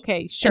first. Oh,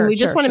 okay. Sure. And we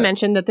just want to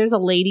mention that there's a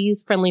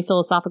ladies' Friendly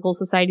Philosophical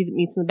Society that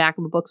meets in the back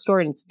of a bookstore,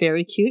 and it's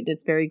very cute and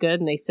it's very good,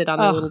 and they sit on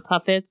their little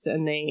tuffets,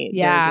 and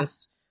they're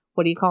just,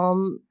 what do you call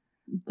them?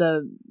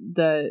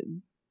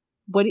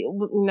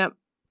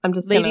 I'm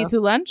just Ladies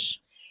Who Lunch?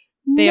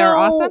 They are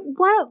awesome?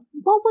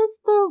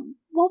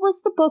 What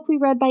was the book we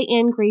read by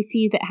Anne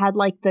Gracie that had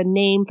like the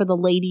name for the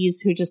ladies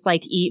who just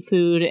like eat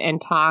food and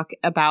talk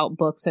about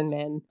books and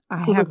men?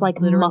 It was like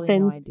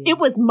muffins. No idea. It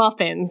was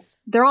muffins.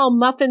 They're all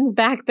muffins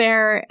back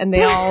there, and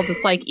they all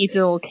just like eat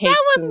their little cakes.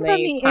 That wasn't and from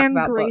they the talk Anne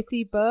about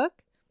Gracie books. book.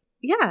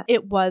 Yeah,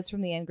 it was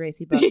from the Anne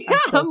Gracie book. Yeah,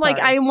 I'm like,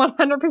 sorry. I'm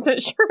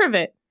 100% sure of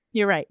it.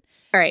 You're right.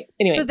 All right.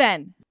 Anyway, so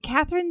then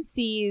Catherine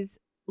sees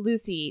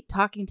Lucy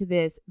talking to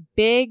this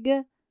big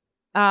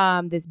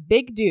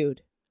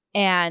dude.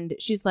 And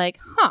she's like,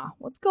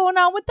 what's going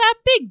on with that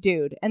big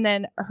dude? And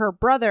then her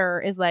brother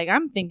is like,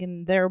 I'm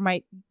thinking there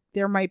might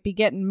be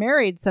getting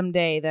married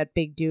someday, that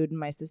big dude and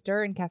my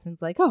sister. And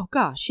Catherine's like, oh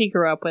gosh. She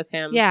grew up with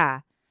him.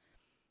 Yeah.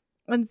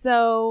 And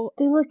so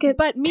they look at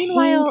but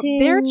meanwhile,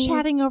 paintings. they're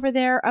chatting over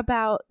there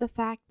about the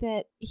fact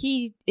that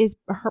he is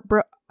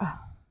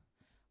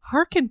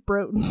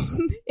Harkenbroken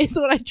is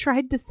what I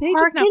tried to say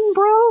just now.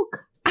 Harkenbroke?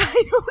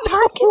 I don't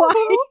know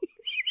why.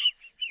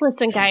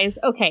 Listen, guys.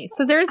 Okay,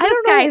 so there's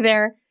this guy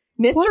there,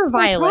 Mr. What's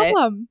Violet. my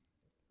problem?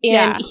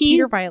 And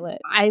Peter Violet.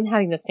 I'm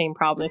having the same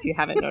problem if you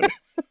haven't noticed.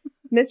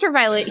 Mr.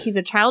 Violet, he's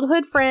a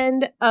childhood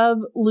friend of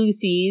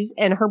Lucy's,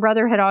 and her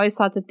brother had always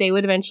thought that they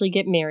would eventually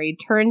get married.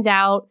 Turns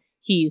out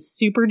he's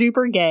super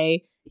duper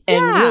gay,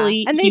 and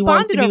really and he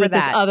wants to be over with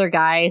that. this other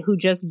guy who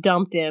just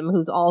dumped him,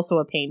 who's also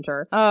a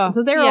painter.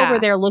 So they're yeah. over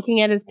there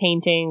looking at his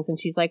paintings, and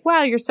she's like,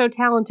 wow, you're so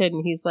talented.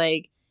 And he's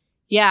like,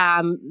 yeah,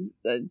 I'm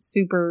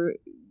super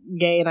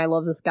gay and I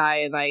love this guy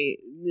and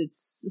it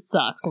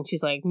sucks. And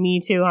she's like, me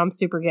too, I'm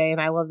super gay and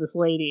I love this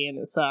lady and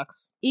it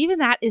sucks. Even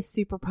that is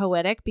super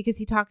poetic because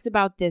he talks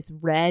about this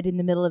red in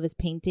the middle of his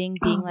painting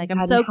being like, I'm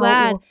God, so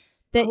glad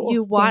that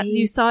fade.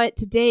 you saw it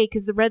today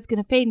because the red's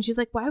gonna fade. And she's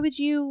like, why would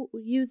you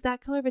use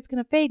that color if it's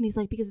gonna fade? And he's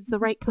like, because it's the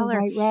right color. The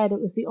right red.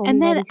 It was the only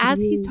and then red as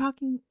he's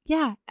talking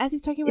about it's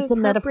his a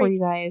metaphor, heartbreak, you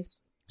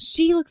guys.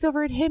 she looks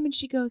over at him and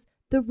she goes,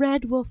 the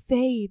red will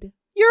fade.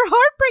 Your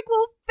heartbreak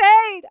will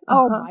fade.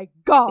 Oh my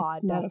God.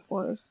 It's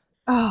metaphors.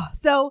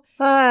 So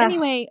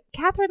anyway,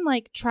 Catherine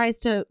tries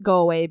to go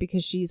away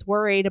because she's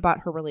worried about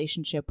her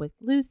relationship with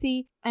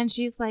Lucy. And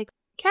she's like,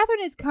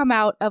 Catherine has come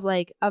out of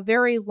a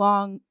very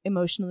long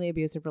emotionally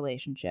abusive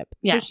relationship.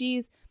 Yes. So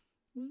she's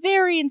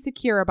very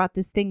insecure about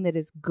this thing that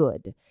is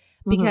good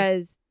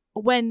because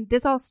when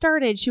this all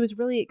started, she was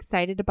really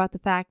excited about the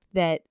fact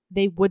that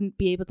they wouldn't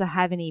be able to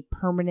have any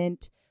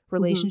permanent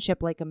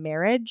relationship like a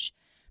marriage,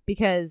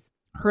 because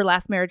her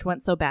last marriage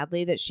went so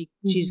badly that she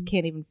just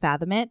can't even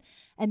fathom it.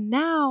 And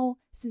now,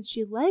 since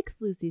she likes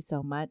Lucy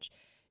so much,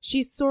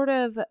 she's sort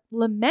of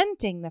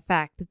lamenting the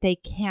fact that they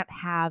can't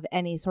have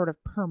any sort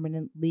of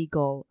permanent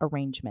legal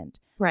arrangement.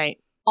 Right.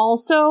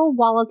 Also,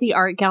 while at the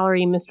art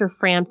gallery, Mr.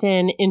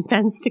 Frampton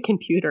invents the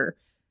computer.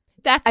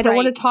 I don't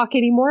want to talk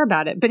any more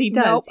about it, but he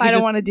does. Nope, I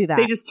don't want to do that.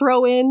 They just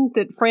throw in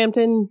that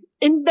Frampton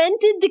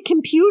invented the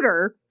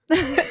computer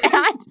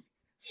at...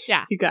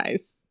 Yeah. You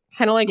guys.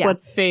 Kind of like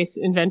what's his face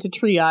invented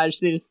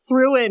triage. They just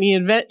threw it and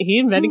he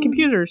invented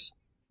computers.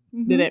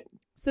 Did it.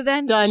 So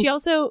then Done. she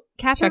also,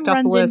 Catherine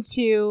runs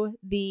into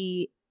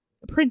the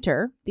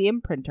printer, the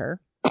imprinter,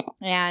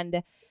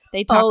 and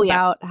they talk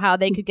about how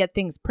they could get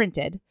things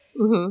printed.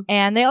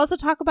 And they also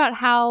talk about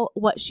how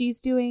what she's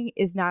doing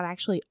is not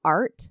actually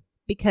art,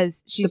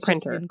 because she's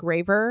just an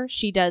engraver.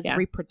 She does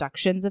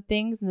reproductions of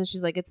things. And then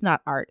she's like, it's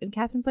not art. And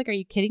Catherine's like, are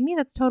you kidding me?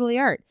 That's totally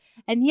art.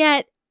 And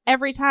yet,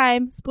 every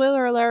time,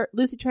 spoiler alert,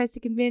 Lucy tries to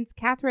convince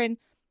Catherine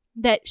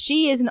that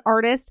she is an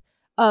artist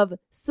of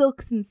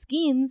silks and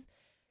skeins,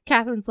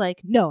 Catherine's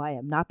like, no, I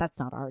am not. That's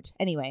not art.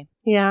 Anyway.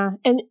 Yeah.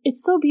 And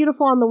it's so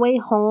beautiful on the way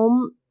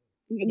home.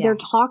 They're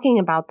talking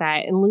about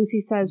that. And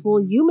Lucy says, well,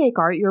 you make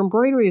art. Your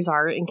embroidery is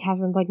art. And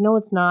Catherine's like, no,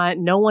 it's not.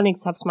 No one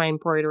accepts my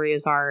embroidery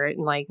as art.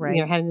 And like,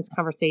 you know, having this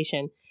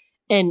conversation.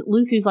 And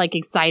Lucy's like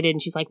excited.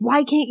 And she's like,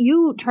 why can't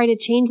you try to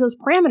change those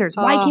parameters?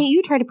 Why can't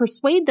you try to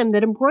persuade them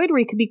that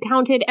embroidery could be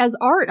counted as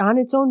art on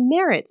its own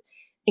merits?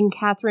 And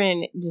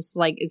Catherine just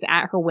like is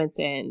at her wit's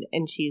end.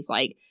 And she's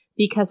like,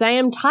 because I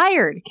am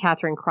tired,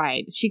 Catherine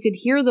cried. She could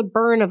hear the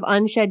burn of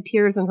unshed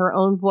tears in her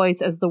own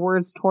voice as the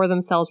words tore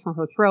themselves from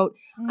her throat.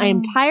 I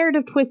am tired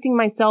of twisting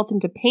myself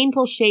into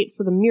painful shapes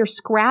for the mere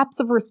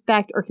scraps of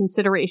respect or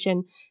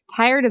consideration.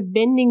 Tired of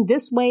bending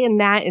this way and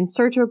that in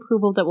search of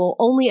approval that will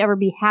only ever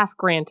be half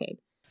granted.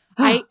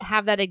 I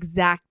have that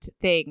exact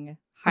thing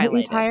highlighted. Are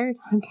you tired?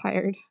 I'm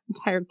tired. I'm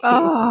tired too.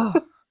 Oh,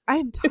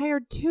 I'm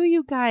tired too,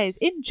 you guys.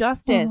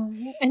 Injustice.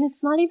 And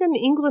it's not even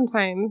England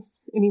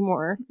times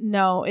anymore.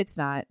 No, it's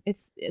not.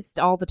 It's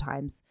all the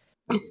times.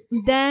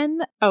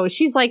 Then... Oh,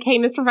 she's like, hey,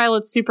 Mr.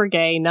 Violet's super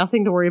gay.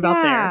 Nothing to worry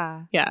about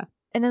there. Yeah.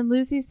 And then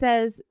Lucy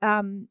says,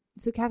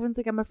 so Catherine's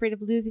like, I'm afraid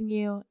of losing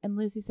you. And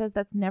Lucy says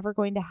that's never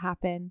going to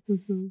happen.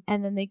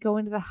 And then they go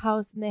into the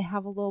house and they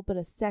have a little bit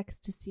of sex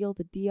to seal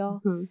the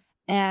deal.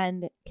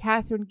 And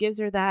Catherine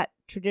gives her that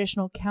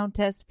traditional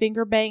countess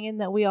finger banging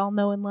that we all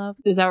know and love.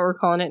 Is that what we're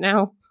calling it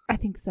now? I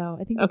think so.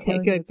 I think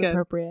it's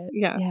appropriate.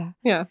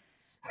 Yeah.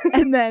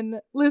 And then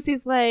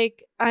Lucy's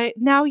like,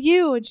 now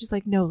you. And she's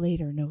like, no,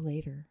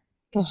 later.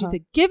 Because she's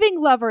a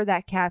giving lover,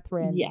 that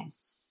Catherine.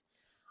 Yes.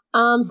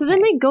 So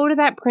then they go to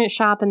that print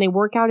shop and they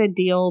work out a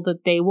deal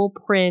that they will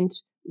print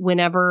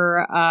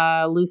whenever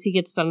Lucy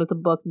gets done with the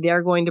book.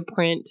 They're going to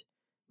print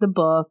the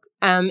book.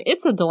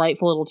 It's a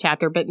delightful little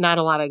chapter, but not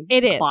a lot of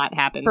plot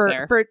happens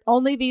there. For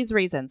only these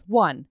reasons.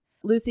 One,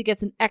 Lucy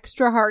gets an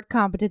extra hard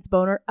competence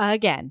boner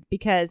again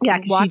because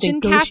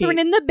watching Catherine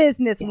in the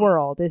business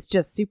world is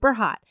just super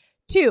hot.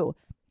 Two,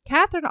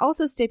 Catherine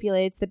also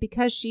stipulates that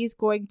because she's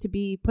going to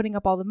be putting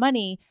up all the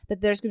money,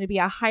 that there's going to be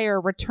a higher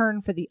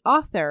return for the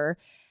author,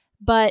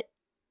 but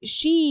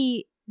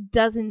she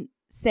doesn't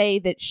say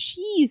that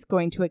she's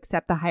going to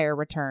accept the higher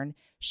return.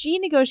 She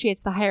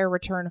negotiates the higher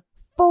return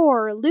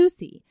for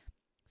Lucy.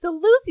 So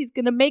Lucy's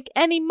going to make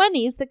any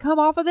monies that come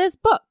off of this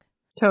book.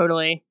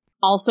 Totally.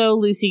 Also,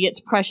 Lucy gets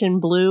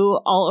Prussian blue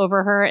all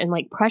over her, and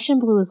like Prussian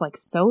blue is like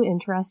so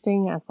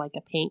interesting as like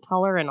a paint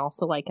color, and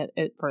also like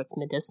for its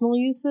medicinal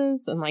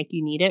uses, and like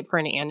you need it for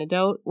an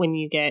antidote when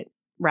you get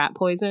rat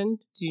poisoned.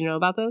 Did you know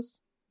about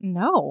this?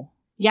 No.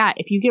 Yeah,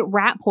 if you get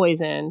rat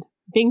poisoned,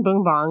 bing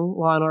boom bong,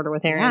 Law and Order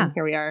with Erin. Yeah.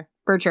 Here we are.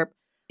 Bird chirp.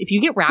 If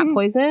you get rat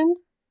poisoned,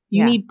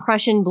 you need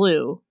Prussian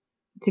blue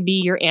to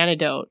be your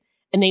antidote.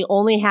 And they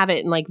only have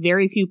it in like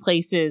very few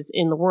places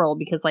in the world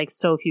because like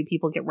so few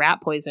people get rat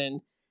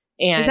poisoned.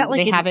 And is that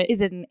like they have it.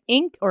 Is it an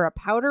ink or a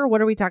powder? What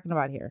are we talking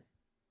about here?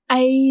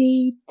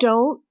 I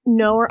don't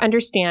know or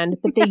understand,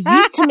 but they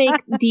used to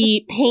make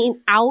the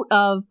paint out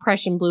of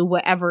Prussian blue,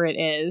 whatever it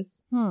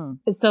is. And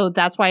so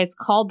that's why it's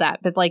called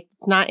that. But like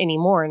it's not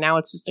anymore. Now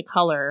it's just a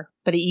color.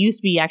 But it used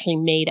to be actually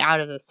made out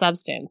of the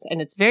substance.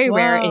 And it's very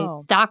rare and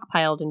it's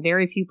stockpiled in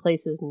very few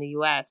places in the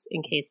US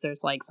in case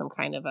there's like some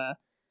kind of a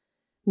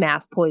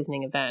mass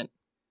poisoning event.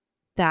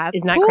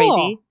 Isn't that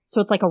crazy? So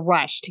it's like a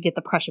rush to get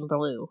the Prussian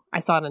blue. I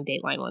saw it on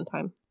Dateline one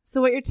time.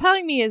 So what you're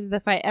telling me is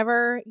that if I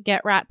ever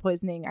get rat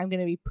poisoning, I'm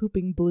going to be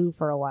pooping blue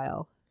for a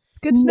while. It's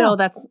good to know. No,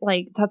 that's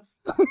the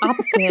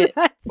opposite.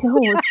 No,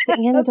 it's the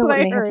antidote. That's and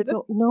they have to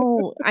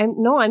go.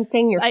 I'm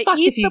saying you're fucked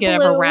if you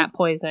get ever rat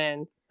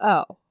poison.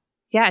 Oh.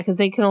 Yeah, because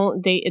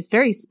it's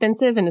very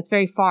expensive and it's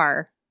very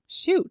far.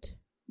 Shoot.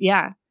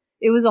 Yeah.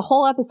 It was a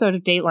whole episode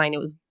of Dateline. It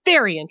was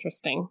very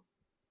interesting.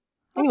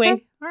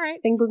 Anyway. All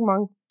right. Bing boom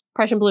bong.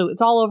 Prussian blue.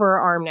 It's all over her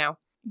arm now.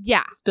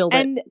 Yeah. Spilled it.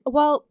 And,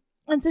 well,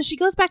 And so she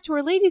goes back to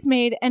her lady's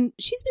maid, and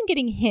she's been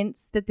getting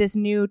hints that this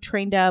new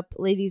trained up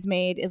lady's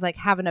maid is like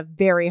having a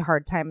very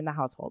hard time in the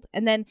household.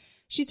 And then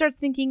she starts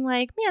thinking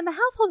like, man, the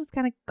household has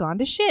kind of gone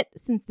to shit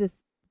since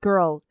this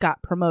girl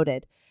got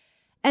promoted.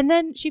 And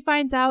then she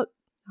finds out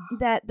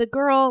that the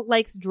girl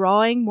likes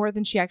drawing more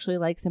than she actually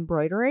likes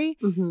embroidery.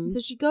 Mm-hmm. So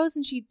she goes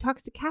and she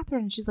talks to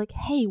Catherine, and she's like,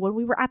 hey, when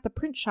we were at the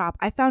print shop,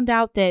 I found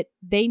out that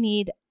they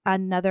need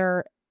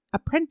another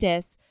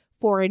apprentice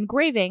for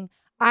engraving.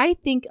 I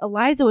think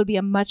Eliza would be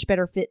a much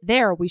better fit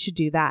there. We should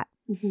do that.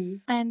 Mm-hmm.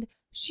 And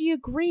she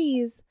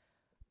agrees,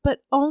 but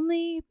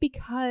only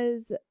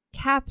because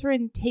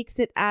Catherine takes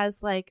it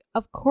as like,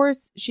 of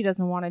course she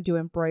doesn't want to do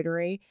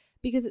embroidery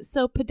because it's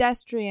so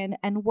pedestrian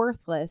and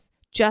worthless,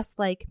 just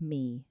like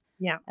me.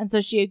 Yeah. And so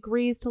she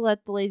agrees to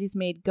let the lady's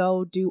maid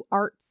go do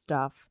art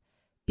stuff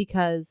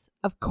because,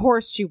 of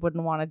course, she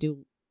wouldn't want to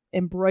do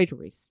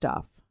embroidery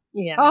stuff.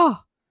 Yeah.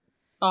 Oh,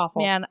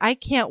 awful. man, I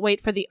can't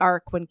wait for the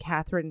arc when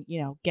Catherine,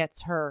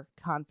 gets her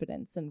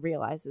confidence and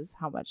realizes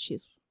how much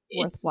she's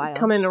worthwhile. It's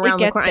coming around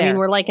the corner. I mean,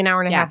 we're like an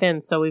hour and a half in,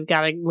 so we've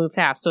got to move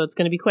fast. So it's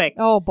going to be quick.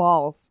 Oh,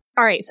 balls.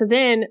 All right. So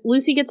then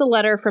Lucy gets a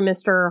letter from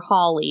Mr.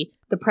 Hawley,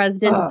 the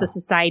president of the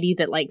society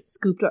that like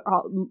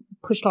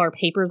pushed all our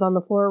papers on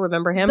the floor.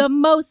 Remember him? The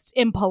most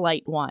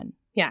impolite one.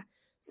 Yeah.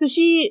 So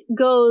she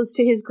goes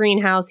to his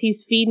greenhouse.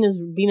 He's feeding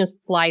his Venus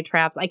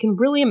flytraps. I can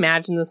really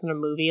imagine this in a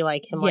movie,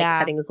 like him like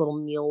cutting his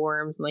little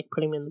mealworms and like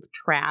putting them in the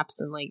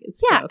traps and like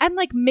it's gross. And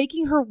like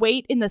making her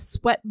wait in the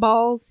sweat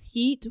balls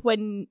heat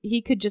when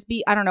he could just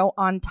be, I don't know,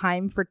 on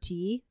time for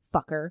tea.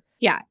 Fucker.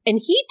 Yeah.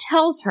 And he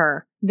tells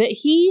her that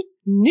he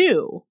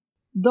knew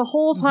the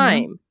whole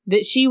time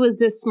that she was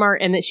this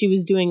smart and that she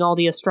was doing all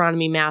the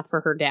astronomy math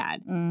for her dad.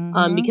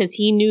 Because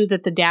he knew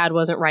that the dad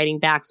wasn't writing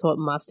back, so it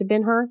must have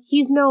been her.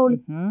 He's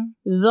known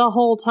the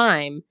whole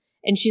time.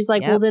 And she's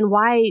like, well, then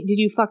why did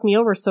you fuck me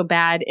over so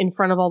bad in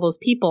front of all those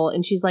people?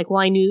 And she's like,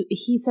 well,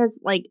 he says,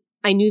 like,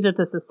 I knew that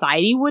the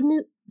society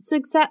wouldn't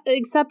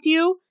accept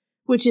you,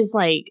 which is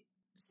like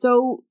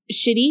so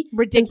shitty.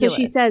 Ridiculous. And so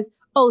she says,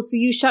 oh, so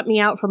you shut me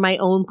out for my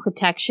own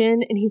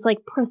protection? And he's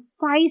like,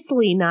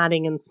 precisely,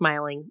 nodding and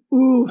smiling.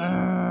 Oof.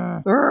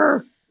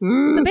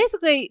 So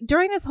basically,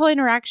 during this whole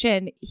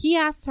interaction, he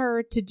asks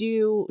her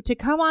to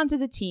come onto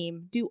the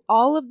team, do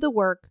all of the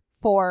work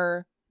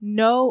for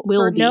no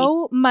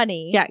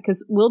money. Yeah,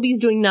 because Wilby's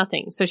doing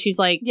nothing. So she's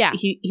like,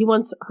 he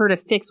wants her to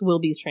fix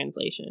Wilby's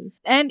translation.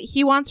 And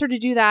he wants her to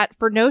do that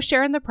for no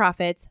share in the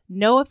profits,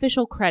 no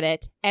official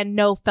credit, and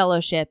no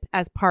fellowship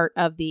as part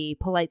of the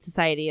Polite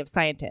Society of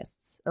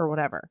Scientists or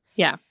whatever.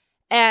 Yeah.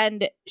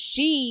 And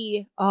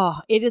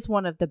it is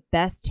one of the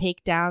best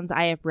takedowns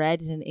I have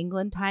read in an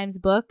England Times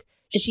book.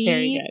 It's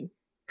very good.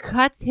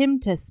 Cuts him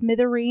to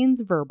smithereens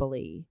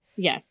verbally.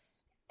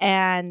 Yes.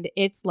 And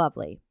it's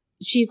lovely.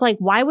 She's like,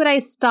 why would I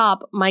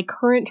stop my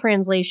current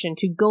translation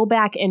to go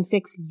back and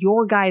fix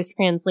your guy's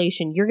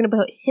translation? You're going to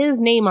put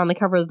his name on the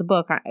cover of the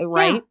book,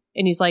 right? Yeah.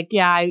 And he's like,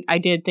 yeah, I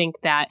did think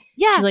that.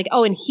 Yeah. She's like,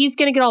 oh, and he's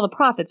going to get all the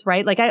profits,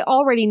 right? Like, I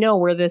already know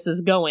where this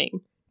is going.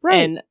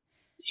 Right. And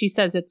she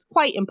says it's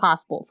quite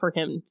impossible for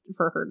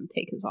her to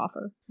take his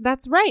offer.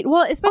 That's right.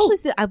 Well,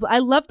 especially I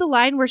love the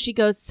line where she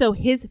goes, so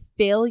his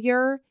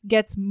failure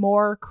gets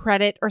more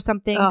credit or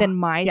something than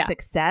my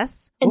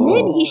success. And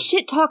then he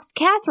shit talks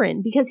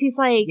Catherine because he's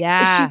like,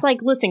 she's like,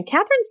 listen,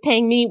 Catherine's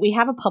paying me. We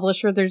have a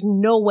publisher. There's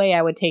no way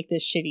I would take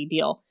this shitty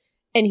deal.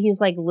 And he's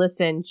like,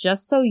 listen,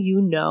 just so you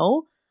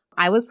know,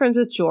 I was friends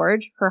with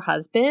George, her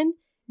husband.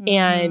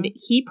 And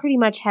he pretty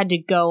much had to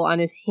go on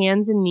his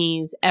hands and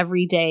knees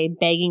every day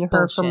begging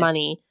her for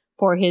money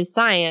for his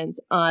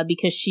science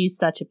because she's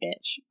such a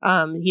bitch.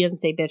 He doesn't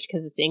say bitch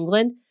because it's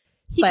England.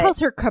 He calls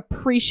her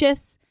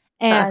capricious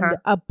and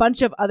a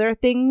bunch of other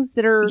things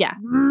that are... Yeah.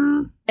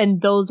 And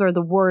those are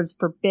the words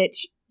for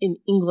bitch in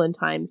England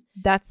times.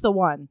 That's the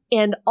one.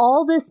 And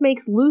all this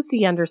makes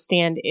Lucy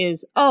understand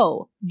is,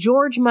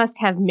 George must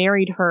have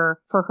married her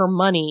for her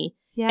money.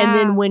 Yeah. And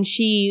then when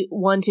she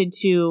wanted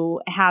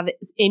to have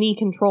any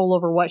control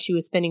over what she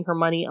was spending her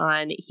money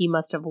on, he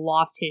must have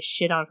lost his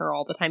shit on her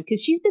all the time.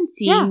 Because she's been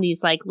seeing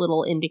these like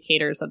little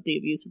indicators of the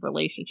abusive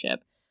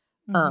relationship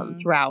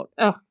throughout.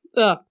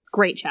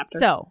 Great chapter.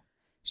 So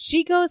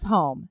she goes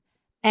home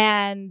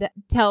and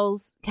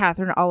tells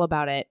Catherine all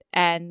about it.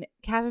 And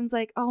Catherine's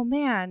like, oh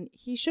man,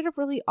 he should have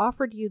really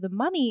offered you the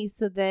money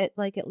so that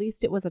like at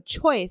least it was a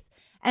choice.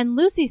 And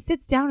Lucy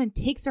sits down and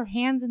takes her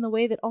hands in the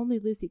way that only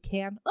Lucy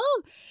can.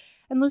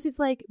 And Lucy's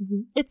like,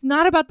 it's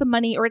not about the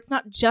money, or it's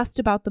not just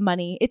about the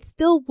money. It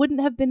still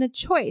wouldn't have been a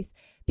choice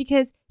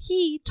because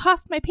he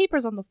tossed my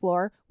papers on the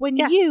floor when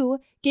you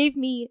gave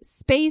me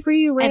space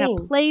and a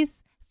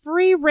place,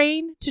 free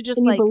reign to just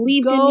like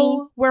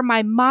go where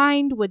my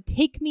mind would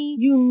take me.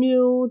 You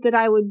knew that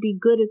I would be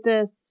good at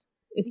this.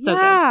 It's so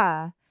good.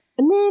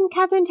 And then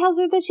Catherine tells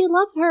her that she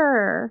loves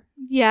her.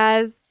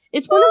 Yes.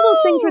 It's one of those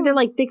things where they're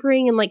like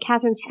bickering and like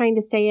Catherine's trying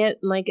to say it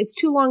and like it's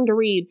too long to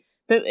read.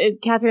 But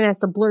Catherine has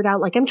to blurt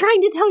out, like, I'm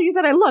trying to tell you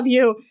that I love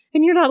you,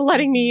 and you're not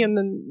letting me. And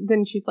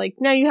then she's like,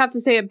 no, you have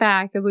to say it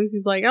back. And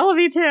Lucy's like, I love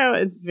you too.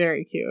 It's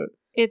very cute.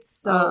 It's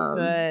so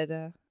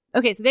good.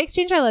 Okay, so they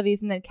exchange I love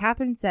yous, and then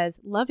Catherine says,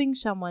 loving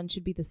someone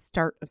should be the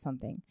start of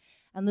something.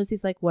 And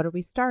Lucy's like, what are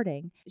we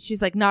starting?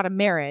 She's like, not a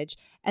marriage.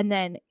 And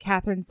then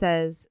Catherine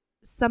says,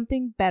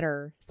 something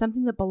better,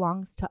 something that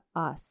belongs to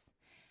us.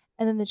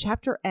 And then the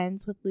chapter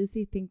ends with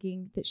Lucy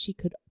thinking that she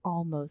could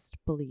almost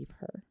believe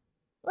her.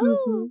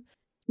 Mm-hmm.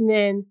 And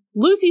then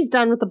Lucy's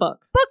done with the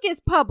book. Book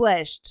is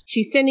published.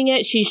 She's sending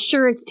it. She's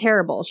sure it's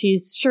terrible.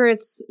 She's sure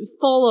it's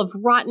full of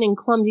rotten and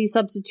clumsy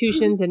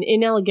substitutions and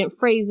inelegant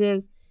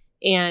phrases,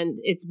 and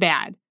it's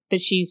bad.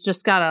 But she's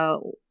just got to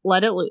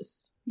let it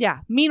loose. Yeah.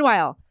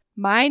 Meanwhile,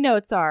 my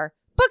notes are,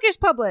 book is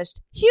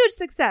published. Huge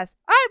success.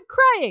 I'm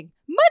crying.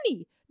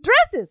 Money.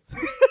 Dresses.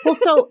 Well,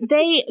 so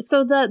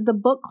the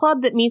book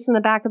club that meets in the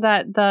back of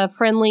that, the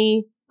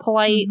friendly,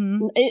 polite,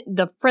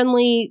 the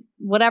friendly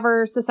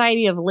whatever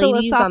society of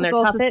ladies on their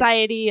tuffets,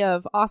 society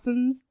of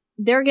awesomes,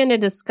 they're going to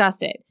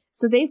discuss it.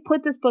 So they've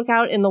put this book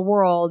out in the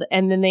world,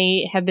 and then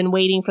they have been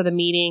waiting for the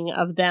meeting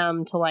of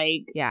them to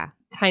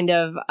kind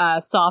of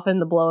soften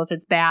the blow if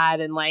it's bad,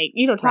 and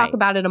talk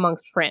about it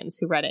amongst friends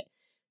who read it.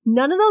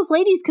 None of those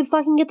ladies could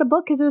fucking get the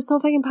book because it was so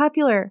fucking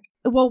popular.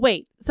 Well,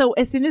 wait. So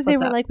as soon as they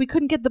were like, we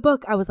couldn't get the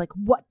book, I was like,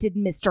 what did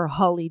Mr.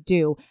 Hully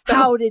do?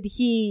 How did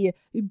he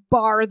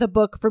bar the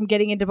book from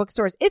getting into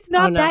bookstores? It's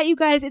not that, you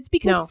guys. It's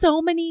because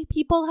so many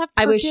people have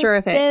purchased I was sure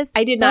of it.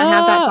 I did not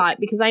have that thought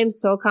because I am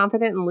so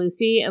confident in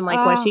Lucy and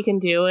what she can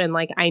do. And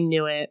I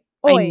knew it.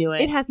 I knew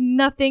it. It has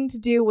nothing to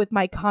do with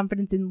my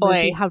confidence in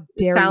Lucy. How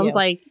dare you? Sounds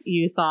like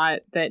you thought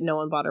that no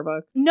one bought her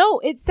book. No,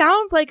 it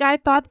sounds like I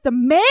thought the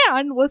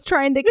man was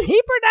trying to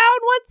keep her down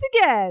once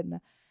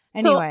again.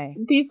 Anyway.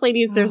 So these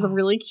ladies, there's a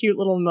really cute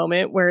little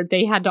moment where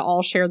they had to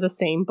all share the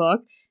same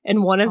book,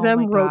 and one of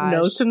them wrote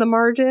notes in the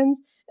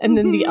margins, and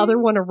then the other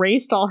one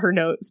erased all her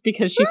notes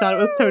because she thought it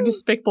was so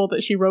despicable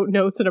that she wrote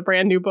notes in a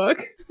brand new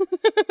book.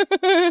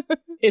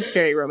 It's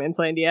very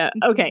Romancelandia.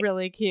 It's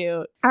really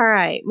cute. All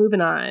right,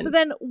 moving on. So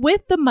then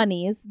with the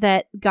monies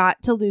that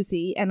got to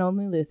Lucy and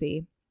only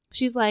Lucy,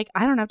 she's like,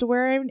 I don't have to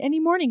wear any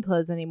morning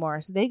clothes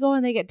anymore. So they go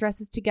and they get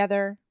dresses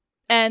together.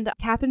 And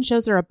Catherine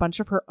shows her a bunch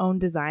of her own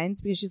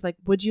designs because she's like,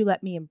 would you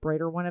let me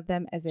embroider one of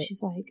them as a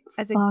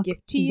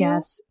gift to you?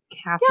 Yes,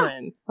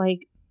 Catherine. Yeah.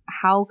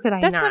 How could I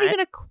not? That's not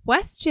even a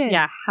question.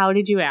 Yeah, how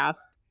did you ask?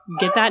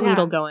 Get that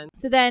needle going.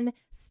 So then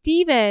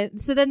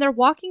they're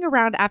walking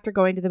around after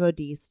going to the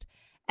modiste,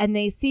 and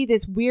they see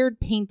this weird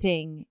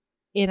painting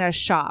in a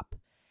shop.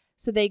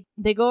 So they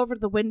go over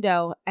to the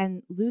window,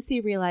 and Lucy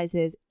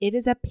realizes it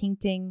is a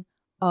painting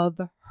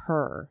of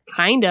her.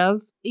 Kind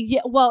of.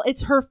 Yeah, well,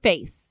 it's her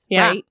face,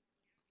 right?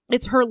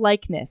 It's her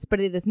likeness,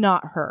 but it is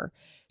not her.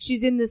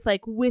 She's in this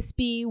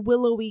wispy,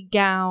 willowy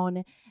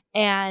gown,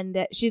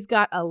 and she's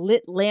got a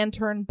lit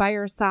lantern by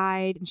her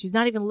side, and she's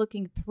not even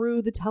looking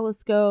through the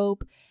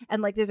telescope.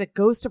 And there's a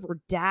ghost of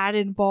her dad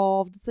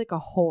involved. It's a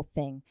whole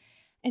thing.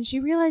 And she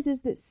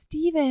realizes that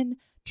Stephen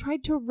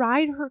tried to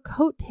ride her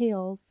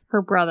coattails.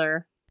 Her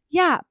brother.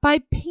 Yeah,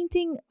 by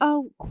painting a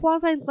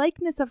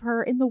quasi-likeness of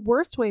her in the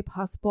worst way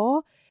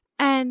possible.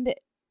 And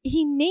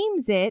he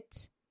names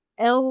it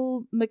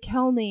L.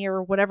 McKelney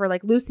or whatever,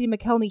 Lucy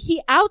McKelney.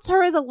 He outs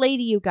her as a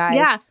lady, you guys.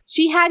 Yeah,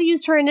 she had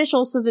used her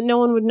initials so that no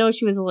one would know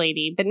she was a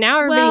lady, but now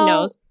everybody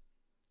knows.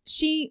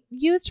 She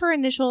used her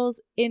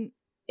initials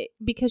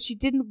because she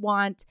didn't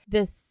want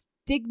the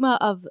stigma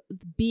of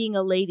being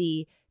a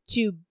lady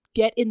to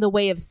get in the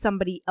way of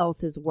somebody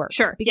else's work.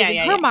 Sure. Because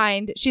in her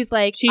mind, she's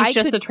like, she's I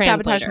just could the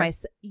translator. Sabotage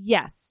myself.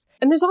 Yes.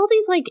 And there's all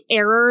these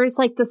errors,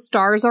 the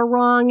stars are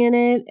wrong in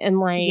it, and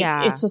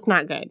it's just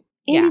not good.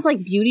 And he's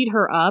beautied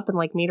her up and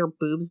made her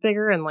boobs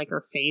bigger and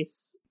her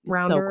face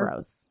rounder. So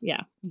gross.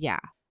 Yeah. Yeah.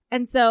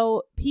 And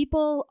so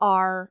people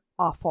are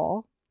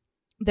awful.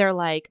 They're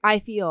like, I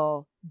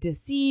feel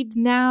deceived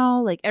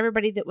now.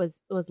 Everybody that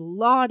was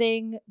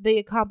lauding the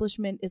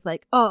accomplishment is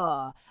like,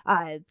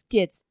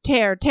 it's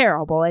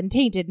terrible and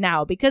tainted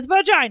now because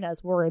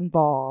vaginas were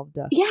involved.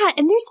 Yeah,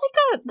 and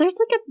there's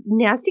a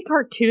nasty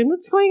cartoon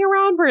that's going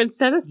around where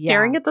instead of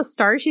staring at the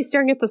stars, she's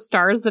staring at the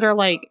stars that are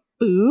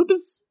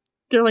boobs.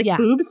 They're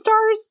boob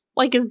stars?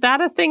 Is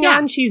that a thing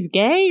on She's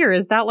Gay? Or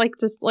is that what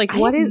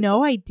I have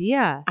no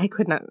idea. I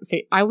could not.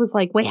 I was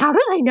like, wait, how do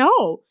they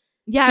know?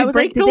 Yeah, did I was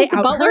did they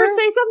out Butler her?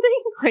 say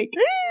something?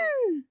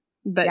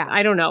 But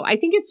I don't know. I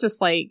think it's just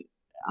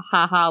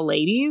haha,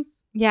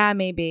 ladies. Yeah,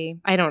 maybe.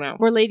 I don't know.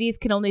 Where ladies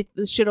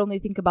should only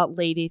think about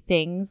lady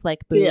things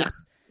like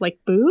boobs. Yeah.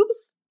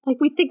 Boobs?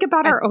 We think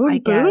about our own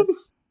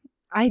boobs?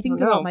 I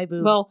think about my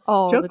boobs. Well,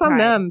 all jokes the time. on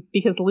them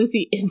because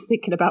Lucy is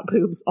thinking about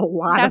boobs a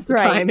lot of the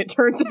time, it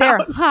turns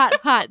They're out.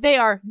 hot. They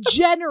are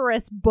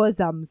generous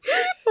bosoms.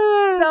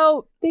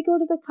 So they go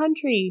to the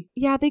country.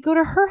 Yeah, they go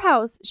to her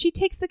house. She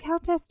takes the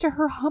Countess to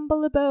her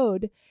humble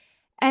abode.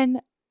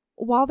 And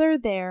while they're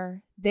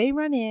there, they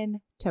run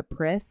in to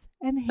Pris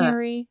and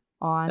Harry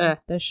on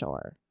the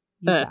shore.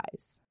 you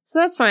guys. So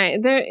that's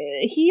fine.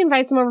 He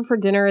invites them over for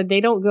dinner. They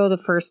don't go the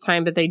first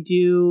time, but they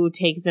do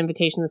take his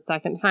invitation the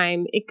second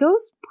time. It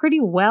goes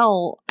pretty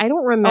well. I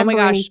don't remember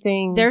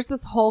anything. There's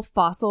this whole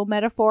fossil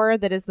metaphor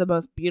that is the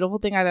most beautiful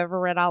thing I've ever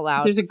read out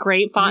loud. There's a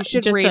great you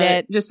should read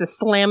it. Just a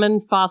slamming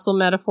fossil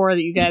metaphor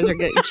that you guys are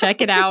going to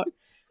check it out.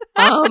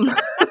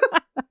 But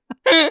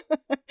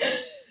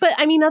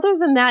I mean, other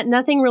than that,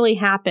 nothing really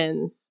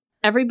happens.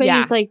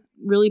 Everybody's like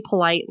really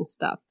polite and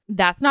stuff.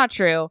 That's not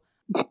true.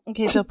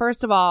 Okay, so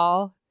first of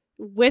all,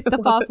 with the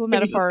fossil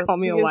metaphor, just call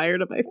me a liar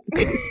to my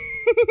face.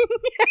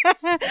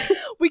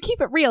 We keep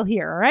it real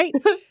here, right?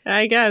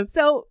 I guess.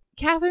 So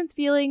Catherine's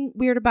feeling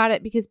weird about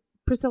it because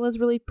Priscilla's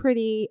really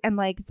pretty and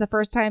like it's the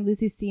first time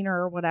Lucy's seen her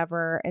or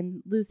whatever.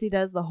 And Lucy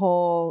does the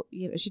whole,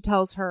 she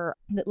tells her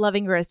that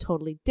loving her is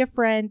totally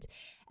different.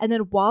 And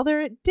then while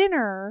they're at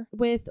dinner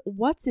with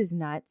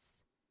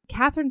What's-His-Nuts,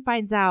 Catherine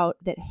finds out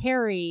that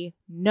Harry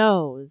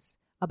knows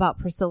about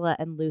Priscilla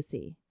and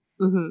Lucy.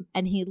 Mm-hmm.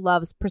 And he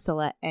loves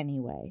Priscilla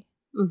anyway.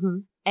 Mm-hmm.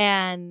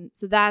 And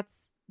so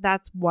that's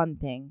one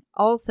thing.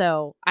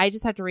 Also, I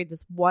just have to read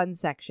this one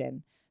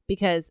section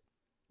because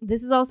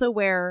this is also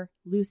where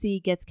Lucy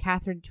gets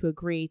Catherine to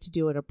agree to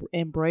do an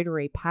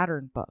embroidery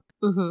pattern book.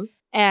 Mm-hmm.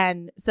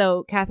 And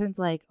so Catherine's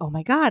like, oh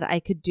my God, I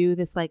could do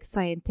this like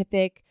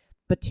scientific,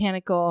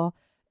 botanical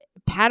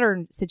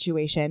pattern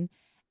situation.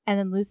 And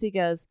then Lucy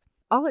goes,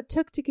 all it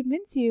took to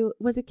convince you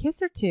was a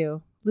kiss or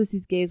two.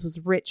 Lucy's gaze was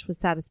rich with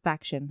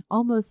satisfaction,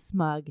 almost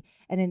smug,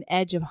 and an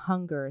edge of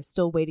hunger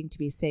still waiting to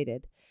be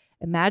sated.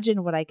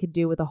 Imagine what I could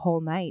do with a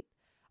whole night.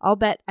 I'll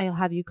bet I'll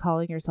have you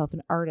calling yourself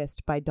an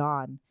artist by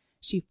dawn.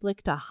 She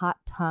flicked a hot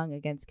tongue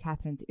against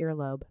Catherine's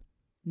earlobe.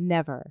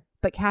 Never.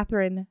 But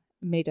Catherine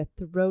made a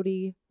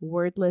throaty,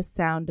 wordless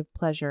sound of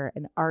pleasure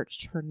and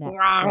arched her neck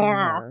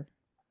firmer.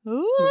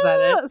 Ooh, is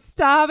that it?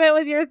 Stop it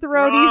with your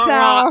throaty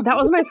sound. That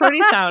was my throaty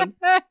sound.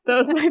 That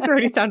was my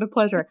throaty sound of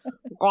pleasure. Is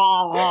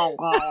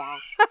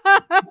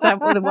that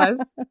what it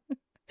was?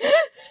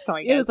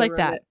 Sorry, guys, it was like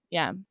that.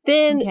 Yeah.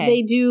 Then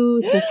they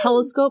do some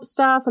telescope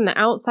stuff on the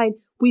outside.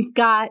 We've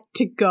got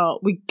to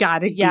go. We got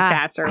to be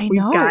faster. I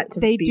know.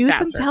 They do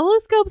some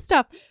telescope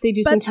stuff. They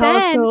do some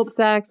telescope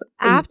sex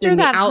after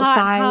that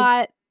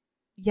outside.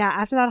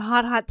 After that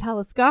hot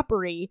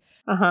telescopery.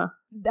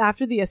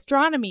 After the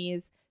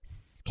astronomies,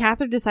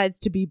 Catherine decides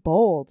to be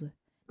bold.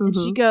 And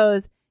she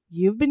goes,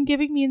 you've been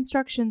giving me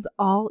instructions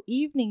all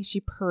evening, she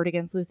purred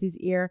against Lucy's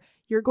ear.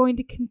 You're going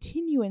to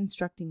continue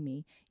instructing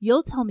me.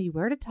 You'll tell me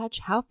where to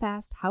touch, how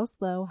fast, how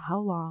slow, how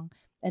long,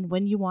 and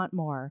when you want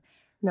more.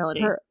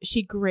 Melody.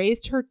 She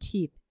grazed her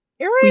teeth.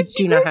 Erin, we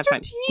do not have time.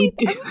 We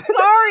do. I'm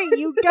sorry,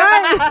 you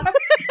guys.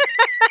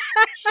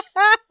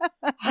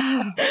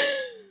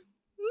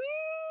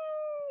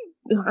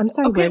 I'm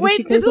sorry. Okay,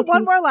 wait, just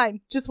one more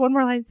line. Just one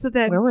more line. So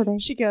then where were they?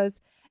 She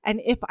goes, and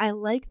if I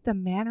like the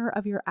manner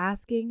of your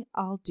asking,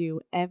 I'll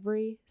do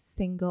every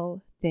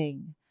single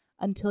thing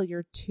until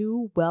you're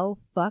too well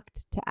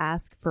fucked to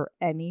ask for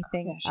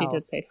anything else. She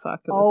did say fuck.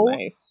 It was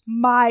nice.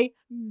 My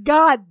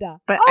God.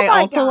 But I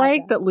also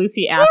like that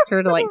Lucy asked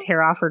her to like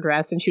tear off her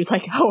dress and she was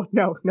like, oh,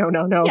 no.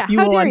 Yeah, you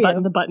will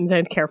unbutton the buttons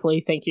and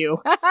carefully. Thank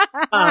you.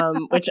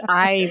 Which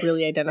I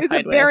really identified with.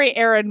 It's a very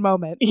Erin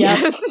moment.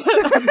 Yes.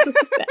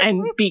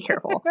 And be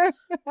careful.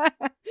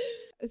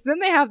 So then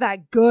they have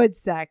that good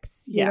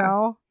sex, you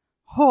know?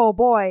 Oh,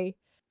 boy.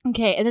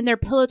 Okay, and then their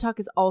pillow talk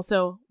is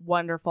also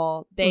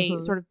wonderful. They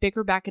sort of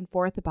bicker back and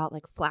forth about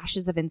like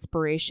flashes of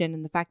inspiration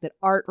and the fact that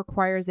art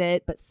requires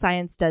it, but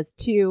science does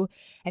too.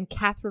 And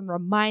Catherine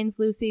reminds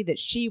Lucy that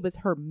she was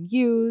her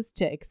muse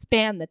to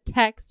expand the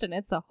text, and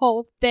it's a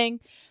whole thing.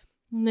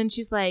 And then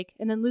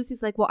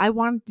Lucy's like, well, I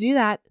wanted to do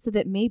that so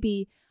that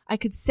maybe I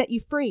could set you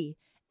free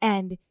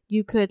and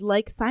you could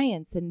like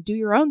science and do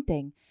your own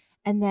thing.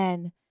 And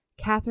then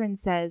Catherine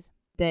says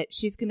that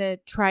she's going to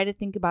try to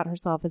think about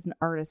herself as an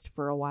artist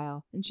for a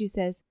while. And she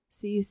says,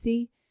 so you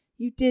see,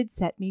 you did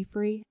set me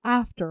free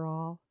after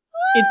all.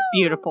 It's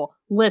beautiful.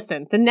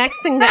 Listen, the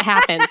next thing that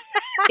happens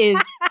is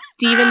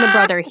Stephen, the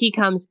brother, he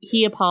comes,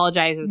 he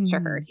apologizes to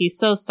her. He's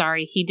so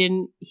sorry.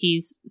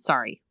 He's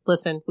sorry.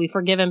 Listen, we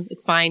forgive him.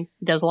 It's fine.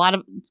 He does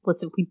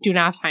listen, we do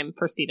not have time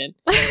for Stephen.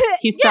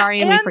 He's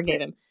sorry and we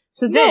forgive him.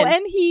 So then,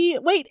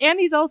 and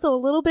he's also a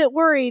little bit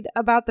worried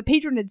about the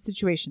patronage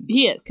situation.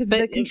 He is because of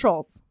the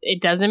controls.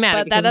 It doesn't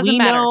matter because we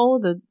know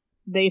that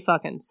they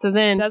fucking. So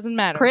then, doesn't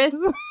matter. Pris,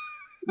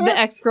 the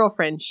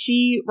ex-girlfriend,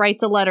 she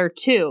writes a letter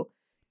to.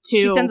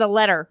 She sends a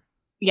letter.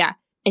 Yeah,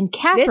 and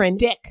Catherine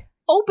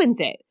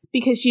opens it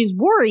because she's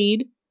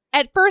worried.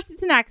 At first,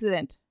 it's an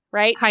accident,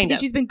 right? Kind of.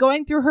 She's been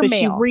going through her mail.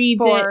 She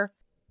reads it.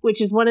 Which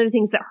is one of the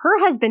things that her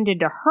husband did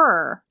to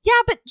her.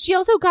 Yeah, but she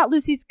also got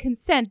Lucy's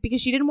consent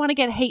because she didn't want to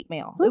get hate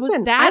mail.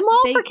 Listen, I'm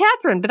all for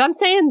Catherine, but I'm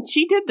saying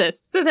she did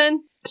this. So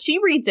then she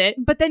reads it.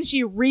 But then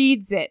she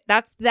reads it.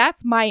 That's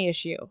my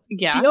issue.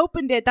 Yeah. She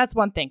opened it, that's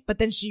one thing. But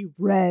then she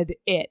read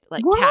it.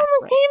 Like, we're Catherine. on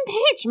the same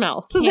page,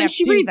 Mel. So then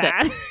she reads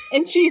it.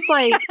 And she's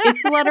like,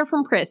 it's a letter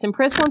from Pris. And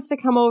Pris wants to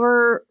come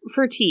over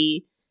for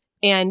tea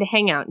and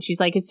hang out. And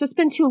she's like, it's just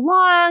been too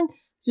long.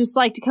 just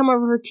like to come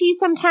over for tea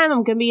sometime.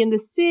 I'm going to be in the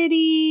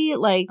city.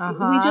 Like,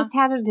 we just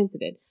haven't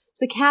visited.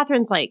 So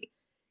Catherine's like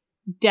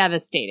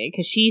devastated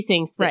because she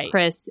thinks that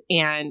Pris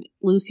and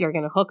Lucy are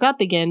going to hook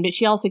up again, but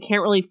she also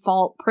can't really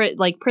fault Pris.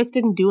 Like, Pris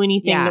didn't do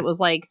anything that was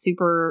like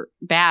super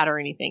bad or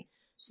anything.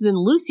 So then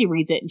Lucy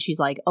reads it and she's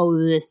like, oh,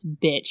 this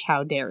bitch,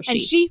 how dare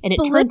she? And it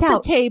flips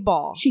the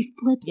table. She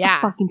flips the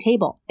fucking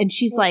table. And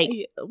she's like...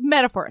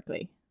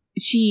 Metaphorically.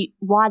 She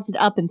wads it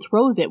up and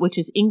throws it, which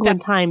is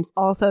England times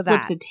also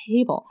flips a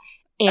table.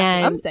 And that's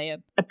what I'm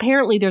saying.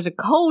 Apparently there's a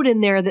code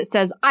in there that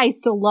says, I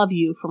still love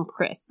you from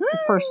Pris. The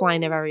first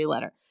line of every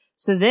letter.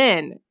 So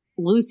then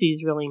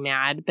Lucy's really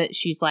mad, but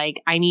she's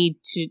like, I need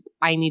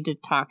to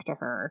talk to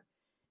her.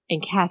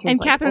 And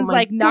Catherine's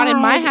like, not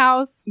in my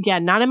house. Yeah,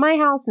 not in my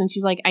house. And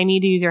she's like, I need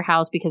to use your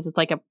house because it's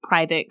like a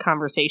private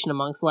conversation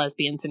amongst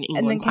lesbians in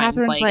England. And then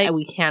Catherine's like,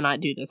 we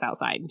cannot do this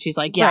outside. And she's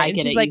like, yeah, I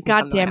get it. She's like,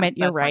 God damn it,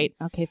 you're right.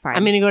 Fine. Okay, fine.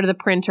 I'm going to go to the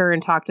printer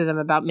and talk to them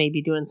about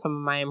maybe doing some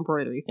of my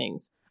embroidery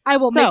things. I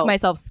will make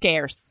myself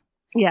scarce.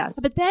 Yes.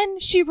 But then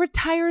she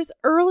retires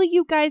early,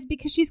 you guys,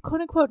 because she's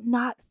quote unquote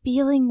not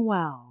feeling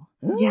well.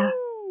 Yeah.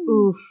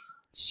 Oof.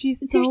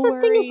 She's so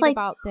worried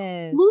about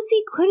this.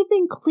 Lucy could have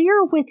been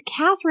clear with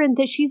Catherine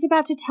that she's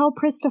about to tell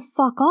Pris to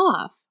fuck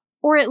off.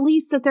 Or at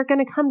least that they're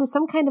going to come to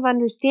some kind of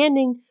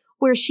understanding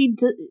where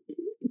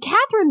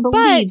Catherine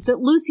believes that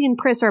Lucy and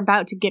Pris are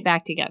about to get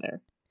back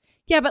together.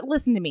 Yeah, but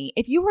listen to me.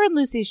 If you were in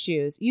Lucy's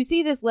shoes, you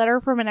see this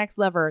letter from an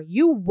ex-lover,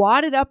 you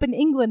wad it up in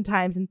England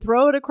Times and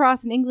throw it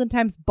across an England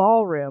Times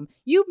ballroom.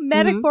 You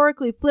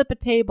metaphorically flip a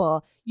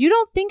table. You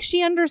don't think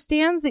she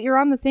understands that you're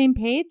on the same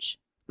page?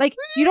 Like,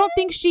 you don't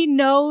think she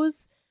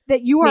knows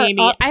that you are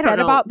upset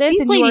about this?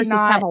 These and ladies you are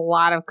just not... have a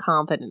lot of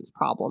confidence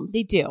problems.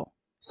 They do.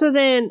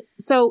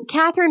 So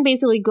Catherine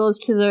basically goes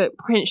to the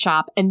print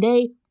shop and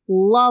they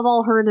love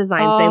all her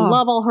designs. They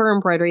love all her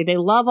embroidery. They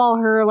love all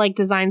her like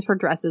designs for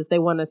dresses. They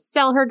want to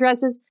sell her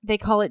dresses. They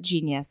call it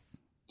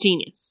genius.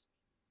 Genius.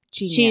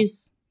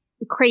 She's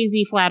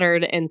crazy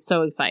flattered and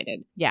so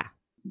excited. Yeah.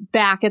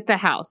 Back at the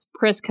house,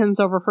 Pris comes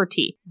over for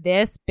tea.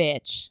 This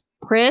bitch.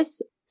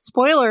 Pris...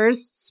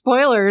 Spoilers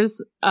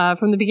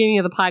from the beginning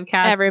of the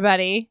podcast.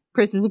 Everybody.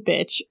 Pris is a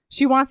bitch.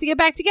 She wants to get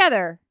back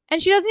together.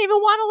 And she doesn't even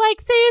want to, like,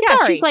 say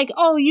sorry. She's like,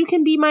 oh, you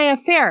can be my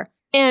affair.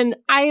 And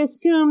I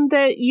assumed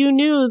that you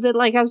knew that,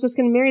 like, I was just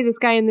going to marry this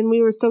guy and then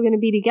we were still going to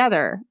be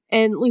together.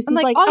 And Lucy's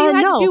like, all you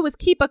had to do was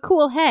keep a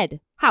cool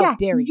head. How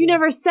dare you? You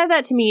never said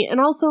that to me. And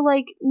also,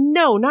 like,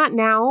 no, not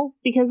now.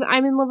 Because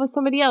I'm in love with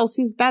somebody else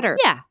who's better.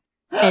 Yeah.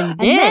 And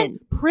then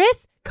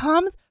Pris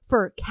comes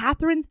for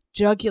Catherine's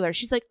jugular.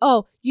 She's like,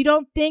 oh, you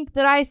don't think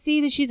that I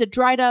see that she's a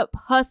dried up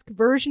husk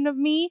version of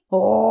me?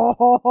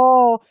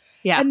 Oh,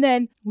 yeah. And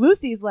then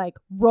Lucy's like,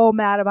 real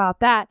mad about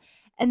that.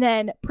 And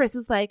then Pris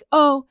is like,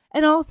 oh,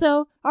 and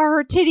also, are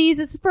her titties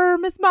as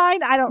firm as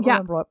mine? I don't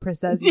remember what Pris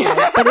says,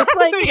 but it's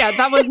like,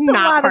 that was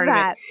not part of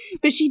it.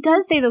 But she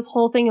does say this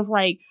whole thing of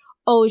like,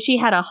 oh, she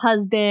had a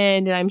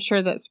husband, and I'm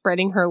sure that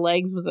spreading her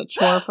legs was a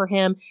chore for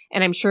him.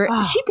 And I'm sure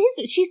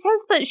she says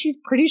that she's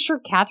pretty sure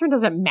Catherine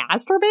doesn't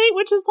masturbate,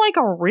 which is like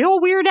a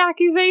real weird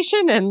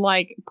accusation and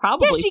like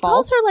probably she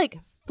false. calls her like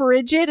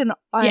frigid and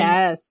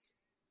yes.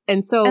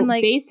 And so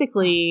like,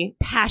 basically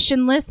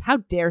passionless. How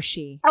dare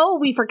she? Oh,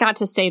 we forgot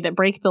to say that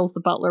Breakbills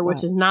the butler,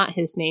 which is not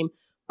his name,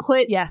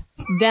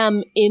 puts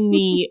them in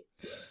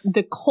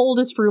the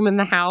coldest room in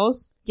the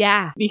house.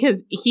 Yeah.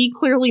 Because he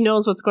clearly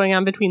knows what's going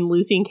on between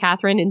Lucy and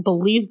Catherine and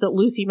believes that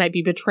Lucy might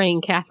be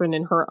betraying Catherine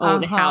in her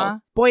own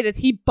house. Boy, does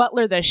he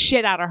butler the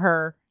shit out of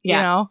her. Yeah.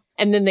 You know?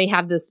 And then they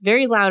have this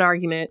very loud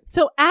argument.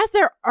 So as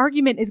their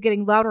argument is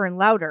getting louder and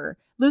louder,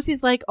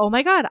 Lucy's like, oh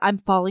my God, I'm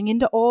falling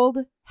into old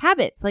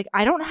habits. Like,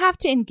 I don't have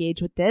to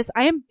engage with this.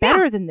 I am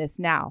better than this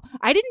now.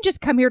 I didn't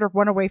just come here to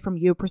run away from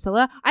you,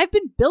 Priscilla. I've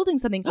been building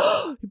something.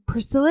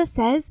 Priscilla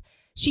says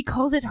she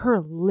calls it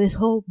her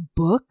little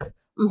book.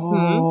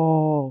 Mm-hmm.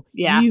 Oh,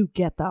 yeah. You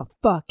get the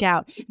fuck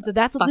out. And so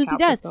that's what Lucy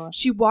does. Priscilla.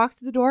 She walks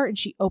to the door and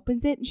she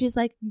opens it and she's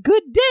like,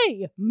 good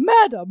day,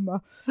 madam.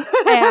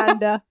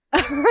 And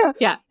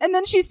yeah. And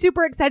then she's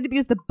super excited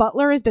because the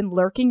butler has been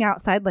lurking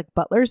outside like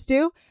butlers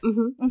do.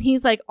 Mm-hmm. And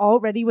he's like all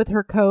ready with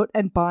her coat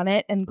and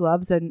bonnet and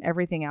gloves and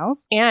everything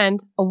else. And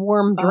a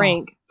warm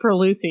drink for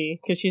Lucy.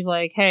 Because she's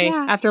like, hey,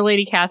 after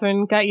Lady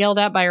Catherine got yelled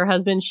at by her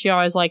husband, she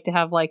always liked to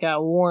have like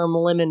a warm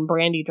lemon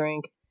brandy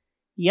drink.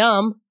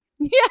 Yum.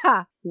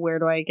 Yeah. Where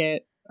do I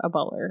get a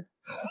butler?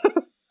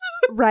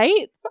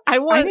 Right? I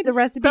need the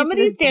recipe.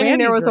 Somebody standing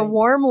there with a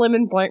warm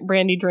lemon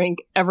brandy drink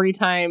every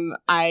time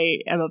I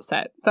am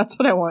upset. That's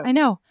what I want. I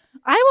know.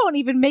 I won't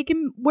even make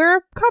him wear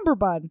a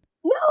cummerbund.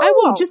 No, I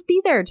won't. Just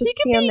be there. Just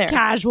stand there.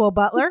 Casual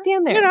butler. Just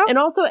stand there. You know? And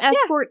also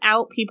escort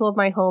out people of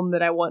my home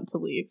that I want to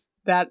leave.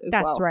 That's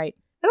well. That's right.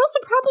 And also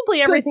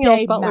probably everything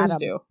else butlers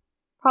do.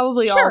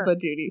 Probably all the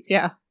duties.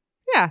 Yeah.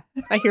 Yeah.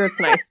 I hear it's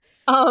nice.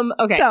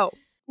 Okay. So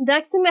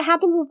next thing that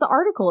happens is the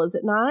article, is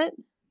it not?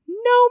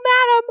 No,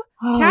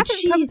 madam.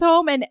 Catherine comes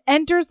home and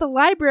enters the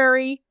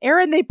library.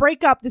 Aaron, they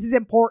break up. This is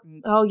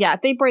important. Oh, yeah.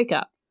 They break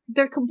up.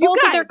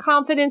 both of their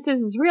confidences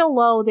is real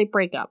low. They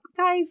break up,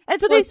 guys. And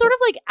so they sort of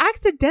like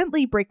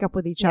accidentally break up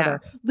with each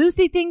other.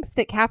 Lucy thinks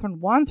that Catherine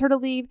wants her to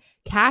leave.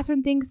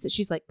 Catherine thinks that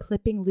she's like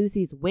clipping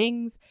Lucy's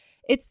wings.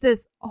 It's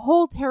this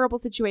whole terrible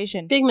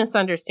situation. Big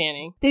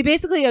misunderstanding. They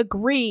basically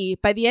agree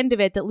by the end of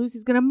it that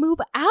Lucy's going to move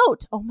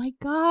out. Oh my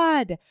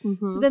God.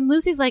 Mm-hmm. So then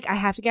Lucy's like, I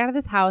have to get out of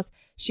this house.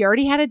 She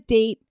already had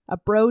a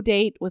bro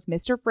date with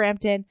Mr.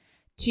 Frampton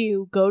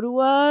to go to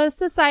a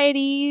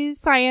society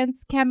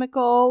science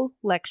chemical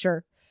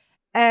lecture.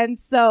 And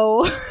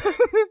so...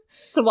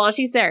 So while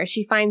she's there,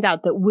 she finds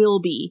out that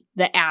Wilby,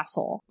 the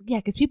asshole. Yeah,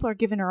 because people are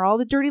giving her all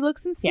the dirty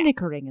looks and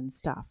snickering and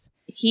stuff.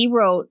 He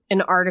wrote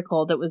an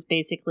article that was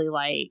basically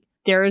like,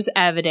 there's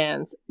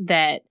evidence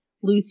that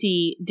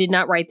Lucy did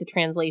not write the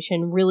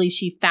translation. Really,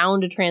 she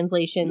found a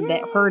translation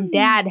that her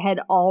dad had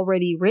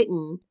already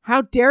written.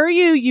 How dare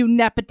you, you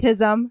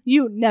nepotism,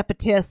 you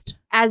nepotist.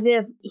 As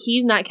if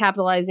he's not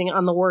capitalizing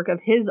on the work of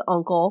his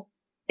uncle.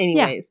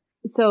 Anyways. Yeah.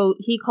 So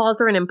he calls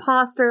her an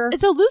imposter.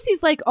 And so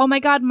Lucy's like, oh my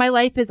God, my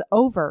life is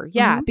over.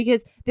 Yeah,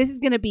 because this is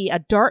going to be a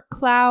dark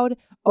cloud.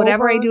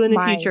 Whatever I do in the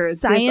future,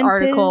 this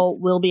article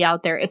will be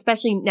out there.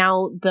 Especially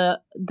now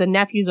the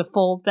nephew's a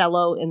full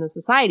fellow in the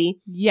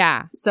society.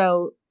 Yeah.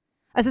 So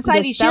a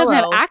society she doesn't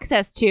have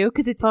access to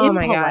because it's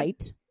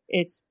impolite.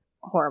 It's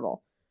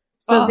horrible.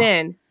 So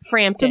then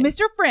Frampton. So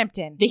Mr.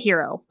 Frampton, the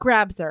hero,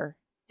 grabs her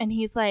and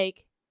he's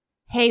like,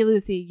 hey,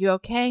 Lucy, you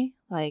okay?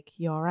 Like,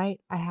 you all right?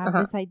 I have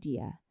this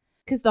idea.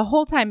 Because the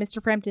whole time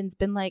Mr. Frampton's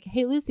been like,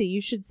 hey, Lucy,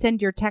 you should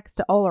send your text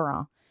to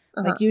Oleron.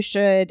 Like, you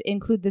should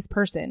include this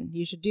person.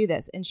 You should do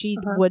this. And she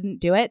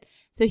wouldn't do it.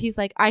 So he's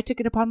like, I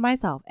took it upon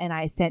myself and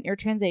I sent your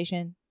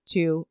translation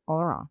to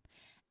Oleron.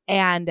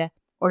 And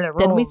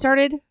then we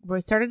started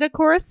a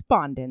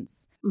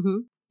correspondence. Mm-hmm.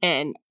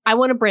 And I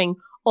want to bring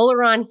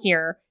Oleron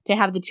here to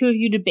have the two of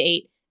you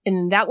debate.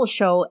 And that will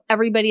show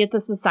everybody at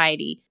the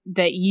society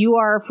that you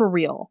are for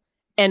real.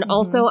 And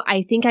also,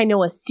 I think I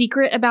know a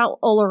secret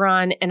about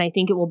Oleron, and I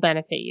think it will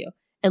benefit you.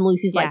 And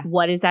Lucy's like,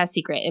 what is that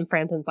secret? And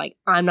Frampton's like,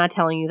 I'm not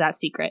telling you that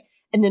secret.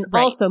 And then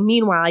also,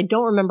 meanwhile, I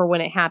don't remember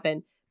when it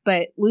happened,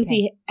 but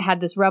Lucy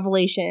had this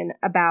revelation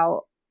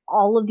about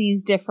all of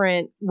these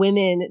different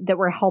women that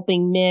were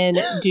helping men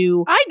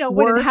do I know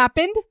work. When it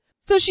happened.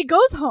 So she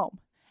goes home,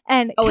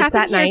 and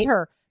Catherine hears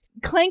her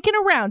clanking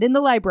around in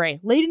the library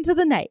late into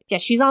the night. Yeah,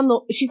 she's on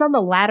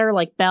the ladder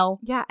like Belle.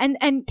 Yeah,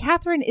 and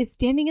Catherine is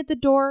standing at the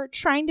door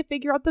trying to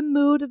figure out the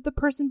mood of the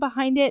person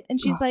behind it, and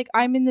she's like,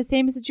 I'm in the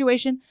same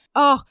situation.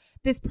 Oh,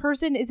 this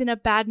person is in a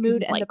bad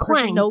mood, and like, the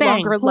person no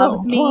longer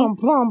loves me.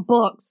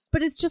 Books.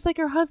 But it's just like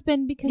her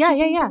husband because she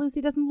thinks that Lucy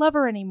doesn't love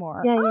her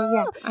anymore.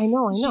 Yeah. I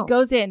know. She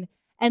goes in,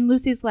 and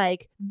Lucy's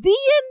like, the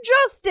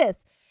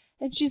injustice!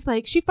 And she's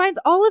like, she finds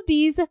all of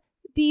these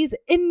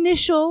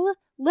initial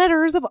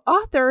letters of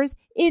authors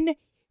in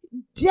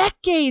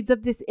decades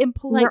of this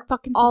impolite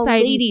fucking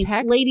society's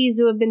text. Ladies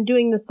who have been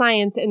doing the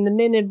science, and the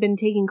men have been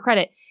taking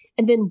credit.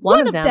 And then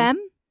one of them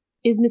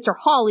is Mr.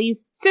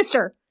 Hawley's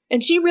sister.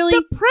 And she really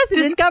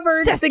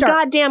discovered the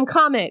goddamn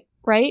comet,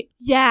 right?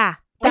 Yeah.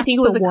 I think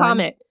it was a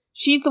comet.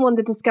 She's the one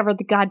that discovered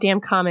the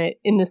goddamn comet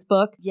in this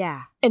book.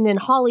 Yeah. And then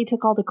Holly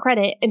took all the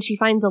credit, and she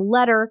finds a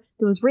letter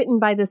that was written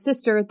by the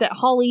sister that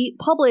Holly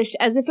published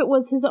as if it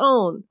was his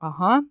own.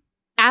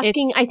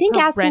 Asking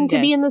to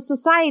be in the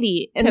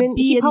society. And then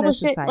he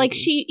published it like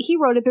he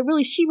wrote it, but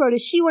really she wrote it.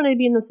 She wanted to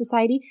be in the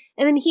society,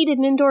 and then he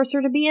didn't endorse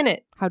her to be in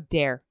it. How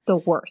dare. The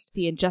worst.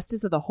 The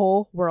injustice of the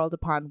whole world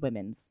upon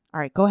women's.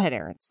 All right, go ahead,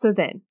 Erin. So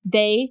then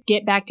they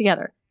get back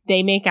together.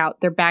 They make out.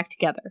 They're back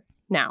together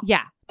now.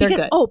 Yeah. They're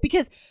good. Oh,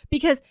 because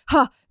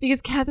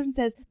Catherine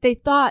says they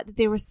thought that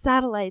they were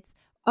satellites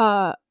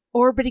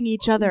orbiting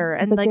each other,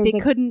 and like they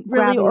couldn't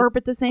really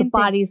orbit the same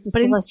bodies,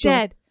 thing. But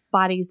instead,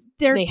 bodies,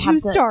 they're two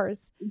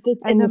stars,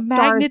 and the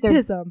stars,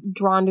 magnetism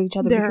drawn to each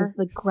other because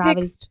the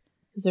gravity. Fixed.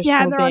 They're so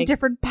and they're on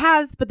different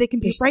paths, but they can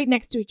be right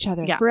next to each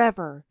other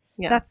forever.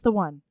 Yeah. That's the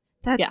one.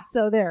 That's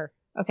so there.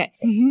 Okay.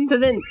 Mm-hmm. So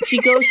then she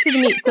goes to the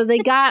meet. So they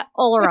got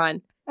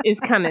Oleron is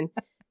coming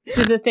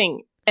to the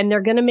thing. And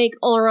they're going to make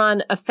Oleron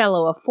a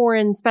fellow,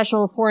 a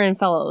special foreign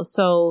fellow,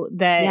 so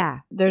that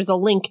there's a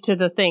link to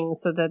the thing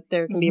so that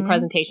there can be a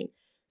presentation.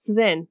 So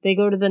then they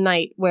go to the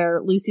night where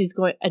Lucy's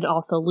going, and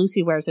also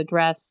Lucy wears a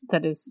dress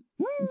that is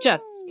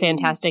just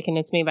fantastic, and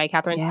it's made by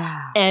Catherine.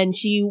 Yeah. And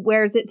she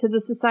wears it to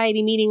the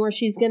society meeting where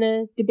she's going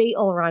to debate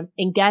Oleron.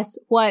 And guess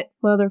what,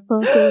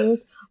 motherfuckers?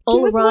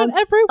 Oleron's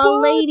a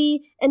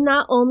lady, and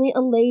not only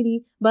a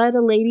lady, but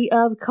a lady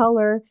of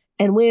color.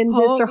 And when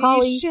Mr.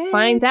 Hawley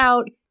finds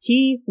out,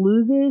 he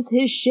loses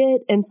his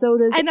shit, and so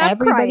does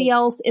everybody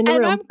else in the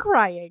room. And I'm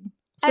crying.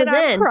 So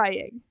then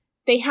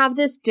they have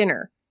this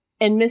dinner,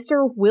 and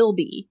Mr.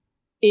 Wilby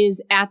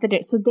is at the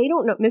dinner. So they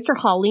don't know. Mr.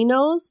 Hawley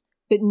knows,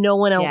 but no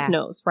one else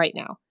knows right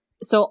now.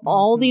 So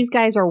all these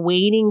guys are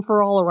waiting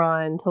for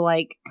Oleron to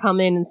like come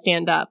in and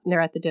stand up, and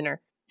they're at the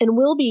dinner. And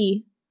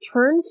Wilby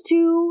turns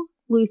to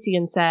Lucy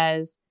and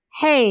says,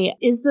 hey,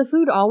 is the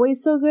food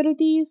always so good at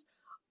these?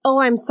 oh,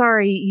 I'm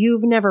sorry,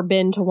 you've never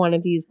been to one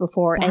of these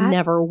before and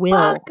never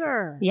will.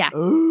 Fucker. Yeah.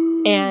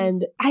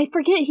 And I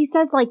forget, he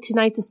says like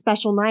tonight's a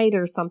special night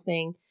or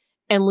something.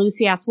 And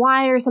Lucy asks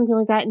why or something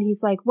like that. And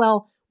he's like,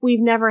 well, we've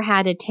never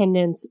had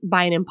attendance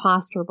by an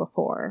imposter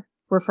before,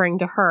 referring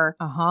to her.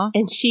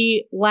 And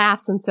she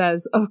laughs and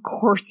says, of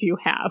course you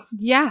have.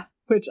 Yeah.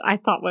 Which I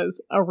thought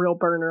was a real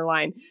burner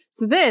line.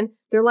 So then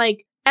they're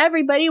like,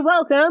 everybody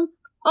welcome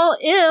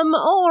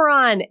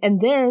Oleron.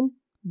 And then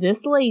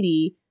this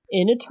lady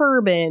in a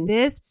turban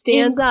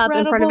stands up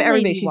in front of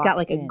everybody. She's got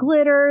like a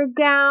glitter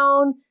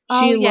gown.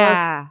 She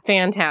looks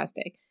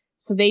fantastic.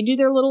 So they do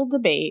their little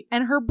debate.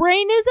 And her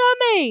brain is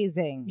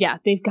amazing. Yeah,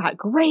 they've got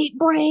great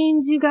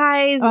brains, you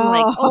guys. And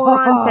like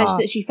Oleron says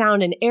that she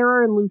found an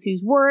error in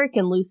Lucy's work,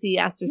 and Lucy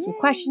asked her some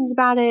questions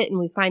about it, and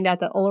we find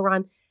out that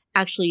Oleron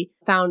actually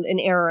found an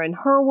error in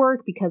her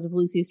work because of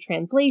Lucy's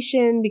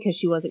translation, because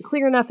she wasn't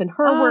clear enough in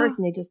her work,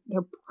 and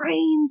their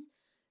brains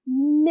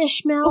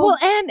mishmouth. Well,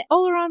 and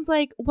Oleron's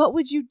like, what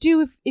would you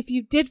do if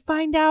you did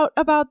find out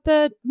about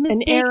the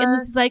mistake? And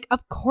Lucy's like,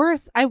 of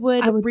course I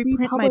would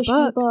reprint my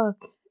book.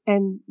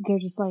 And they're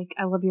just like,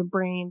 I love your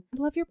brain. I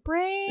love your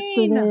brain.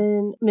 So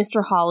then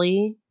Mr.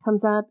 Hawley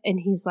comes up and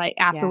he's like,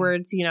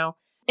 afterwards, you know,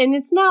 and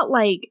it's not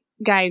like,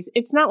 guys,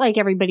 it's not like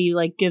everybody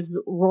like gives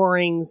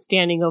roaring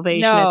standing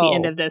ovation at the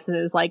end of this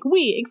and is like,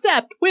 we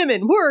accept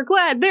women. We're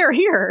glad they're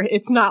here.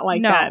 It's not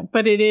like that,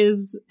 but it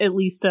is at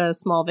least a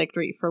small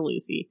victory for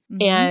Lucy.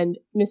 And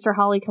Mr.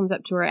 Hawley comes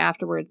up to her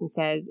afterwards and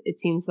says, it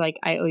seems like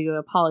I owe you an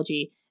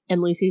apology.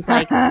 And Lucy's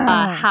like,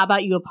 how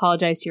about you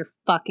apologize to your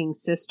fucking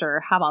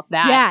sister? How about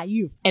that? Yeah,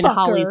 you And fucker.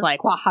 Holly's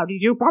like, well, how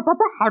did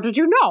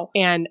you know?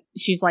 And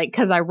she's like,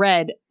 because I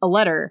read a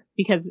letter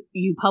because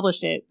you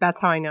published it.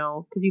 That's how I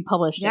know, because you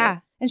published it.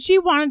 And she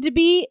wanted to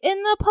be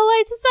in the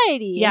polite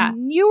society. Yeah.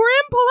 And you were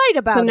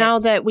impolite about it. So now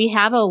that we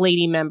have a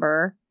lady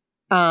member,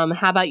 how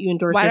about you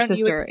endorse your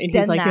sister? And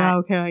he's like, yeah,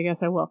 okay, I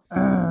guess I will.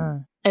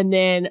 And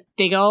then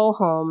they go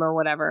home or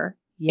whatever.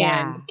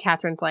 Yeah. And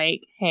Catherine's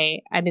like,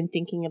 hey, I've been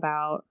thinking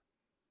about...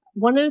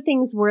 One of the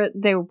things where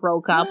they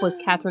broke up was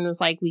Catherine was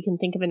like, we can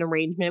think of an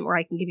arrangement where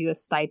I can give you a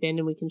stipend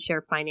and we can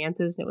share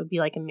finances and it would be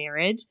like a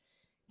marriage.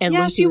 And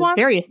Lucy was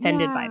very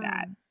offended by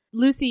that.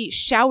 Lucy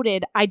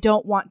shouted, I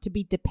don't want to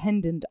be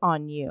dependent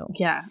on you.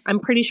 Yeah, I'm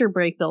pretty sure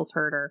break bills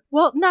hurt her.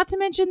 Well, not to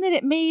mention that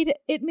it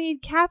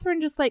made Catherine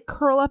just like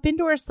curl up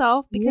into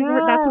herself because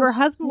that's what her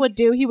husband would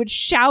do. He would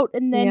shout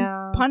and then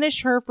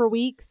punish her for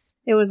weeks.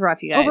 It was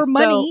rough, you guys. Over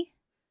money.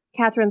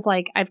 So Catherine's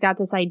like, I've got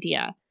this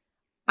idea.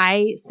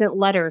 I sent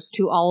letters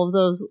to all of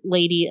those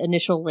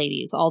initial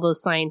ladies, all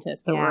those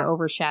scientists that were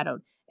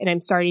overshadowed. And I'm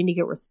starting to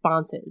get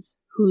responses.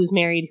 Who's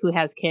married, who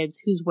has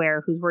kids, who's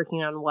where, who's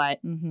working on what.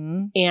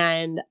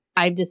 And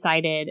I've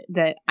decided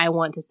that I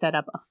want to set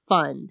up a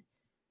fund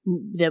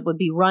that would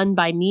be run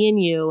by me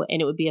and you.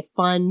 And it would be a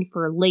fund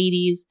for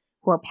ladies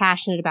who are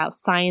passionate about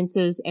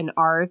sciences and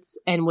arts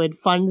and would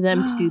fund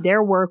them to do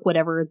their work,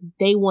 whatever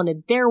they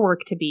wanted their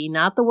work to be.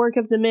 Not the work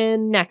of the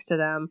men next to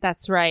them.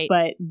 That's right.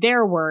 But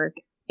their work.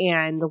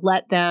 And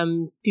let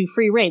them do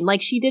free reign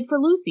like she did for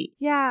Lucy.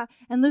 Yeah.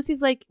 And Lucy's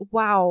like,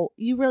 wow,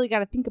 you really got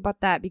to think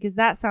about that because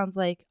that sounds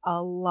like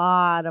a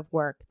lot of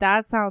work.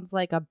 That sounds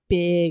like a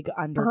big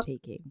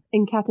undertaking.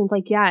 And Catherine's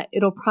like, yeah,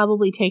 it'll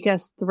probably take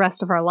us the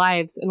rest of our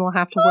lives and we'll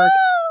have to work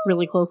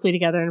really closely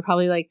together and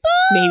probably like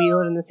maybe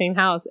live in the same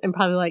house and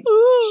probably like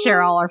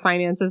share all our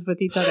finances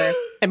with each other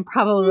and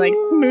probably like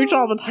smooch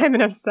all the time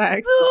and have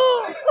sex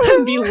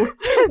and be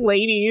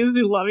ladies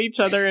who love each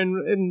other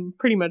and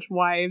pretty much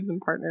wives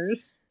and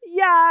partners.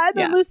 Yeah. And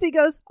then Lucy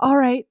goes, all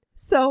right,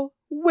 so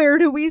where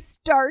do we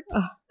start?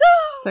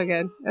 So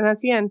good. And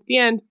that's the end. The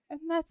end. And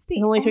that's the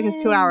end. It only took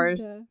us 2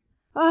 hours.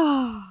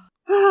 Oh,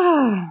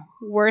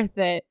 worth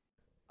it.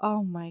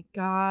 Oh my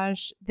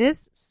gosh.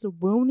 This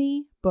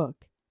swoony book,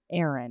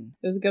 Aaron.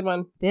 It was a good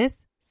one.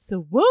 This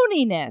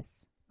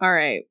swooniness. All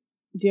right.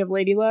 Do you have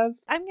lady love?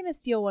 I'm going to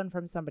steal one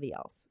from somebody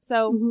else.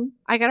 So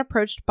I got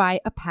approached by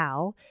a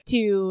pal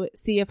to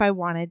see if I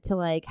wanted to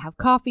like have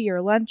coffee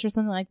or lunch or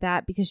something like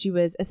that because she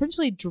was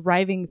essentially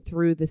driving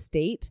through the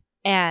state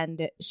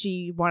and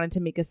she wanted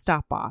to make a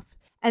stop off.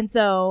 And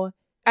so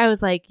I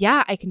was like,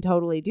 yeah, I can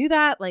totally do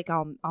that. Like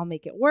I'll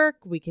make it work.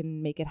 We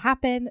can make it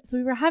happen. So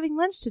we were having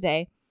lunch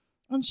today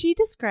and she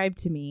described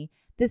to me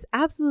this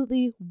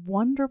absolutely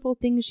wonderful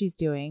thing she's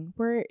doing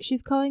where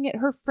she's calling it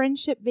her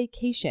friendship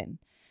vacation.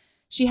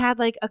 She had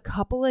like a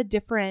couple of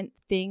different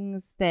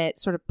things that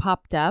sort of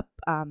popped up.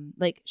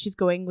 Like she's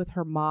going with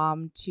her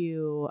mom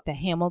to the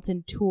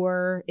Hamilton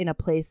tour in a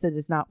place that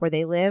is not where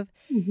they live.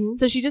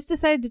 So she just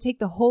decided to take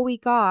the whole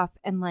week off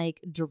and like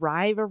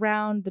drive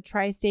around the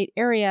tri-state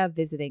area,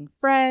 visiting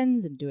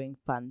friends and doing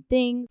fun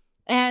things.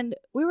 And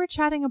we were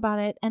chatting about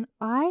it. And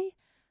I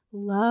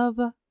love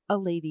a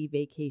lady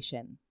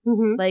vacation.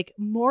 Like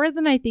more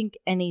than I think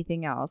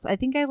anything else. I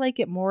think I like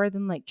it more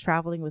than like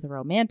traveling with a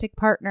romantic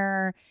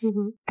partner.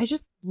 I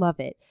just love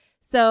it.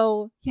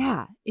 So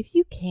yeah, if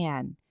you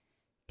can,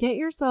 get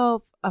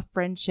yourself a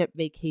friendship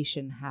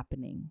vacation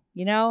happening.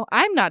 You know,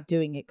 I'm not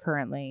doing it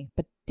currently,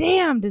 but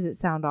damn, does it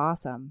sound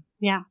awesome.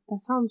 Yeah, that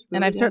sounds really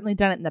And I've good. certainly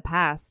done it in the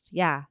past.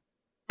 Yeah.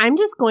 I'm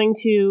just going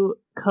to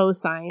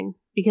co-sign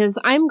because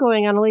I'm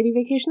going on a lady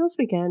vacation this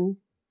weekend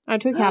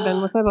out to a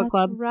cabin with my book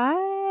club. That's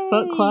right.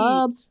 Book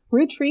club,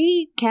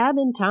 retreat,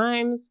 cabin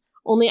times.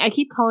 Only I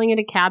keep calling it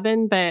a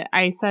cabin, but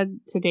I said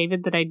to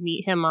David that I'd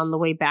meet him on the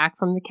way back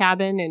from the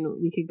cabin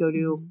and we could go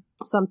do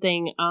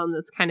something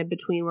that's kind of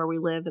between where we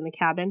live and the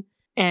cabin.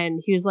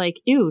 And he was like,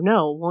 ew,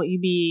 no, won't you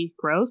be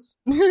gross?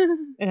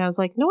 And I was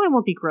like, no, I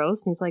won't be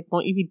gross. And he's like,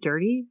 won't you be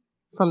dirty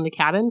from the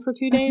cabin for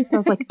 2 days? And I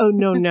was like, oh,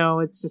 no,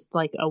 it's just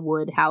like a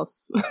wood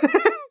house.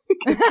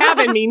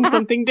 Cabin means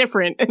something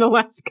different in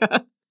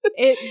Alaska.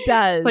 It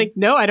does. It's like,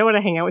 no, I don't want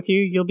to hang out with you.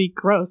 You'll be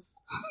gross.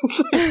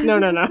 No.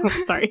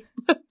 Sorry.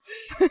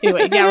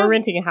 Anyway, yeah, we're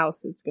renting a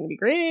house. It's going to be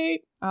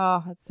great.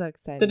 Oh, that's so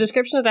exciting. The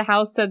description of the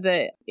house said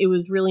that it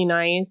was really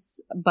nice,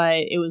 but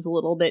it was a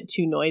little bit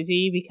too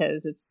noisy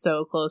because it's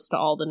so close to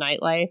all the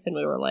nightlife. And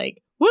we were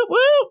like, whoop,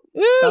 whoop.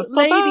 Ooh,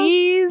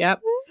 ladies. Yep.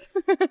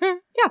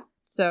 Yeah.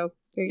 So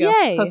there you go.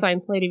 Yay.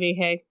 Cosign Lady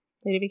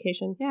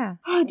Vacation. Yeah.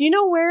 Do you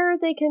know where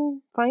they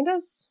can find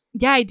us?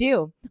 Yeah, I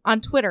do. On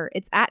Twitter,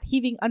 it's at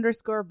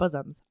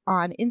heaving_bosoms.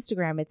 On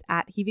Instagram, it's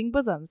at heaving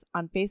bosoms.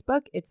 On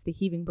Facebook, it's the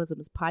Heaving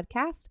Bosoms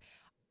Podcast.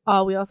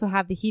 We also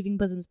have the Heaving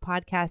Bosoms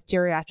Podcast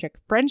Geriatric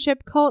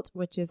Friendship Cult,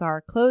 which is our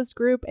closed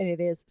group, and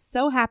it is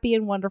so happy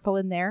and wonderful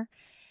in there.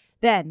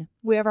 Then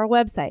we have our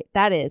website.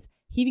 That is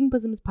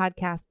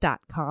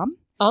heavingbosomspodcast.com.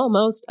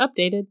 Almost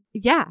updated.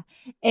 Yeah.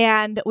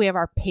 And we have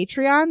our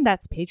Patreon.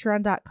 That's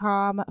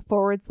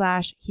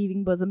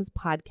patreon.com/Heaving Bosoms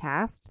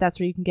Podcast. That's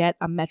where you can get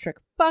a metric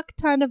fuck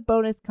ton of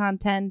bonus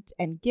content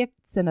and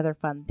gifts and other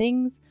fun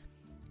things.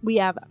 We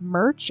have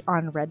merch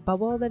on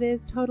Redbubble that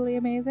is totally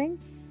amazing.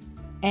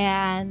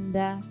 And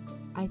I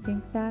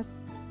think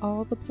that's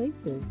all the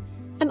places.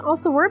 And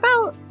also, we're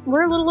a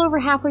little over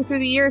halfway through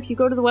the year. If you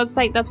go to the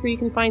website, that's where you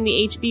can find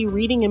the HB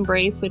Reading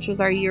Embrace, which is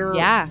our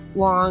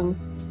year-long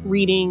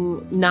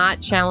reading,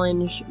 not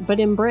challenge, but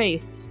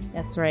embrace.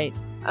 That's right.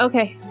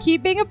 Okay.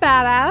 Keep being a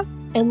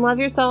badass. And love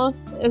yourself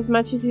as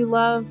much as you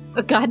love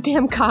a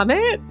goddamn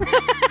comet.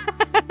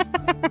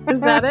 Is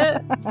that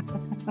it?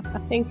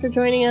 Thanks for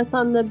joining us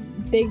on the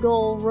big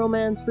ol'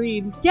 romance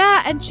read.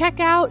 Yeah, and check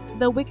out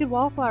the Wicked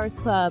Wallflowers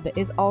Club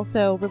is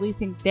also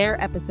releasing their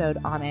episode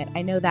on it.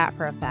 I know that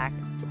for a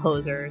fact.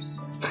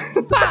 Posers.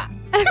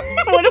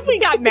 What if we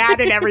got mad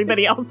at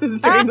everybody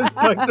else's during this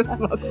book this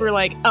month? We're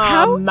like,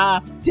 how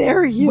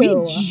dare you?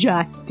 We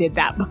just did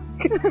that book.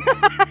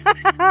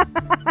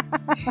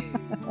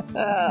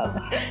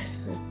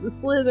 It's the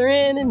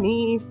Slytherin and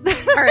me.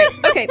 All right.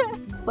 Okay.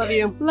 Love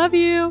you. Love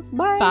you.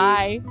 Bye.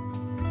 Bye.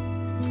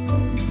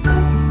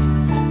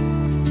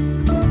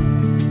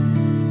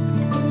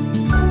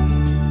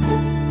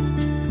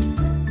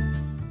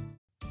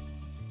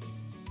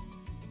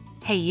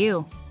 Hey,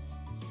 you.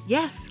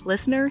 Yes,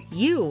 listener,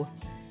 you.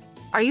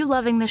 Are you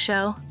loving the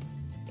show?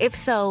 If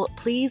so,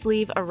 please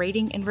leave a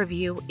rating and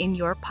review in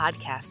your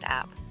podcast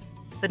app.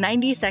 The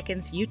 90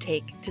 seconds you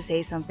take to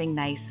say something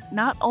nice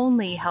not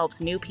only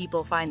helps new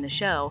people find the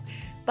show,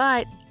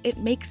 but it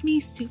makes me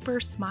super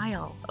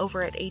smile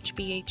over at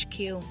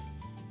HBHQ.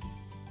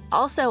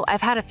 Also,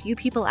 I've had a few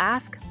people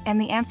ask,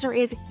 and the answer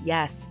is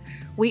yes.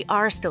 We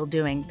are still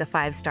doing the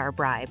 5-star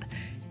bribe.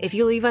 If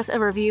you leave us a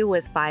review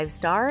with 5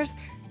 stars,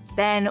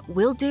 then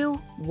we'll do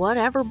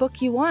whatever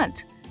book you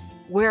want.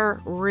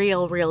 We're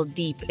real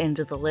deep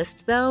into the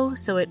list, though,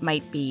 so it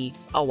might be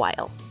a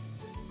while.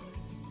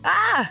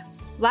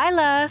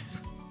 Lilas!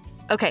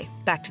 Okay,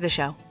 back to the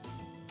show.